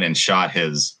went and shot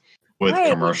his with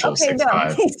commercial 6.5.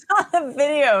 No, he saw the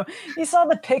video. He saw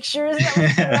the pictures.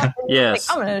 Yes.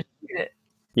 Like, I'm going to shoot it.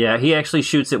 Yeah, he actually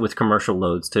shoots it with commercial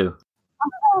loads, too.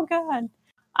 Oh, God.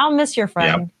 I'll miss your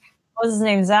friend. Yep. What was his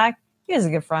name? Zach? He was a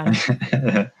good friend.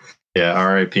 Yeah,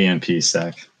 R.I.P. and peace,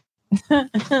 Zach.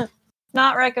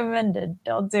 Not recommended.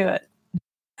 Don't do it.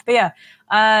 But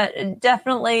yeah,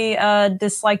 definitely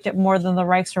disliked it more than the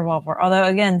Reichsrevolver. Although,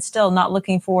 again, still not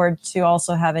looking forward to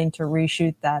also having to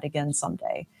reshoot that again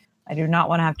someday. I do not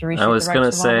want to have to reshoot the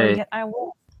Reichsrevolver again. I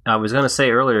will. I was going to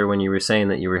say earlier when you were saying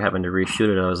that you were having to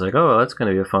reshoot it, I was like, oh, that's going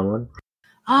to be a fun one.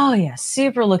 Oh, yeah.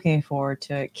 Super looking forward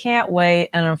to it. Can't wait.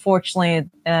 And unfortunately,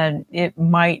 it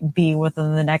might be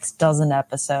within the next dozen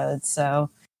episodes.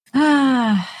 So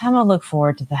I'm going to look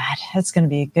forward to that. It's going to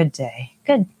be a good day.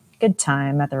 Good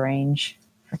time at the range.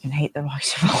 Freaking hate the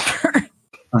Reichsrevolver.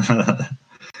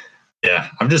 Yeah.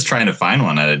 I'm just trying to find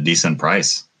one at a decent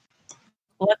price.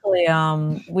 Luckily,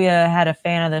 we had a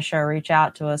fan of the show reach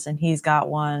out to us, and he's got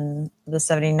one, the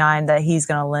 79, that he's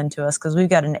going to lend to us because we've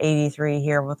got an 83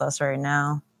 here with us right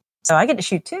now. So I get to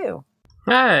shoot too.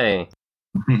 Hey,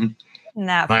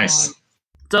 nice. Fun?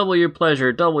 Double your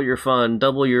pleasure, double your fun,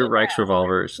 double your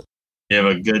Reichsrevolvers. You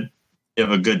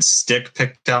have a good stick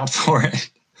picked out for it.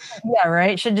 Yeah,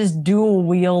 right. Should just dual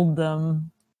wield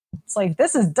them. It's like,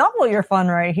 this is double your fun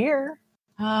right here.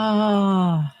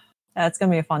 Oh. It's going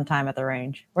to be a fun time at the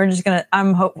range.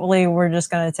 Hopefully we're just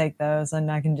going to take those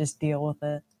and I can just deal with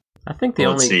it. I think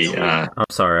I'm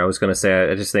sorry, I was going to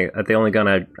say, I just think the only gun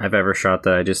I've ever shot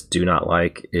that I just do not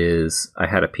like is I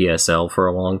had a PSL for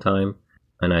a long time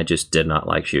and I just did not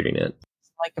like shooting it.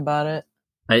 Like about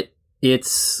it?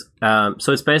 It's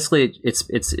basically,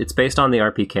 it's based on the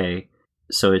RPK.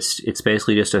 So it's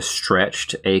basically just a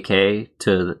stretched AK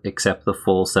to accept the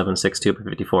full 7.62 per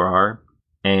 54R.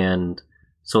 And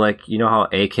so, like, you know how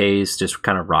AKs just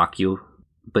kind of rock you?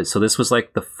 But so this was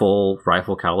like the full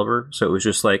rifle caliber. So it was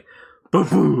just like,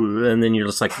 boo-boo, and then you're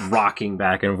just like rocking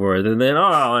back and forth. And then,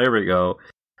 oh, here we go.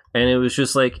 And it was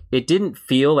just like, it didn't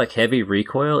feel like heavy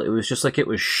recoil. It was just like it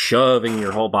was shoving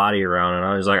your whole body around. And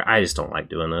I was like, I just don't like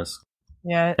doing this.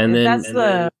 Yeah. That's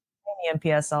the Romanian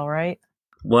PSL, right?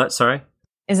 What? Sorry?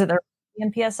 Is it the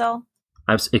Romanian PSL?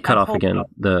 It cut off again.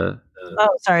 Oh,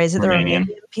 sorry. Is it the Romanian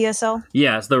PSL?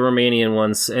 Yeah, it's the Romanian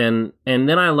ones. And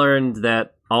then I learned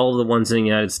that all of the ones in the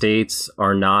United States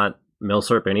are not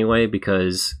Milsurp anyway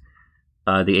because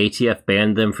the ATF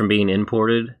banned them from being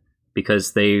imported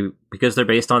because they're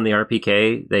based on the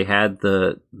RPK. They had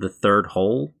the third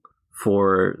hole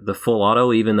for the full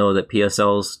auto, even though that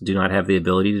PSLs do not have the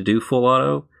ability to do full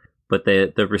auto. But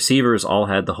the receivers all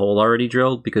had the hole already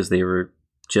drilled because they were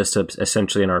just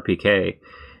essentially an RPK.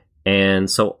 And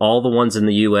so all the ones in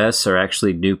the US are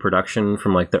actually new production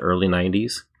from like the early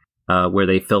 90s where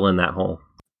they fill in that hole.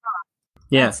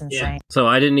 Yeah. That's insane. So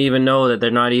I didn't even know that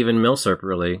they're not even Milsurp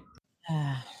really.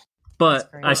 But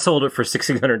I sold it for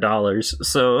 $1,600.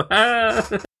 So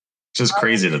it's just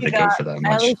crazy that they go for that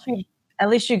much. At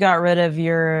least you got rid of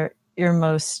your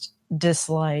most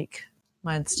dislike.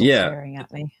 Mine's still staring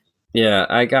at me. Yeah,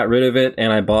 I got rid of it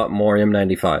and I bought more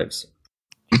M95s.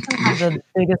 I have the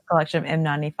biggest collection of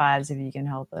M95s if you can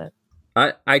help it.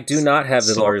 I do not have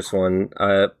the largest one.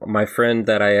 My friend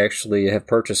that I actually have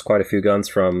purchased quite a few guns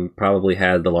from probably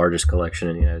had the largest collection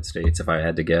in the United States, if I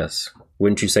had to guess.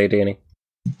 Wouldn't you say, Danny?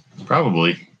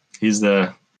 Probably. He's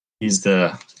the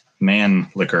man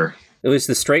liquor. It was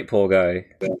the straight pull guy.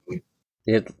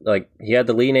 He had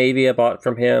the Lee Navy I bought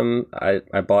from him.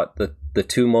 I bought the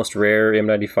two most rare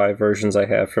M95 versions I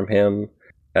have from him.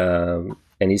 And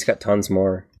he's got tons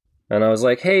more. And I was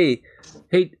like, hey,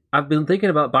 I've been thinking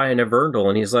about buying a Verndl.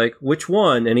 And he's like, which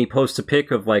one? And he posts a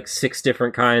pic of like 6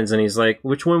 different kinds. And he's like,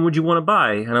 which one would you want to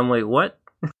buy? And I'm like, what?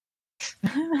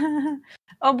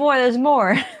 Oh boy, there's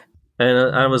more.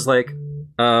 And I was like,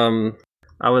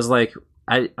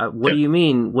 what do you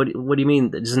mean? What do you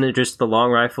mean? Isn't it just the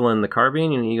long rifle and the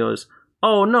carbine? And he goes,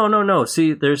 oh, no.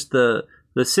 See, there's the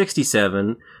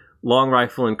 67 long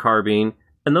rifle and carbine,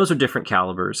 and those are different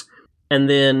calibers. And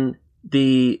then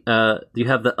you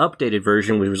have the updated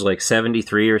version, which was like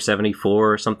 73 or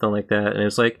 74 or something like that. And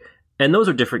it's like, and those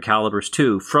are different calibers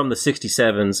too, from the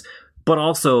 67s, but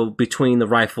also between the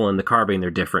rifle and the carbine, they're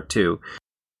different too.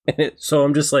 So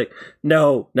I'm just like,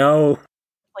 no.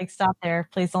 Like, stop there.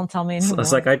 Please don't tell me anymore.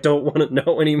 It's like, I don't want to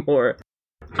know anymore.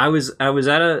 I was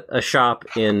at a shop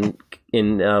in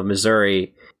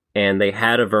Missouri, and they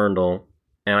had a Verndl,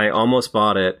 and I almost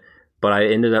bought it, but I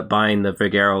ended up buying the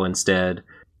Vigero instead.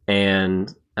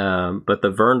 And but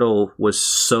the Verndl was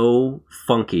so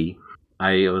funky.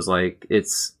 I was like,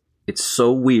 it's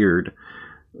so weird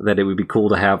that it would be cool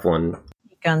to have one.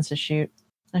 Guns to shoot.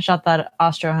 I shot that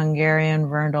Austro-Hungarian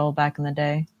Verndl back in the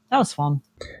day. That was fun.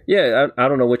 Yeah, I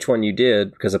don't know which one you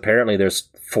did, because apparently there's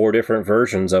 4 different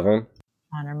versions of them.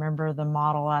 I don't remember the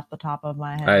model at the top of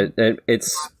my head.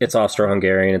 It's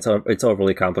Austro-Hungarian. It's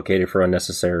overly complicated for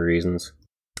unnecessary reasons.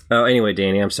 Oh, anyway,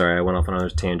 Danny, I'm sorry. I went off on another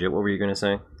tangent. What were you going to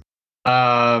say?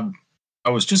 I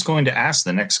was just going to ask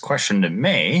the next question to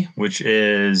May, which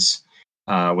is,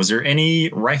 was there any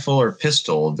rifle or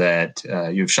pistol that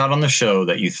you've shot on the show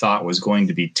that you thought was going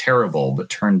to be terrible but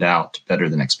turned out better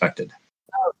than expected?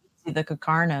 The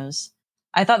Kakarnos.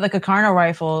 I thought the Kakarno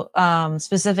rifle,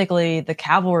 specifically the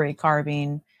cavalry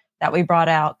carbine that we brought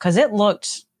out, because it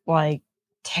looked like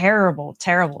terrible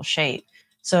shape.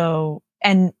 So,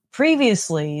 and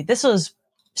previously, this was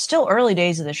still early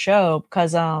days of the show,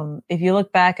 because if you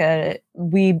look back at it,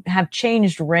 we have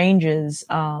changed ranges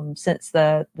since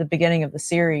the beginning of the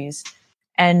series.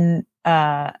 And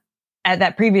at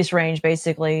that previous range,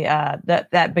 basically,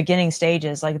 that beginning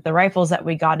stages, like the rifles that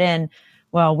we got in,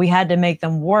 well, we had to make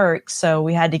them work, so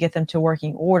we had to get them to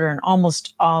working order. And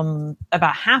almost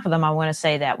about half of them, I want to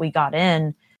say, that we got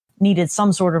in needed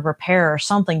some sort of repair or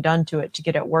something done to it to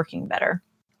get it working better.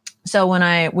 So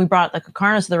when we brought the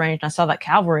Kakarnos to the range and I saw that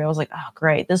cavalry, I was like, oh,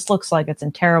 great. This looks like it's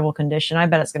in terrible condition. I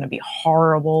bet it's going to be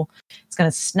horrible. It's going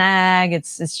to snag.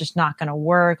 It's just not going to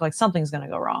work. Like, something's going to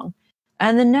go wrong.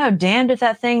 And then no, damned if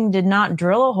that thing did not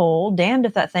drill a hole, damned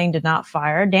if that thing did not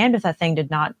fire, damned if that thing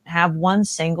did not have one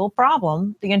single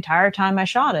problem the entire time I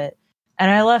shot it.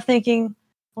 And I left thinking,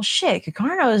 well, shit,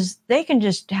 Kakarnos, they can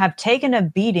just have taken a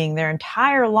beating their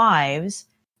entire lives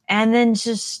and then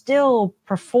just still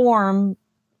perform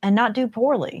and not do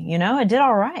poorly. You know, it did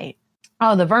all right.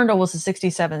 Oh, the Verndl was a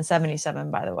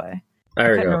 67-77, by the way. I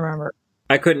couldn't remember.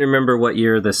 I couldn't remember what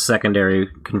year the secondary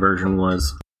conversion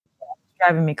was.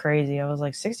 Driving me crazy. I was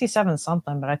like 67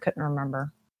 something, but I couldn't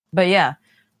remember. But yeah,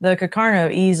 the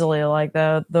Kakarno easily, like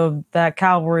that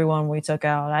cavalry one we took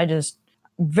out, I just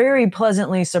very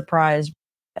pleasantly surprised.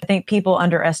 I think people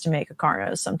underestimate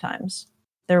Kakarnos sometimes.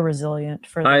 They're resilient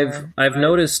for I've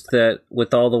noticed that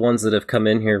with all the ones that have come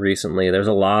in here recently, there's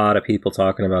a lot of people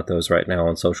talking about those right now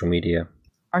on social media.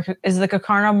 Is the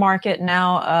Kakarno market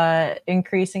now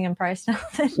increasing in price now?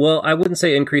 Well, I wouldn't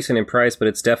say increasing in price, but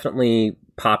it's definitely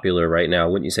popular right now.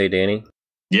 Wouldn't you say, Danny?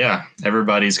 Yeah,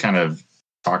 everybody's kind of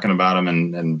talking about them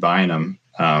and buying them.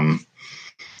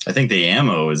 I think the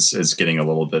ammo is getting a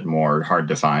little bit more hard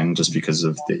to find just because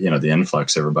of the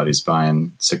influx. Everybody's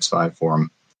buying 6.5 for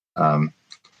them,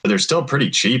 but they're still pretty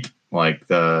cheap. Like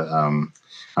I'm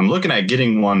looking at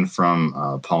getting one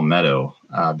from Palmetto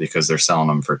because they're selling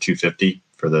them for $250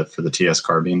 for the TS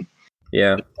carbine.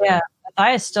 Yeah.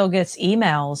 Matthias still gets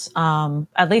emails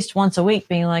at least once a week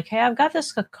being like, hey, I've got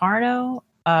this Kakarno.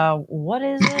 What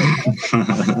is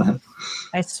it?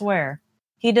 I swear.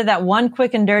 He did that one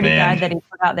quick and dirty guide that he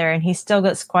put out there, and he still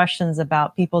gets questions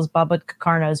about people's bubbled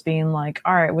Kakarnos being like,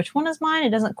 all right, which one is mine? It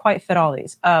doesn't quite fit all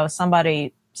these. Oh,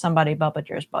 somebody bubbled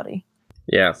yours, buddy.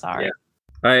 Yeah. Sorry.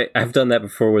 I've done that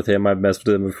before with him. I've messed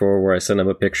with him before where I sent him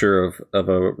a picture of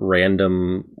a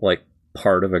random like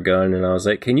part of a gun, and I was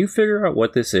like, "Can you figure out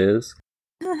what this is?"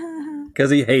 Because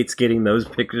he hates getting those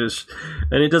pictures,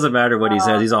 and it doesn't matter what he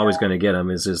says; he's always going to get them.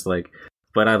 It's just like,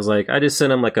 but I was like, I just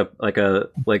sent him like a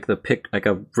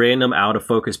random out of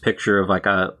focus picture of like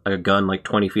a gun like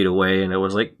 20 feet away, and it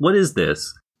was like, what is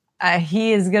this?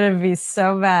 He is gonna be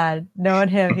so mad. Knowing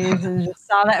him, he just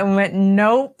saw that and went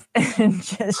nope, and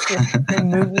just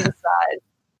moved it aside.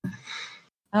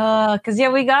 Because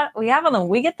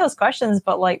we get those questions,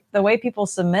 but like the way people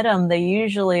submit them, they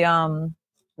usually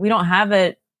we don't have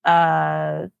it.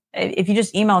 If you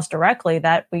just email us directly,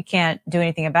 that we can't do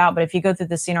anything about. But if you go through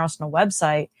the Scene Arsenal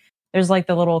website, there's like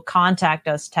the little contact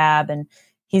us tab, and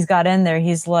he's got in there.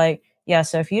 He's like, yeah,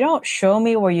 so if you don't show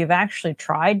me where you've actually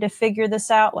tried to figure this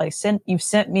out, like you've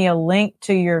sent me a link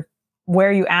to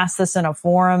where you asked this in a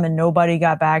forum and nobody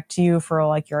got back to you for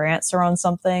like your answer on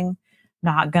something,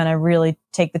 not gonna really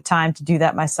take the time to do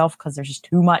that myself because there's just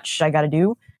too much I got to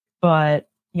do. But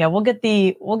yeah, we'll get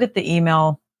the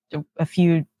email a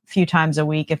few times a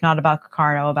week, if not about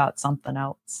Kakarno, about something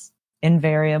else.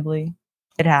 Invariably,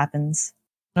 it happens.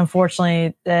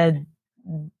 Unfortunately,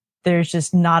 there's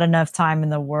just not enough time in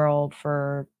the world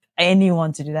for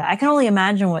anyone to do that. I can only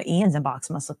imagine what Ian's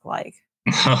inbox must look like.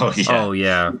 Oh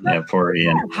yeah. Yeah, poor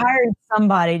Ian. I've hired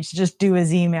somebody to just do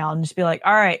his email and just be like,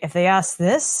 all right, if they ask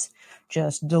this,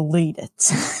 just delete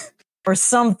it. Or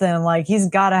something. Like, he's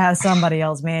got to have somebody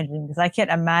else managing, because I can't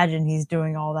imagine he's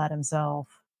doing all that himself.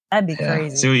 That'd be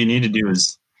crazy. So what you need to do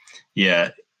is,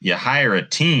 you hire a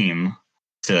team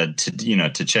to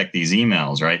check these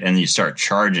emails, right? And you start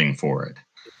charging for it.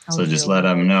 So just let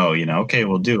them know, okay,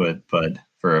 we'll do it, but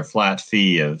for a flat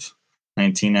fee of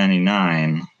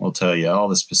 $19.99, we'll tell you all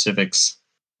the specifics.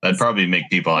 That'd probably make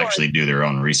people actually do their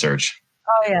own research.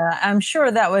 Oh yeah, I'm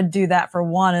sure that would do that for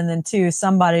one, and then two,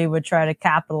 somebody would try to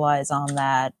capitalize on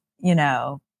that,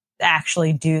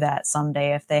 actually do that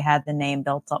someday if they had the name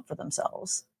built up for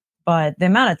themselves. But the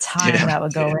amount of time that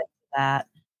would go into that,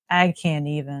 I can't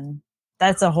even.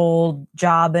 That's a whole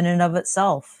job in and of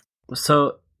itself.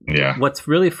 So what's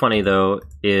really funny though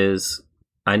is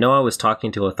I know I was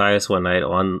talking to Othais one night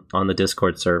on the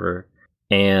Discord server,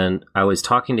 and I was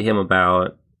talking to him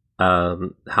about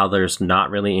how there's not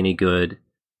really any good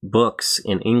books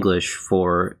in English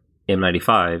for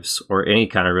M95s or any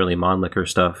kind of really Mannlicher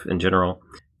stuff in general.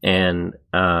 And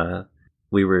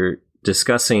we were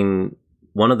discussing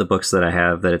one of the books that I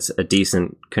have that it's a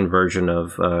decent conversion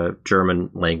of German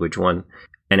language one,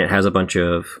 and it has a bunch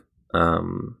of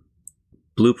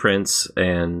blueprints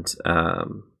and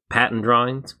pattern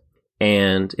drawings.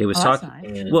 And it was talking.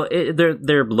 Nice. Well,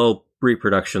 they're low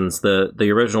reproductions.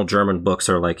 The original German books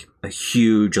are like a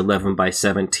huge 11 by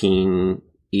 17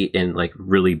 and like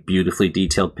really beautifully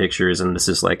detailed pictures, and this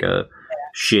is like a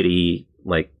shitty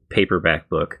like paperback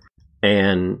book.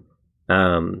 And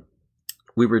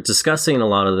we were discussing a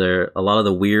lot of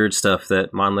the weird stuff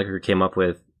that Mannlicher came up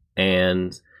with,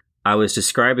 and I was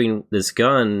describing this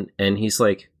gun, and he's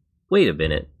like, "Wait a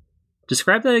minute,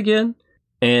 describe that again."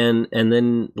 And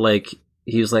then like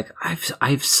he was like,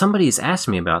 I've somebody's asked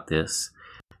me about this,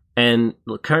 and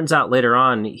it turns out later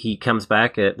on he comes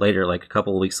back like a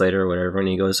couple of weeks later or whatever, and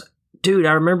he goes, "Dude,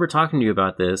 I remember talking to you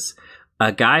about this.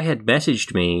 A guy had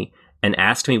messaged me and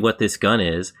asked me what this gun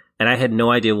is, and I had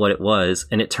no idea what it was.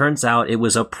 And it turns out it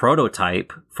was a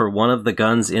prototype for one of the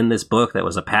guns in this book that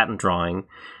was a patent drawing.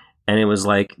 And it was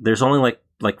like, there's only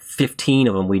like 15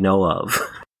 of them we know of."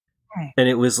 And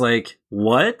it was like,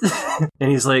 what?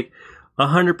 And he's like,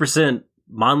 100%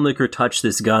 Mannlicher touched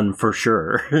this gun for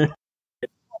sure.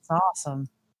 That's awesome.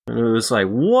 And it was like,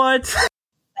 what?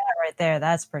 That right there,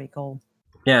 that's pretty cool.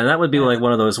 Yeah, that would be like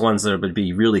one of those ones that would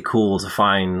be really cool to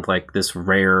find, like this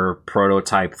rare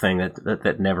prototype thing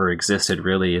that never existed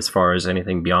really as far as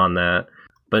anything beyond that.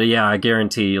 But yeah, I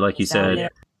guarantee, like you said,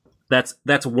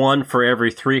 that's one for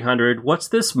every 300. What's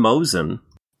this Mosin?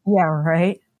 Yeah,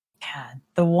 right? God,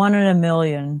 the 1 in a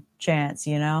million chance,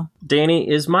 Danny,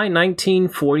 is my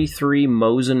 1943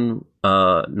 Mosin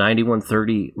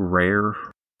 9130 rare?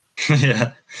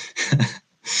 Yeah.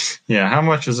 Yeah, how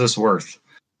much is this worth?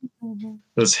 Mm-hmm.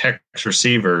 This hex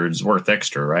receiver is worth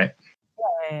extra, right?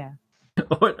 Yeah.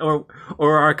 Or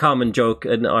our common joke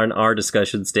in our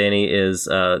discussions, Danny, is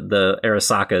the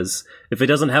Arisakas. If it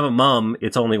doesn't have a mum,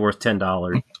 it's only worth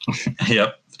 $10.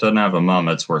 Yep. If it doesn't have a mum,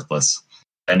 it's worthless.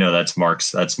 I know that's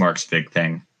Mark's big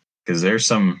thing, because there's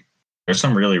some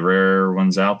really rare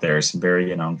ones out there, some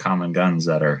very common guns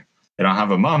that they don't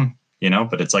have a mum,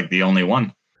 but it's like the only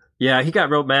one. Yeah, he got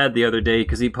real mad the other day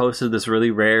because he posted this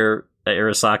really rare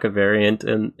Arasaka variant,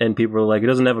 and people are like, it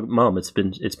doesn't have a mom. It's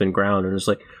been ground, and it's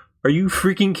like, are you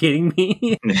freaking kidding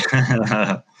me? It's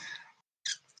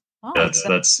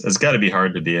got to be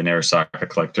hard to be an Arasaka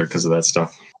collector because of that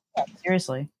stuff.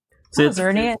 Seriously. So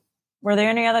Were there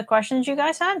any other questions you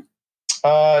guys had?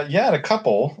 Yeah, a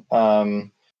couple.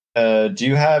 Do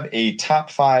you have a top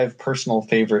 5 personal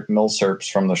favorite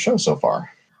milsurps from the show so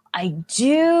far? I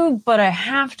do, but I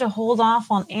have to hold off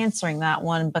on answering that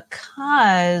one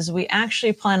because we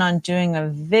actually plan on doing a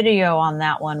video on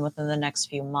that one within the next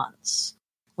few months.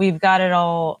 We've got it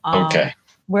all. Okay.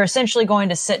 We're essentially going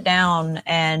to sit down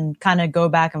and kind of go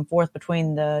back and forth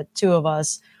between the two of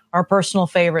us, our personal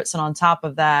favorites, and on top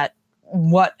of that,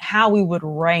 how we would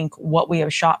rank what we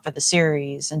have shot for the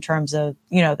series in terms of,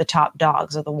 the top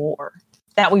dogs of the war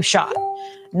that we've shot.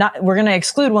 We're going to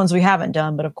exclude ones we haven't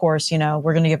done, but of course, we're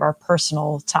going to give our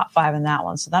personal top 5 in that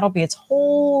one. So that'll be its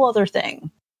whole other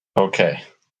thing. Okay.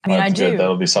 I mean, That's I do. Good.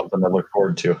 That'll be something to look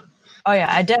forward to. Oh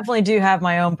yeah, I definitely do have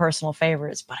my own personal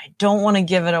favorites, but I don't want to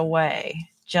give it away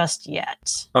just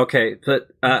yet. Okay, but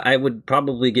I would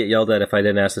probably get yelled at if I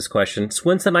didn't ask this question. So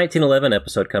when's the 1911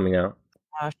 episode coming out?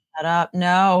 Oh, shut up.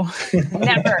 No,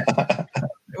 never.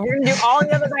 We're going to do all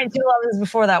the other 1911s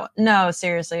before that one. No,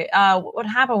 seriously. What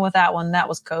happened with that one? That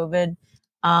was COVID.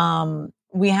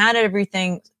 We had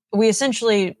everything. We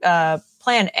essentially,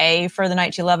 plan A for the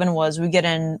 1911 was we get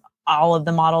in all of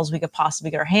the models we could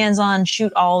possibly get our hands on,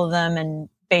 shoot all of them, and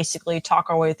basically talk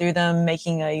our way through them,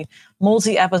 making a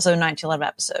multi-episode 1911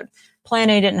 episode. Plan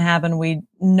A didn't happen.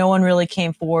 No one really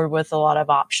came forward with a lot of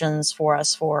options for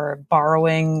us for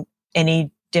borrowing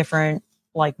any different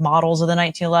models of the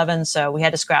 1911. So we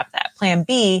had to scrap that. Plan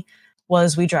B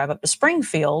was we drive up to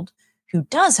Springfield, who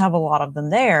does have a lot of them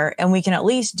there, and we can at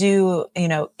least do,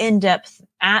 in-depth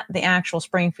at the actual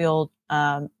Springfield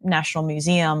National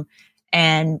Museum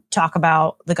and talk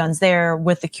about the guns there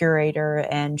with the curator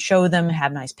and show them,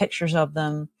 have nice pictures of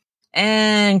them.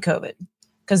 And COVID,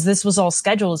 because this was all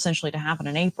scheduled essentially to happen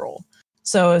in April.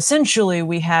 So essentially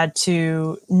we had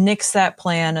to nix that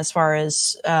plan as far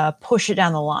as push it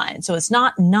down the line. So it's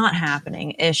not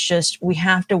happening. It's just we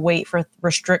have to wait for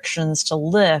restrictions to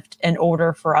lift in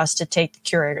order for us to take the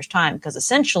curator's time, because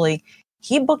essentially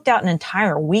he booked out an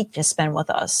entire week to spend with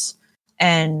us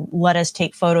and let us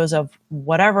take photos of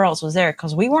whatever else was there,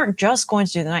 because we weren't just going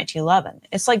to do the 1911.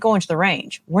 It's like going to the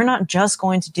range. We're not just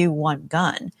going to do one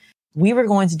gun. We were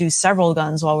going to do several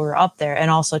guns while we were up there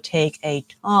and also take a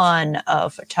ton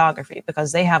of photography,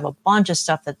 because they have a bunch of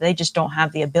stuff that they just don't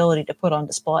have the ability to put on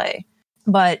display.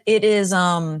 But it is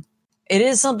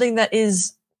something that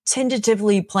is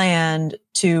tentatively planned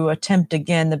to attempt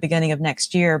again the beginning of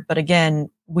next year. But again,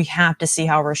 we have to see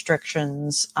how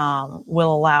restrictions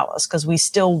will allow us, because we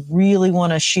still really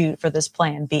want to shoot for this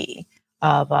plan B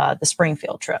of the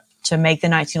Springfield trip to make the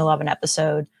 1911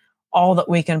 episode all that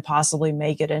we can possibly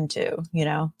make it into,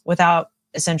 without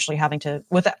essentially having to,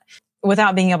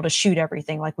 without being able to shoot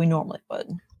everything like we normally would.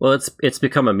 Well, it's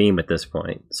become a meme at this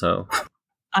point, so.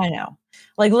 I know.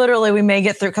 Literally we may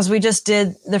get through, because we just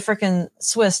did the freaking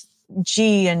Swiss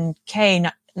G and K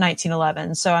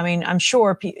 1911. So, I mean, I'm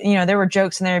sure, there were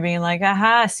jokes in there being like,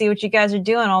 aha, see what you guys are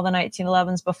doing, all the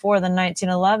 1911s before the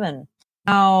 1911.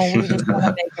 Oh, we just want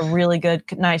to make a really good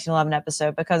 1911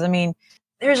 episode, because, I mean,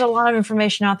 there's a lot of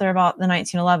information out there about the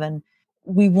 1911.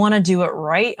 We want to do it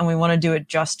right, and we want to do it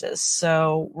justice.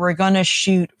 So we're going to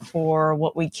shoot for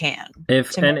what we can.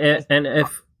 If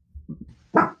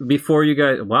before you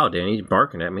guys, wow, Danny's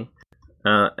barking at me.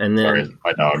 And then sorry,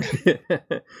 my dog.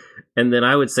 And then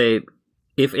I would say,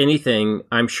 if anything,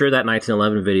 I'm sure that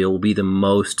 1911 video will be the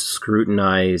most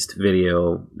scrutinized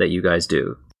video that you guys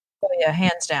do. Oh yeah,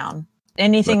 hands down.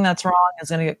 Anything that's wrong is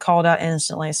going to get called out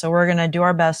instantly. So we're going to do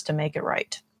our best to make it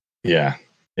right. Yeah.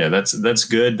 That's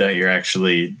good that you're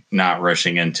actually not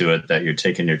rushing into it, that you're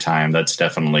taking your time. That's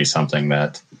definitely something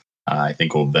that I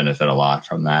think will benefit a lot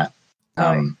from that.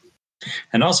 Right.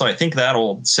 And also, I think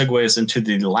that'll segue us into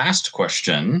the last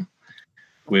question,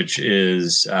 which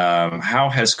is how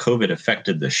has COVID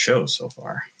affected the show so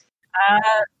far?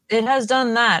 It has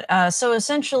done that. So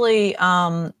essentially,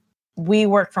 we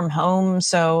work from home,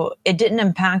 so it didn't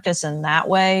impact us in that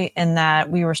way, in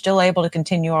that we were still able to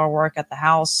continue our work at the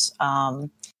house.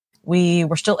 We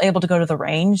were still able to go to the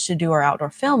range to do our outdoor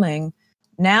filming.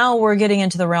 Now we're getting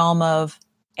into the realm of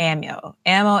ammo.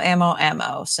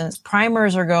 Since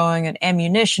primers are going and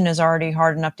ammunition is already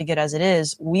hard enough to get as it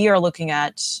is, we are looking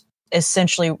at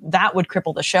essentially that would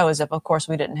cripple the show, as if, of course,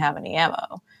 we didn't have any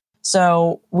ammo.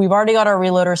 So we've already got our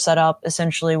reloader set up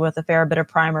essentially with a fair bit of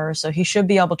primer. So he should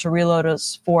be able to reload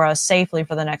us for us safely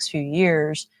for the next few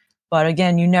years. But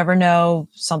again, you never know.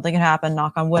 Something can happen.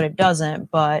 Knock on wood, it doesn't.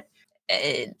 But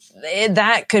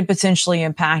that could potentially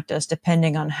impact us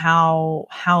depending on how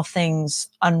things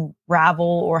unravel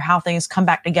or how things come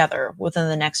back together within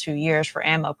the next few years for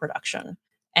ammo production.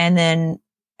 And then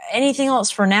anything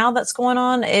else for now that's going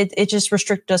on, it just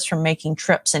restricted us from making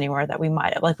trips anywhere that we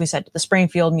might have, like we said, to the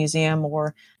Springfield Museum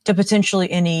or to potentially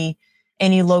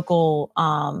any local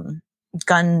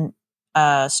gun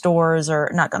stores,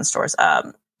 or not gun stores,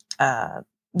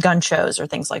 gun shows or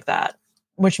things like that,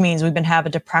 which means we've been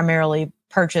having to primarily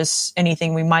purchase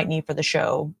anything we might need for the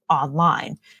show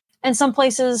online. And some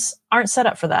places aren't set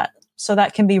up for that. So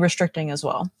that can be restricting as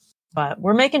well. But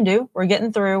we're making do. We're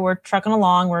getting through. We're trucking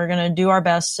along. We're going to do our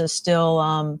best to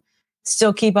still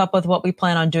keep up with what we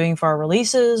plan on doing for our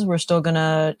releases. We're still going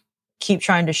to keep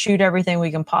trying to shoot everything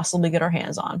we can possibly get our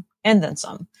hands on, and then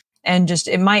some. And just,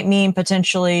 it might mean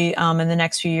potentially in the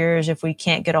next few years, if we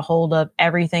can't get a hold of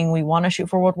everything we want to shoot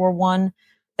for World War I,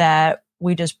 that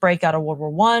we just break out of World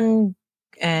War I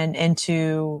and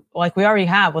into, like we already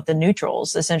have with the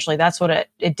neutrals. Essentially, that's what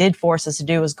it did force us to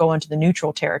do, was go into the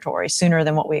neutral territory sooner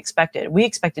than what we expected. We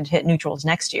expected to hit neutrals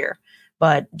next year,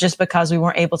 but just because we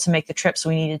weren't able to make the trips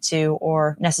we needed to,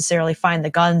 or necessarily find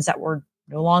the guns that were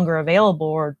no longer available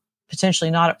or potentially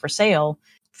not up for sale,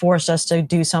 forced us to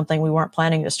do something we weren't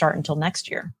planning to start until next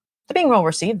year. They're being well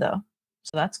received though,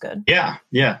 so that's good. Yeah.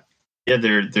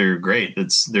 They're great.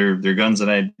 They're guns that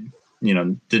I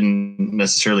didn't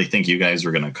necessarily think you guys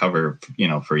were going to cover,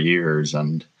 for years.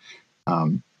 And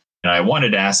I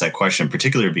wanted to ask that question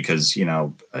particularly because,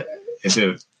 if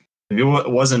it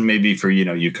wasn't maybe for,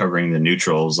 you covering the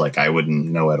neutrals, like I wouldn't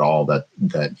know at all that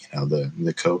the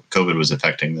COVID was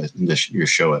affecting your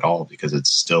show at all, because it's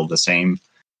still the same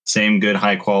good,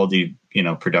 high quality,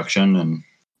 production. And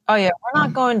oh yeah, we're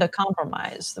not going to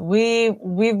compromise. We've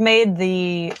made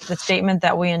the statement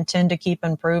that we intend to keep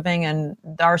improving, and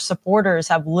our supporters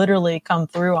have literally come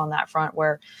through on that front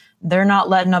where they're not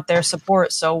letting up their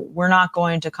support. So we're not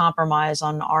going to compromise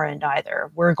on our end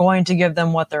either. We're going to give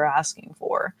them what they're asking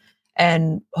for,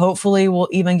 and hopefully we'll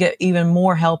even get even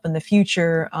more help in the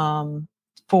future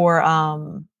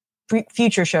for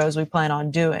future shows we plan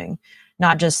on doing,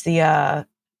 not just the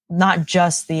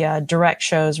direct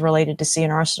shows related to Sea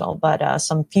and Arsenal, but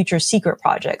some future secret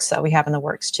projects that we have in the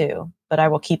works too. But I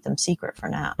will keep them secret for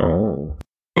now.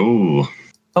 Oh.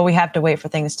 But we have to wait for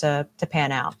things to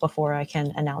pan out before I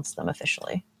can announce them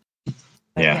officially.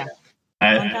 But yeah.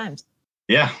 Sometimes.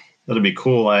 Yeah, that'll be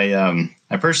cool. I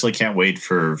personally can't wait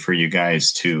for you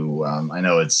guys to. I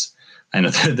know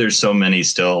that there's so many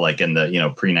still like in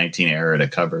the pre-19 era to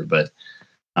cover, but.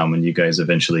 When you guys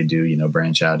eventually do,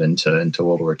 branch out into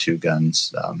World War II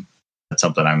guns, that's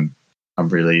something I'm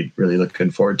really, really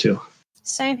looking forward to.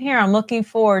 Same here. I'm looking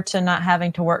forward to not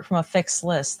having to work from a fixed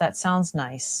list. That sounds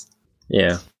nice.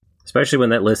 Yeah, especially when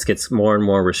that list gets more and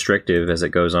more restrictive as it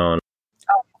goes on.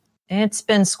 It's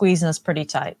been squeezing us pretty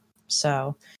tight.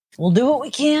 So we'll do what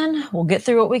we can. We'll get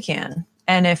through what we can.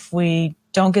 And if we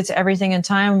don't get to everything in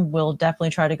time, we'll definitely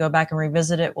try to go back and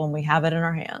revisit it when we have it in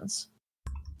our hands.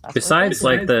 Besides,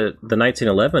 like the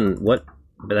 1911,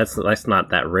 that's not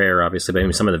that rare, obviously. But I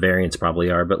mean, some of the variants probably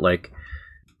are. But like,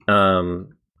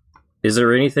 is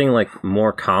there anything like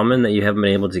more common that you haven't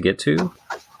been able to get to?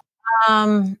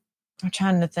 I'm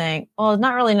trying to think. Well,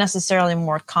 not really necessarily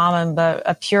more common, but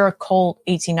a pure Colt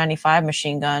 1895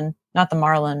 machine gun, not the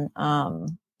Marlin,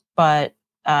 but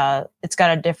it's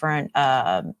got a different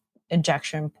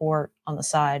injection port on the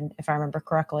side, if I remember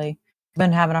correctly.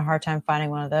 Been having a hard time finding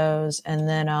one of those. And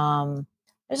then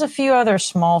there's a few other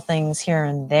small things here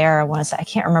and there. I want to say, I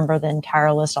can't remember the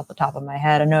entire list off the top of my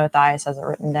head. I know Matthias has it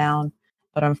written down,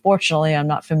 but unfortunately I'm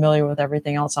not familiar with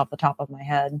everything else off the top of my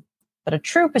head. But a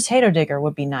true potato digger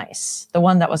would be nice. The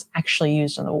one that was actually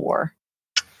used in the war.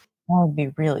 That would be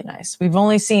really nice. We've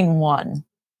only seen one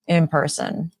in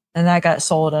person, and that got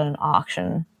sold at an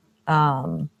auction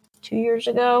 2 years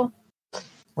ago.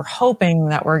 We're hoping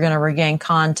that we're going to regain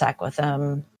contact with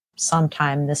them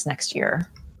sometime this next year.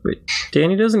 Wait,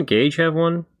 Danny, doesn't Gage have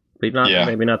one? Maybe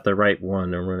not the right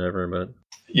one or whatever, but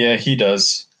yeah, he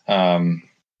does.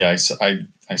 I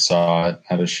saw it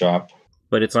at his shop,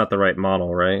 but it's not the right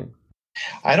model, right?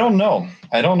 I don't know.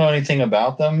 I don't know anything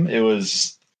about them. He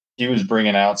was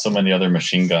bringing out so many other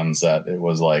machine guns that it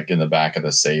was like in the back of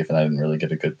the safe, and I didn't really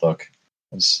get a good look.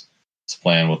 I was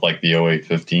playing with like the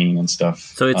 0815 and stuff.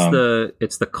 So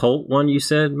it's the Colt one you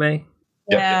said, May?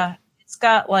 Yeah, Yep. It's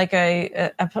got like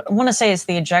I want to say it's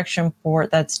the ejection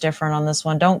port that's different on this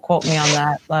one. Don't quote me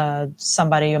on that.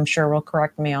 Somebody I'm sure will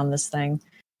correct me on this thing,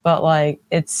 but like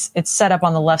it's set up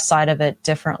on the left side of it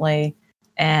differently.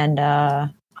 And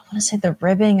want to say the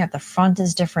ribbing at the front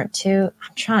is different too.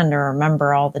 I'm trying to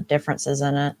remember all the differences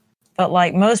in it. But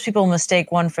like most people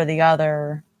mistake one for the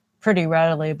other pretty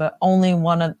readily, but only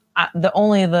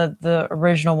the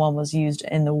original one was used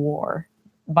in the war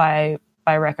by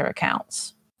record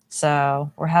accounts.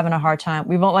 So we're having a hard time.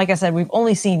 Like I said, we've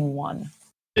only seen one.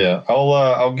 Yeah,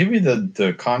 I'll give you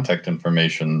the contact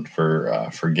information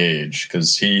for Gage,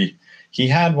 because he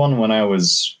had one when I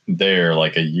was there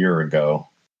like a year ago.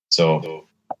 So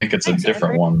I think it's a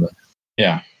different one. But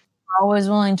yeah, always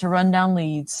willing to run down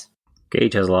leads.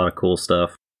 Gage has a lot of cool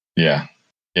stuff. Yeah,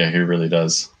 he really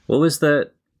does. What's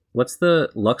the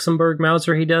Luxembourg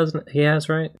Mauser he has,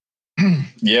 right?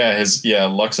 Yeah,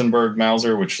 Luxembourg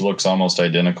Mauser, which looks almost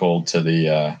identical to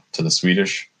the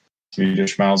Swedish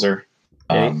Mauser.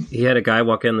 He had a guy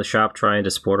walk in the shop trying to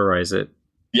sporterize it.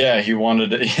 Yeah, he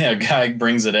wanted it. Yeah, a guy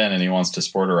brings it in and he wants to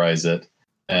sporterize it.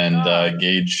 And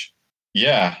Gage,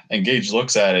 and Gage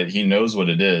looks at it. He knows what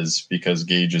it is because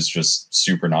Gage is just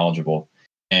super knowledgeable.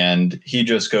 And he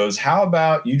just goes, "How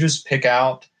about you just pick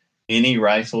out any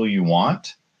rifle you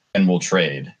want and we'll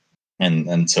trade."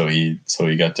 And so he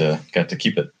got to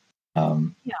keep it.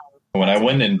 When I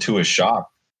went into a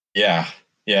shop,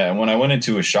 and when I went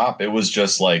into a shop, it was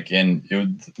just like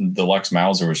the Lux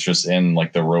Mauser was just in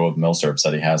like the row of milsurps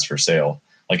that he has for sale.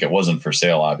 Like it wasn't for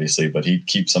sale, obviously, but he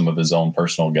keeps some of his own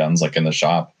personal guns like in the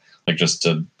shop, like just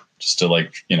to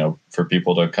like, for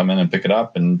people to come in and pick it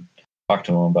up and talk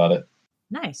to him about it.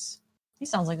 Nice. He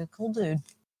sounds like a cool dude.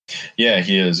 Yeah,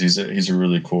 he is. He's a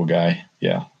really cool guy.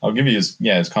 Yeah, I'll give you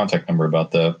his contact number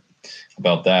about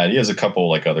that. He has a couple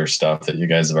like other stuff that you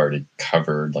guys have already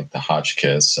covered, like the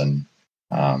Hotchkiss, and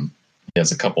he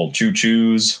has a couple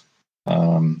choo-choos.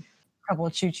 Couple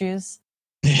of choo-choos.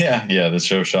 Yeah, the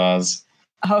Shoshaws.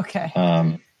 Okay.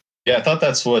 Yeah, I thought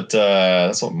that's what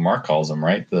Mark calls them,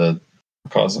 right? I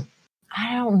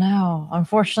don't know.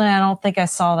 Unfortunately, I don't think I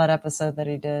saw that episode that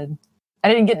he did. I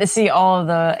didn't get to see all of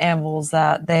the ambles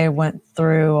that they went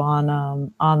through on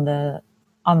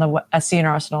the SC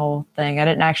Arsenal thing. I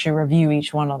didn't actually review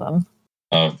each one of them.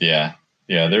 Oh yeah,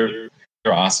 they're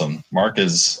awesome. Mark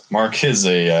is he's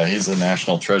a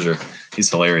national treasure.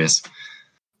 He's hilarious.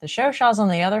 The Shoshaws, on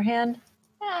the other hand,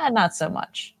 not so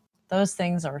much. Those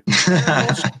things are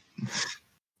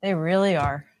they really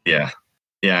are. Yeah.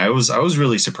 I was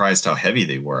really surprised how heavy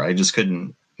they were. I just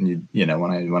couldn't.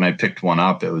 When I picked one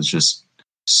up, it was just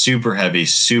super heavy,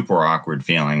 super awkward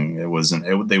feeling.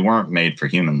 They weren't made for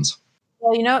humans.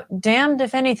 Well, damned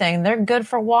if anything, they're good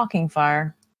for walking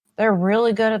fire. They're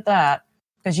really good at that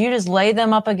because you just lay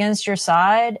them up against your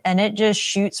side and it just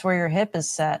shoots where your hip is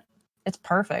set. It's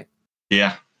perfect.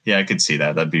 Yeah, I could see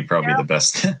that. That'd be probably the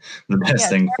best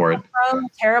thing for it.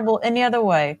 Terrible any other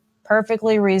way.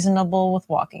 Perfectly reasonable with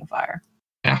walking fire.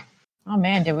 Yeah. Oh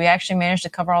man, did we actually manage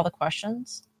to cover all the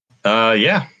questions?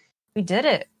 Yeah. We did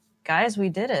it. Guys, we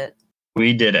did it.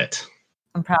 We did it.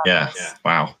 I'm proud of us.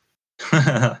 Wow.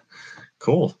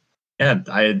 Cool. Yeah,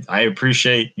 I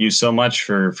appreciate you so much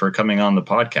for coming on the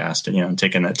podcast and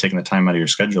taking the time out of your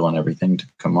schedule and everything to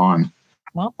come on.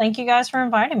 Well, thank you guys for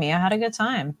inviting me. I had a good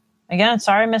time. Again,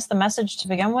 sorry I missed the message to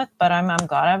begin with, but I'm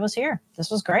glad I was here.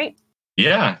 This was great.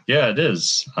 Yeah, it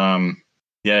is.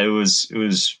 It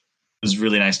was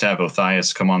really nice to have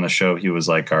Othais come on the show. He was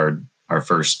like our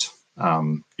first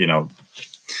bigger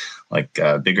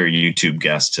YouTube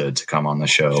guest to come on the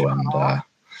show, and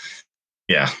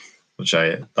which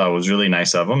I thought was really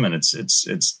nice of him, and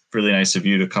it's really nice of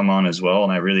you to come on as well.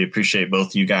 And I really appreciate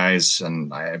both you guys,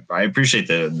 and I appreciate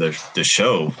the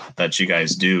show that you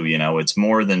guys do. It's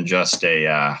more than just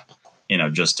a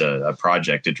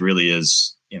project. It really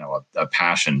is a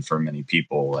passion for many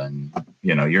people, and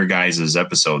your guys'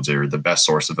 episodes are the best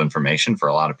source of information for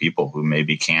a lot of people who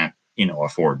maybe can't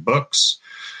afford books.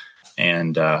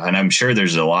 And I'm sure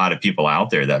there's a lot of people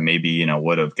out there that maybe,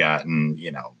 would have gotten,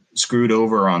 screwed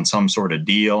over on some sort of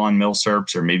deal on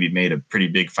milsurps, or maybe made a pretty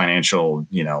big financial,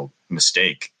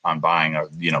 mistake on buying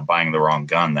the wrong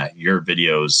gun, that your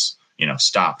videos,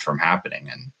 stopped from happening.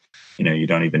 And, you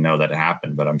don't even know that it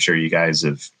happened, but I'm sure you guys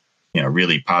have,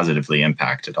 really positively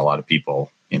impacted a lot of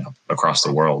people, across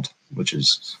the world, which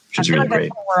is really great.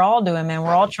 That's what we're all doing, man.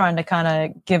 We're all trying to kind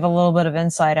of give a little bit of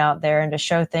insight out there and to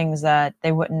show things that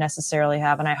they wouldn't necessarily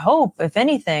have. And I hope, if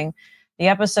anything, the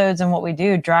episodes and what we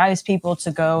do drives people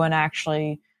to go and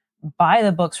actually buy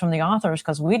the books from the authors.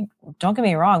 Because don't get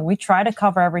me wrong, we try to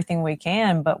cover everything we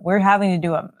can, but we're having to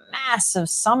do a massive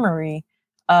summary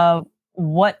of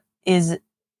what is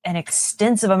an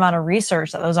extensive amount of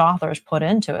research that those authors put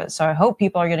into it. So I hope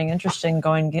people are getting interested in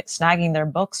snagging their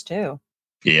books too.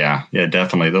 Yeah,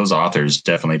 definitely. Those authors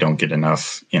definitely don't get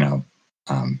enough,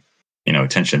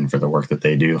 attention for the work that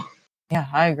they do. Yeah,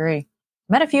 I agree.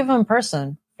 Met a few of them in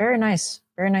person. Very nice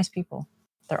people.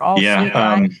 They're all who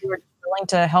were willing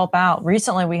to help out.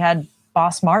 Recently, we had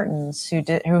Boss Martins who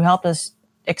helped us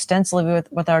extensively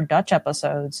with our Dutch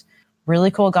episodes.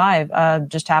 Really cool guy.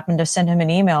 Just happened to send him an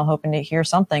email hoping to hear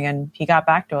something, and he got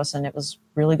back to us, and it was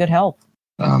really good help.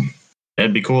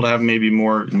 It'd be cool to have maybe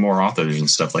more authors and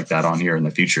stuff like that on here in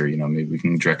the future. Maybe we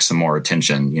can direct some more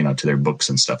attention, to their books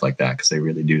and stuff like that, because they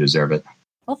really do deserve it.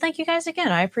 Well, thank you guys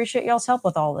again. I appreciate y'all's help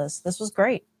with all this. This was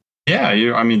great. Yeah,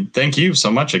 thank you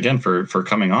so much again for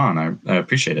coming on. I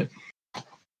appreciate it.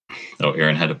 Oh,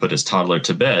 Aaron had to put his toddler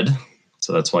to bed,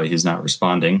 so that's why he's not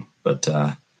responding. But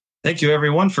thank you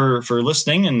everyone for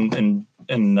listening and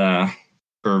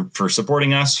for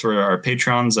supporting us, for our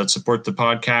patrons that support the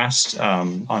podcast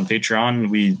on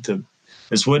Patreon.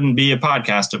 This wouldn't be a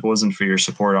podcast if it wasn't for your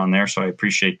support on there, so I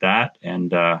appreciate that.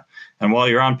 And while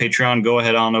you're on Patreon, go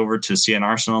ahead on over to CN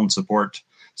Arsenal and support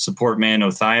Man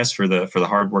Othias for the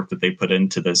hard work that they put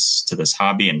into this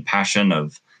hobby and passion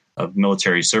of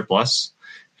military surplus.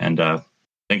 And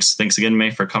thanks again, May,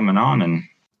 for coming on. And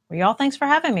well, y'all, thanks for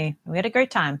having me. We had a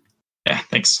great time. Yeah,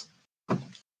 thanks.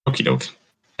 Okie doke.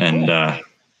 And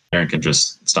Aaron can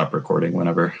just stop recording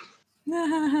whenever.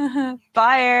 Bye,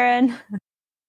 Aaron.